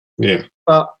Prince. Yeah.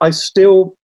 But I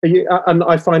still, and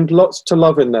I find lots to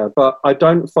love in there, but I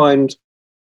don't find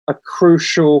a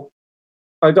crucial,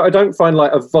 I don't find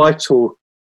like a vitalness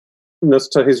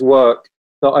to his work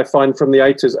that I find from the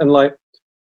 80s. And like,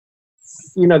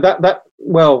 you know,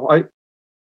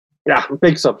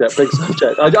 big subject.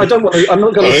 I don't want to, I'm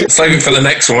not going to save it for the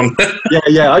next one.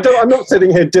 yeah. I'm not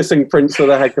sitting here dissing Prince for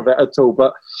the heck of it at all,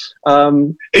 but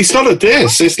it's not a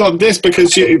diss. It's not a diss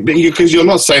because you're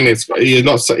not saying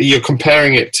you're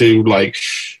comparing it to like.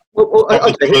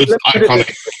 I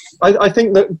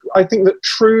think that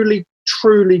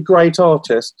truly great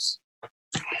artists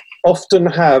often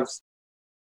have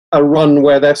a run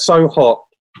where they're so hot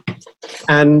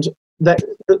and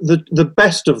the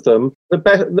best of them,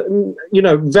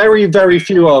 very, very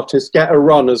few artists get a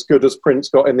run as good as Prince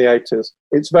got in the 80s.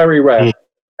 It's very rare.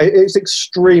 It's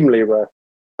extremely rare.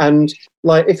 And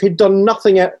like, if he'd done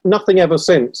nothing ever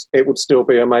since, it would still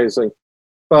be amazing.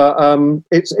 But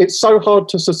it's so hard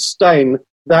to sustain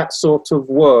that sort of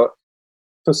work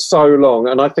for so long.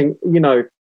 And I think,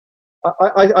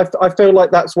 I feel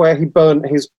like that's where he burnt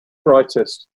his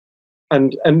brightest,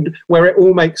 and where it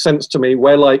all makes sense to me,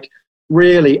 where like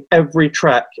really every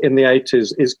track in the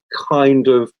 80s is kind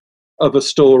of a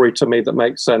story to me that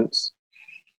makes sense.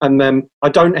 And then I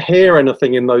don't hear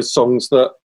anything in those songs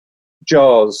that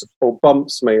jars or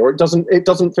bumps me, or it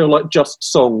doesn't feel like just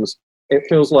songs. It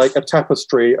feels like a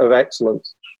tapestry of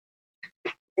excellence.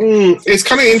 It's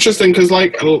kind of interesting because,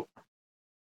 like,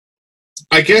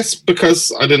 I guess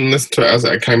because I didn't listen to it as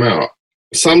it came out,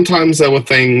 sometimes there were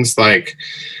things like,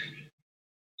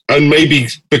 and maybe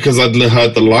because I'd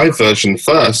heard the live version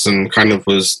first and kind of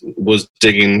was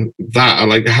digging that, and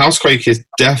like Housequake is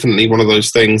definitely one of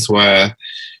those things where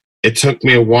it took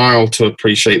me a while to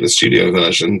appreciate the studio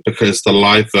version, because the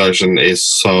live version is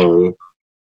so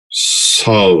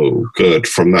good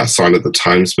from that Sign of the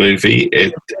Times movie.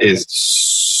 It is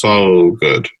so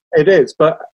good. It is,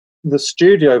 but the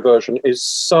studio version is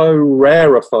so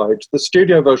rarefied. The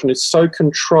studio version is so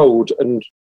controlled, and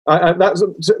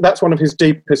that's one of his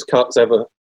deepest cuts ever.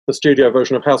 The studio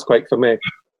version of Housequake for me.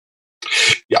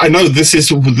 Yeah, I know this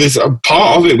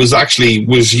part of it was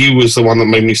the one that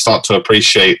made me start to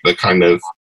appreciate the kind of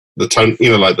the tone,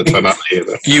 like the tonality of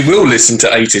it. You will listen to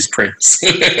 80s Prince.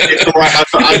 Right,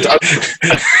 I've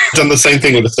done the same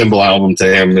thing with the Symbol album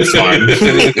to him this time.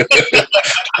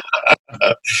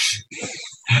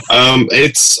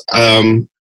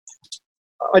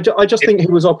 I just think he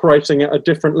was operating at a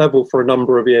different level for a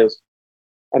number of years,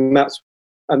 and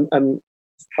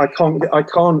I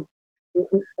can't.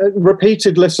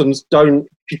 Repeated listens don't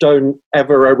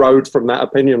ever erode from that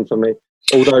opinion for me.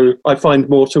 Although I find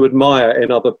more to admire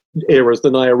in other eras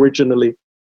than I originally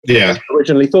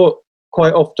thought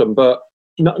quite often. But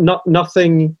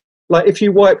nothing, like if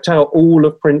you wiped out all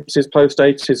of Prince's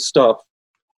post-80s stuff,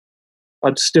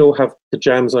 I'd still have the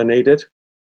jams I needed.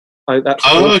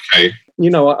 Okay.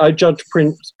 I judge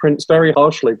Prince very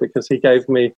harshly because he gave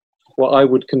me what I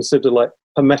would consider like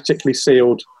hermetically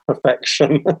sealed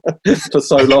perfection for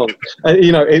so long.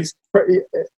 It's pretty,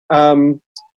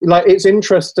 it's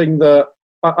interesting that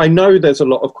I know there's a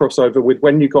lot of crossover with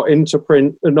when you got into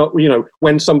print,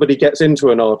 when somebody gets into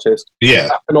an artist. Yeah,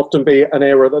 that can often be an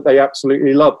era that they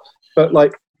absolutely love. But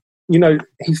he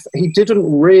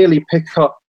didn't really pick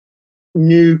up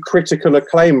new critical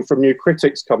acclaim from new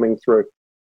critics coming through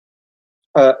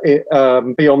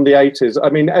beyond the 80s. I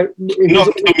mean, not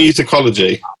for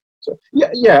musicology.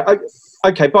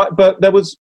 Okay, but there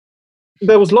was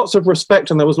lots of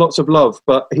respect and there was lots of love,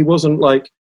 but he wasn't like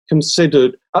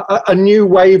considered a new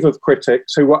wave of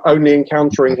critics who were only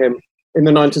encountering him in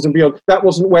the 90s and beyond. That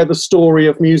wasn't where the story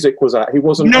of music was at. He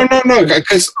wasn't. No,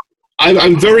 because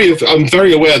I'm very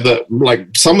aware that like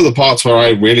some of the parts where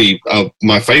I really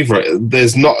my favorite.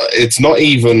 It's not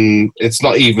even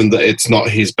that it's not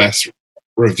his best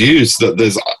reviews. That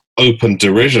there's open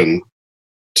derision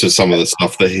to some of the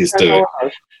stuff that he's doing.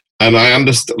 And I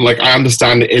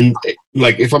understand in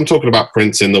like if I'm talking about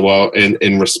Prince in the world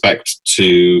in respect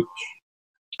to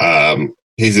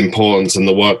his importance and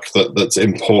the work that's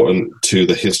important to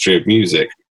the history of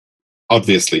music,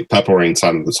 obviously Purple Rain,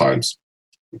 Sign of the Times,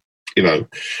 But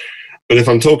if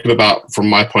I'm talking about from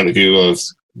my point of view of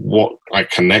what I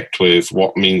connect with,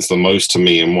 what means the most to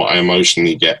me, and what I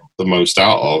emotionally get the most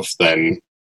out of, then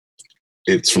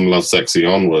it's from Lovesexy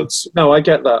onwards. No, I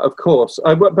get that, of course.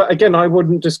 But again, I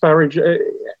wouldn't disparage,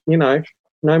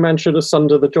 no man should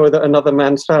asunder the joy that another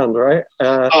man's found, right?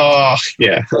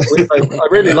 Yeah. I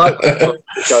really like that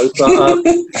goes,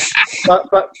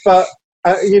 but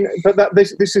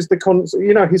this is the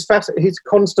he's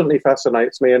constantly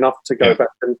fascinates me enough to go back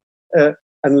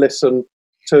and listen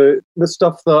to the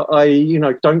stuff that I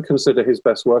don't consider his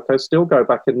best work. I still go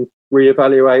back and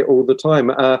reevaluate all the time.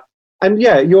 And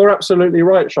yeah, you're absolutely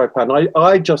right, Chopin.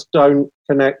 I just don't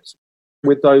connect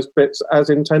with those bits as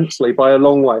intensely by a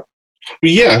long way.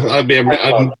 Yeah, I mean,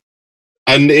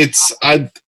 and it's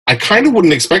I kind of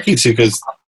wouldn't expect you to, because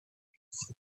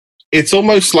it's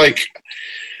almost like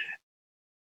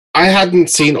I hadn't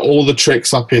seen all the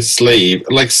tricks up his sleeve.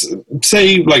 Like,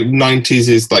 say, like 90s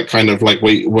is like kind of like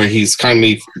where he's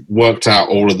kindly worked out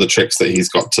all of the tricks that he's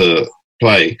got to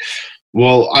play.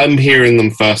 Well, I'm hearing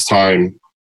them first time.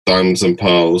 Diamonds and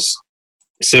Pearls,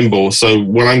 Symbol. So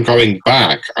when I'm going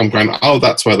back, I'm going, oh,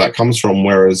 that's where that comes from.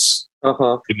 Whereas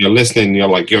If you're listening,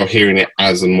 you're hearing it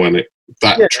as and when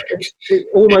track. It's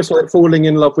almost like falling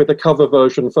in love with the cover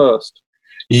version first.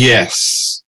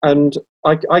 Yes. And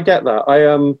I get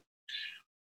that.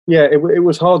 It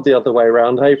was hard the other way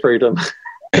around. Hey, Freedom.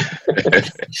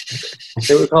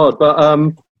 It was hard,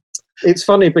 but it's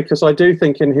funny because I do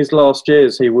think in his last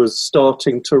years he was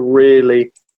starting to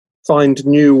really find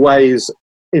new ways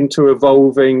into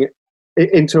evolving,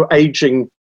 into aging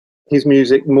his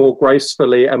music more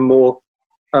gracefully and more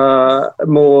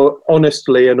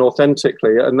honestly and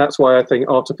authentically, and that's why I think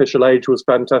Artificial Age was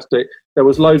fantastic. There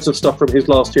was loads of stuff from his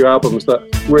last few albums that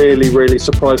really, really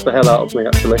surprised the hell out of me,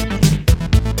 actually.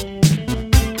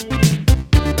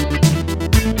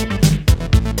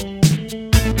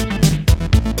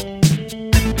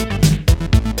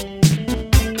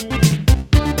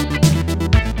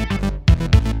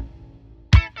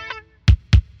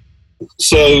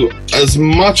 So, as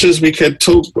much as we could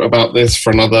talk about this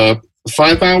for another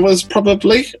 5 hours,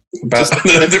 probably. About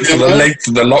the length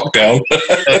of the lockdown.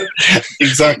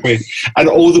 Exactly. And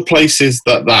all the places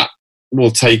that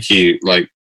will take you,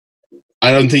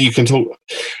 I don't think you can talk.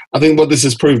 I think what this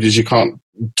has proved is you can't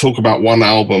talk about one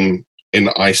album in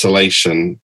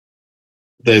isolation.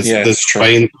 There's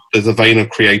a vein of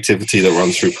creativity that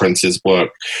runs through Prince's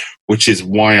work, which is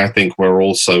why I think we're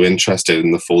all so interested in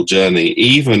the full journey,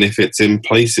 even if it's in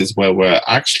places where we're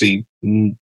actually,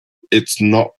 it's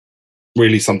not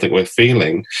really something we're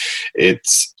feeling.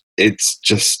 It's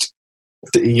just,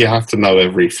 you have to know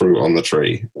every fruit on the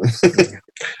tree.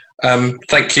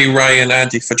 Thank you, Ray and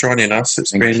Andy, for joining us.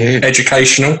 It's been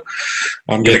educational.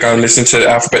 I'm going to go and listen to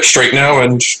Alphabet Street now,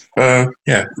 and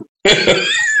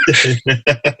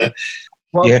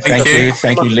Thank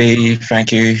you, Lee.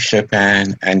 Thank you,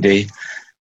 Chopin, Andy.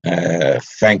 I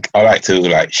like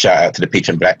to shout out to the Peach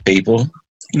and Black people.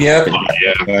 Yeah.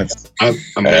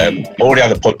 All the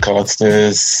other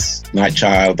podcasters,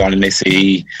 Nightchild, Donna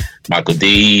Missy, Michael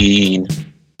Dean,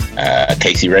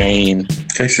 Casey Rain.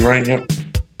 Yep.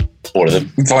 All of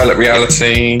them. Violet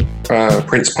Reality,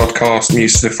 Prince Podcast,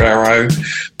 Muse to the Pharaoh,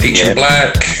 Peach and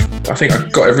Black. I think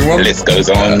I've got everyone. The list goes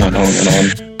on and on and on.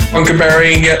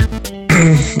 Bunkerberry,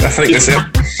 I think that's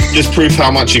it. Just prove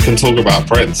how much you can talk about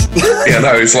Prince. Yeah,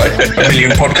 no, it's like 1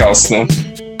 million podcasts now.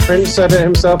 Prince said it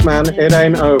himself, man. It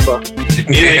ain't over.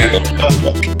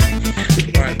 Yeah.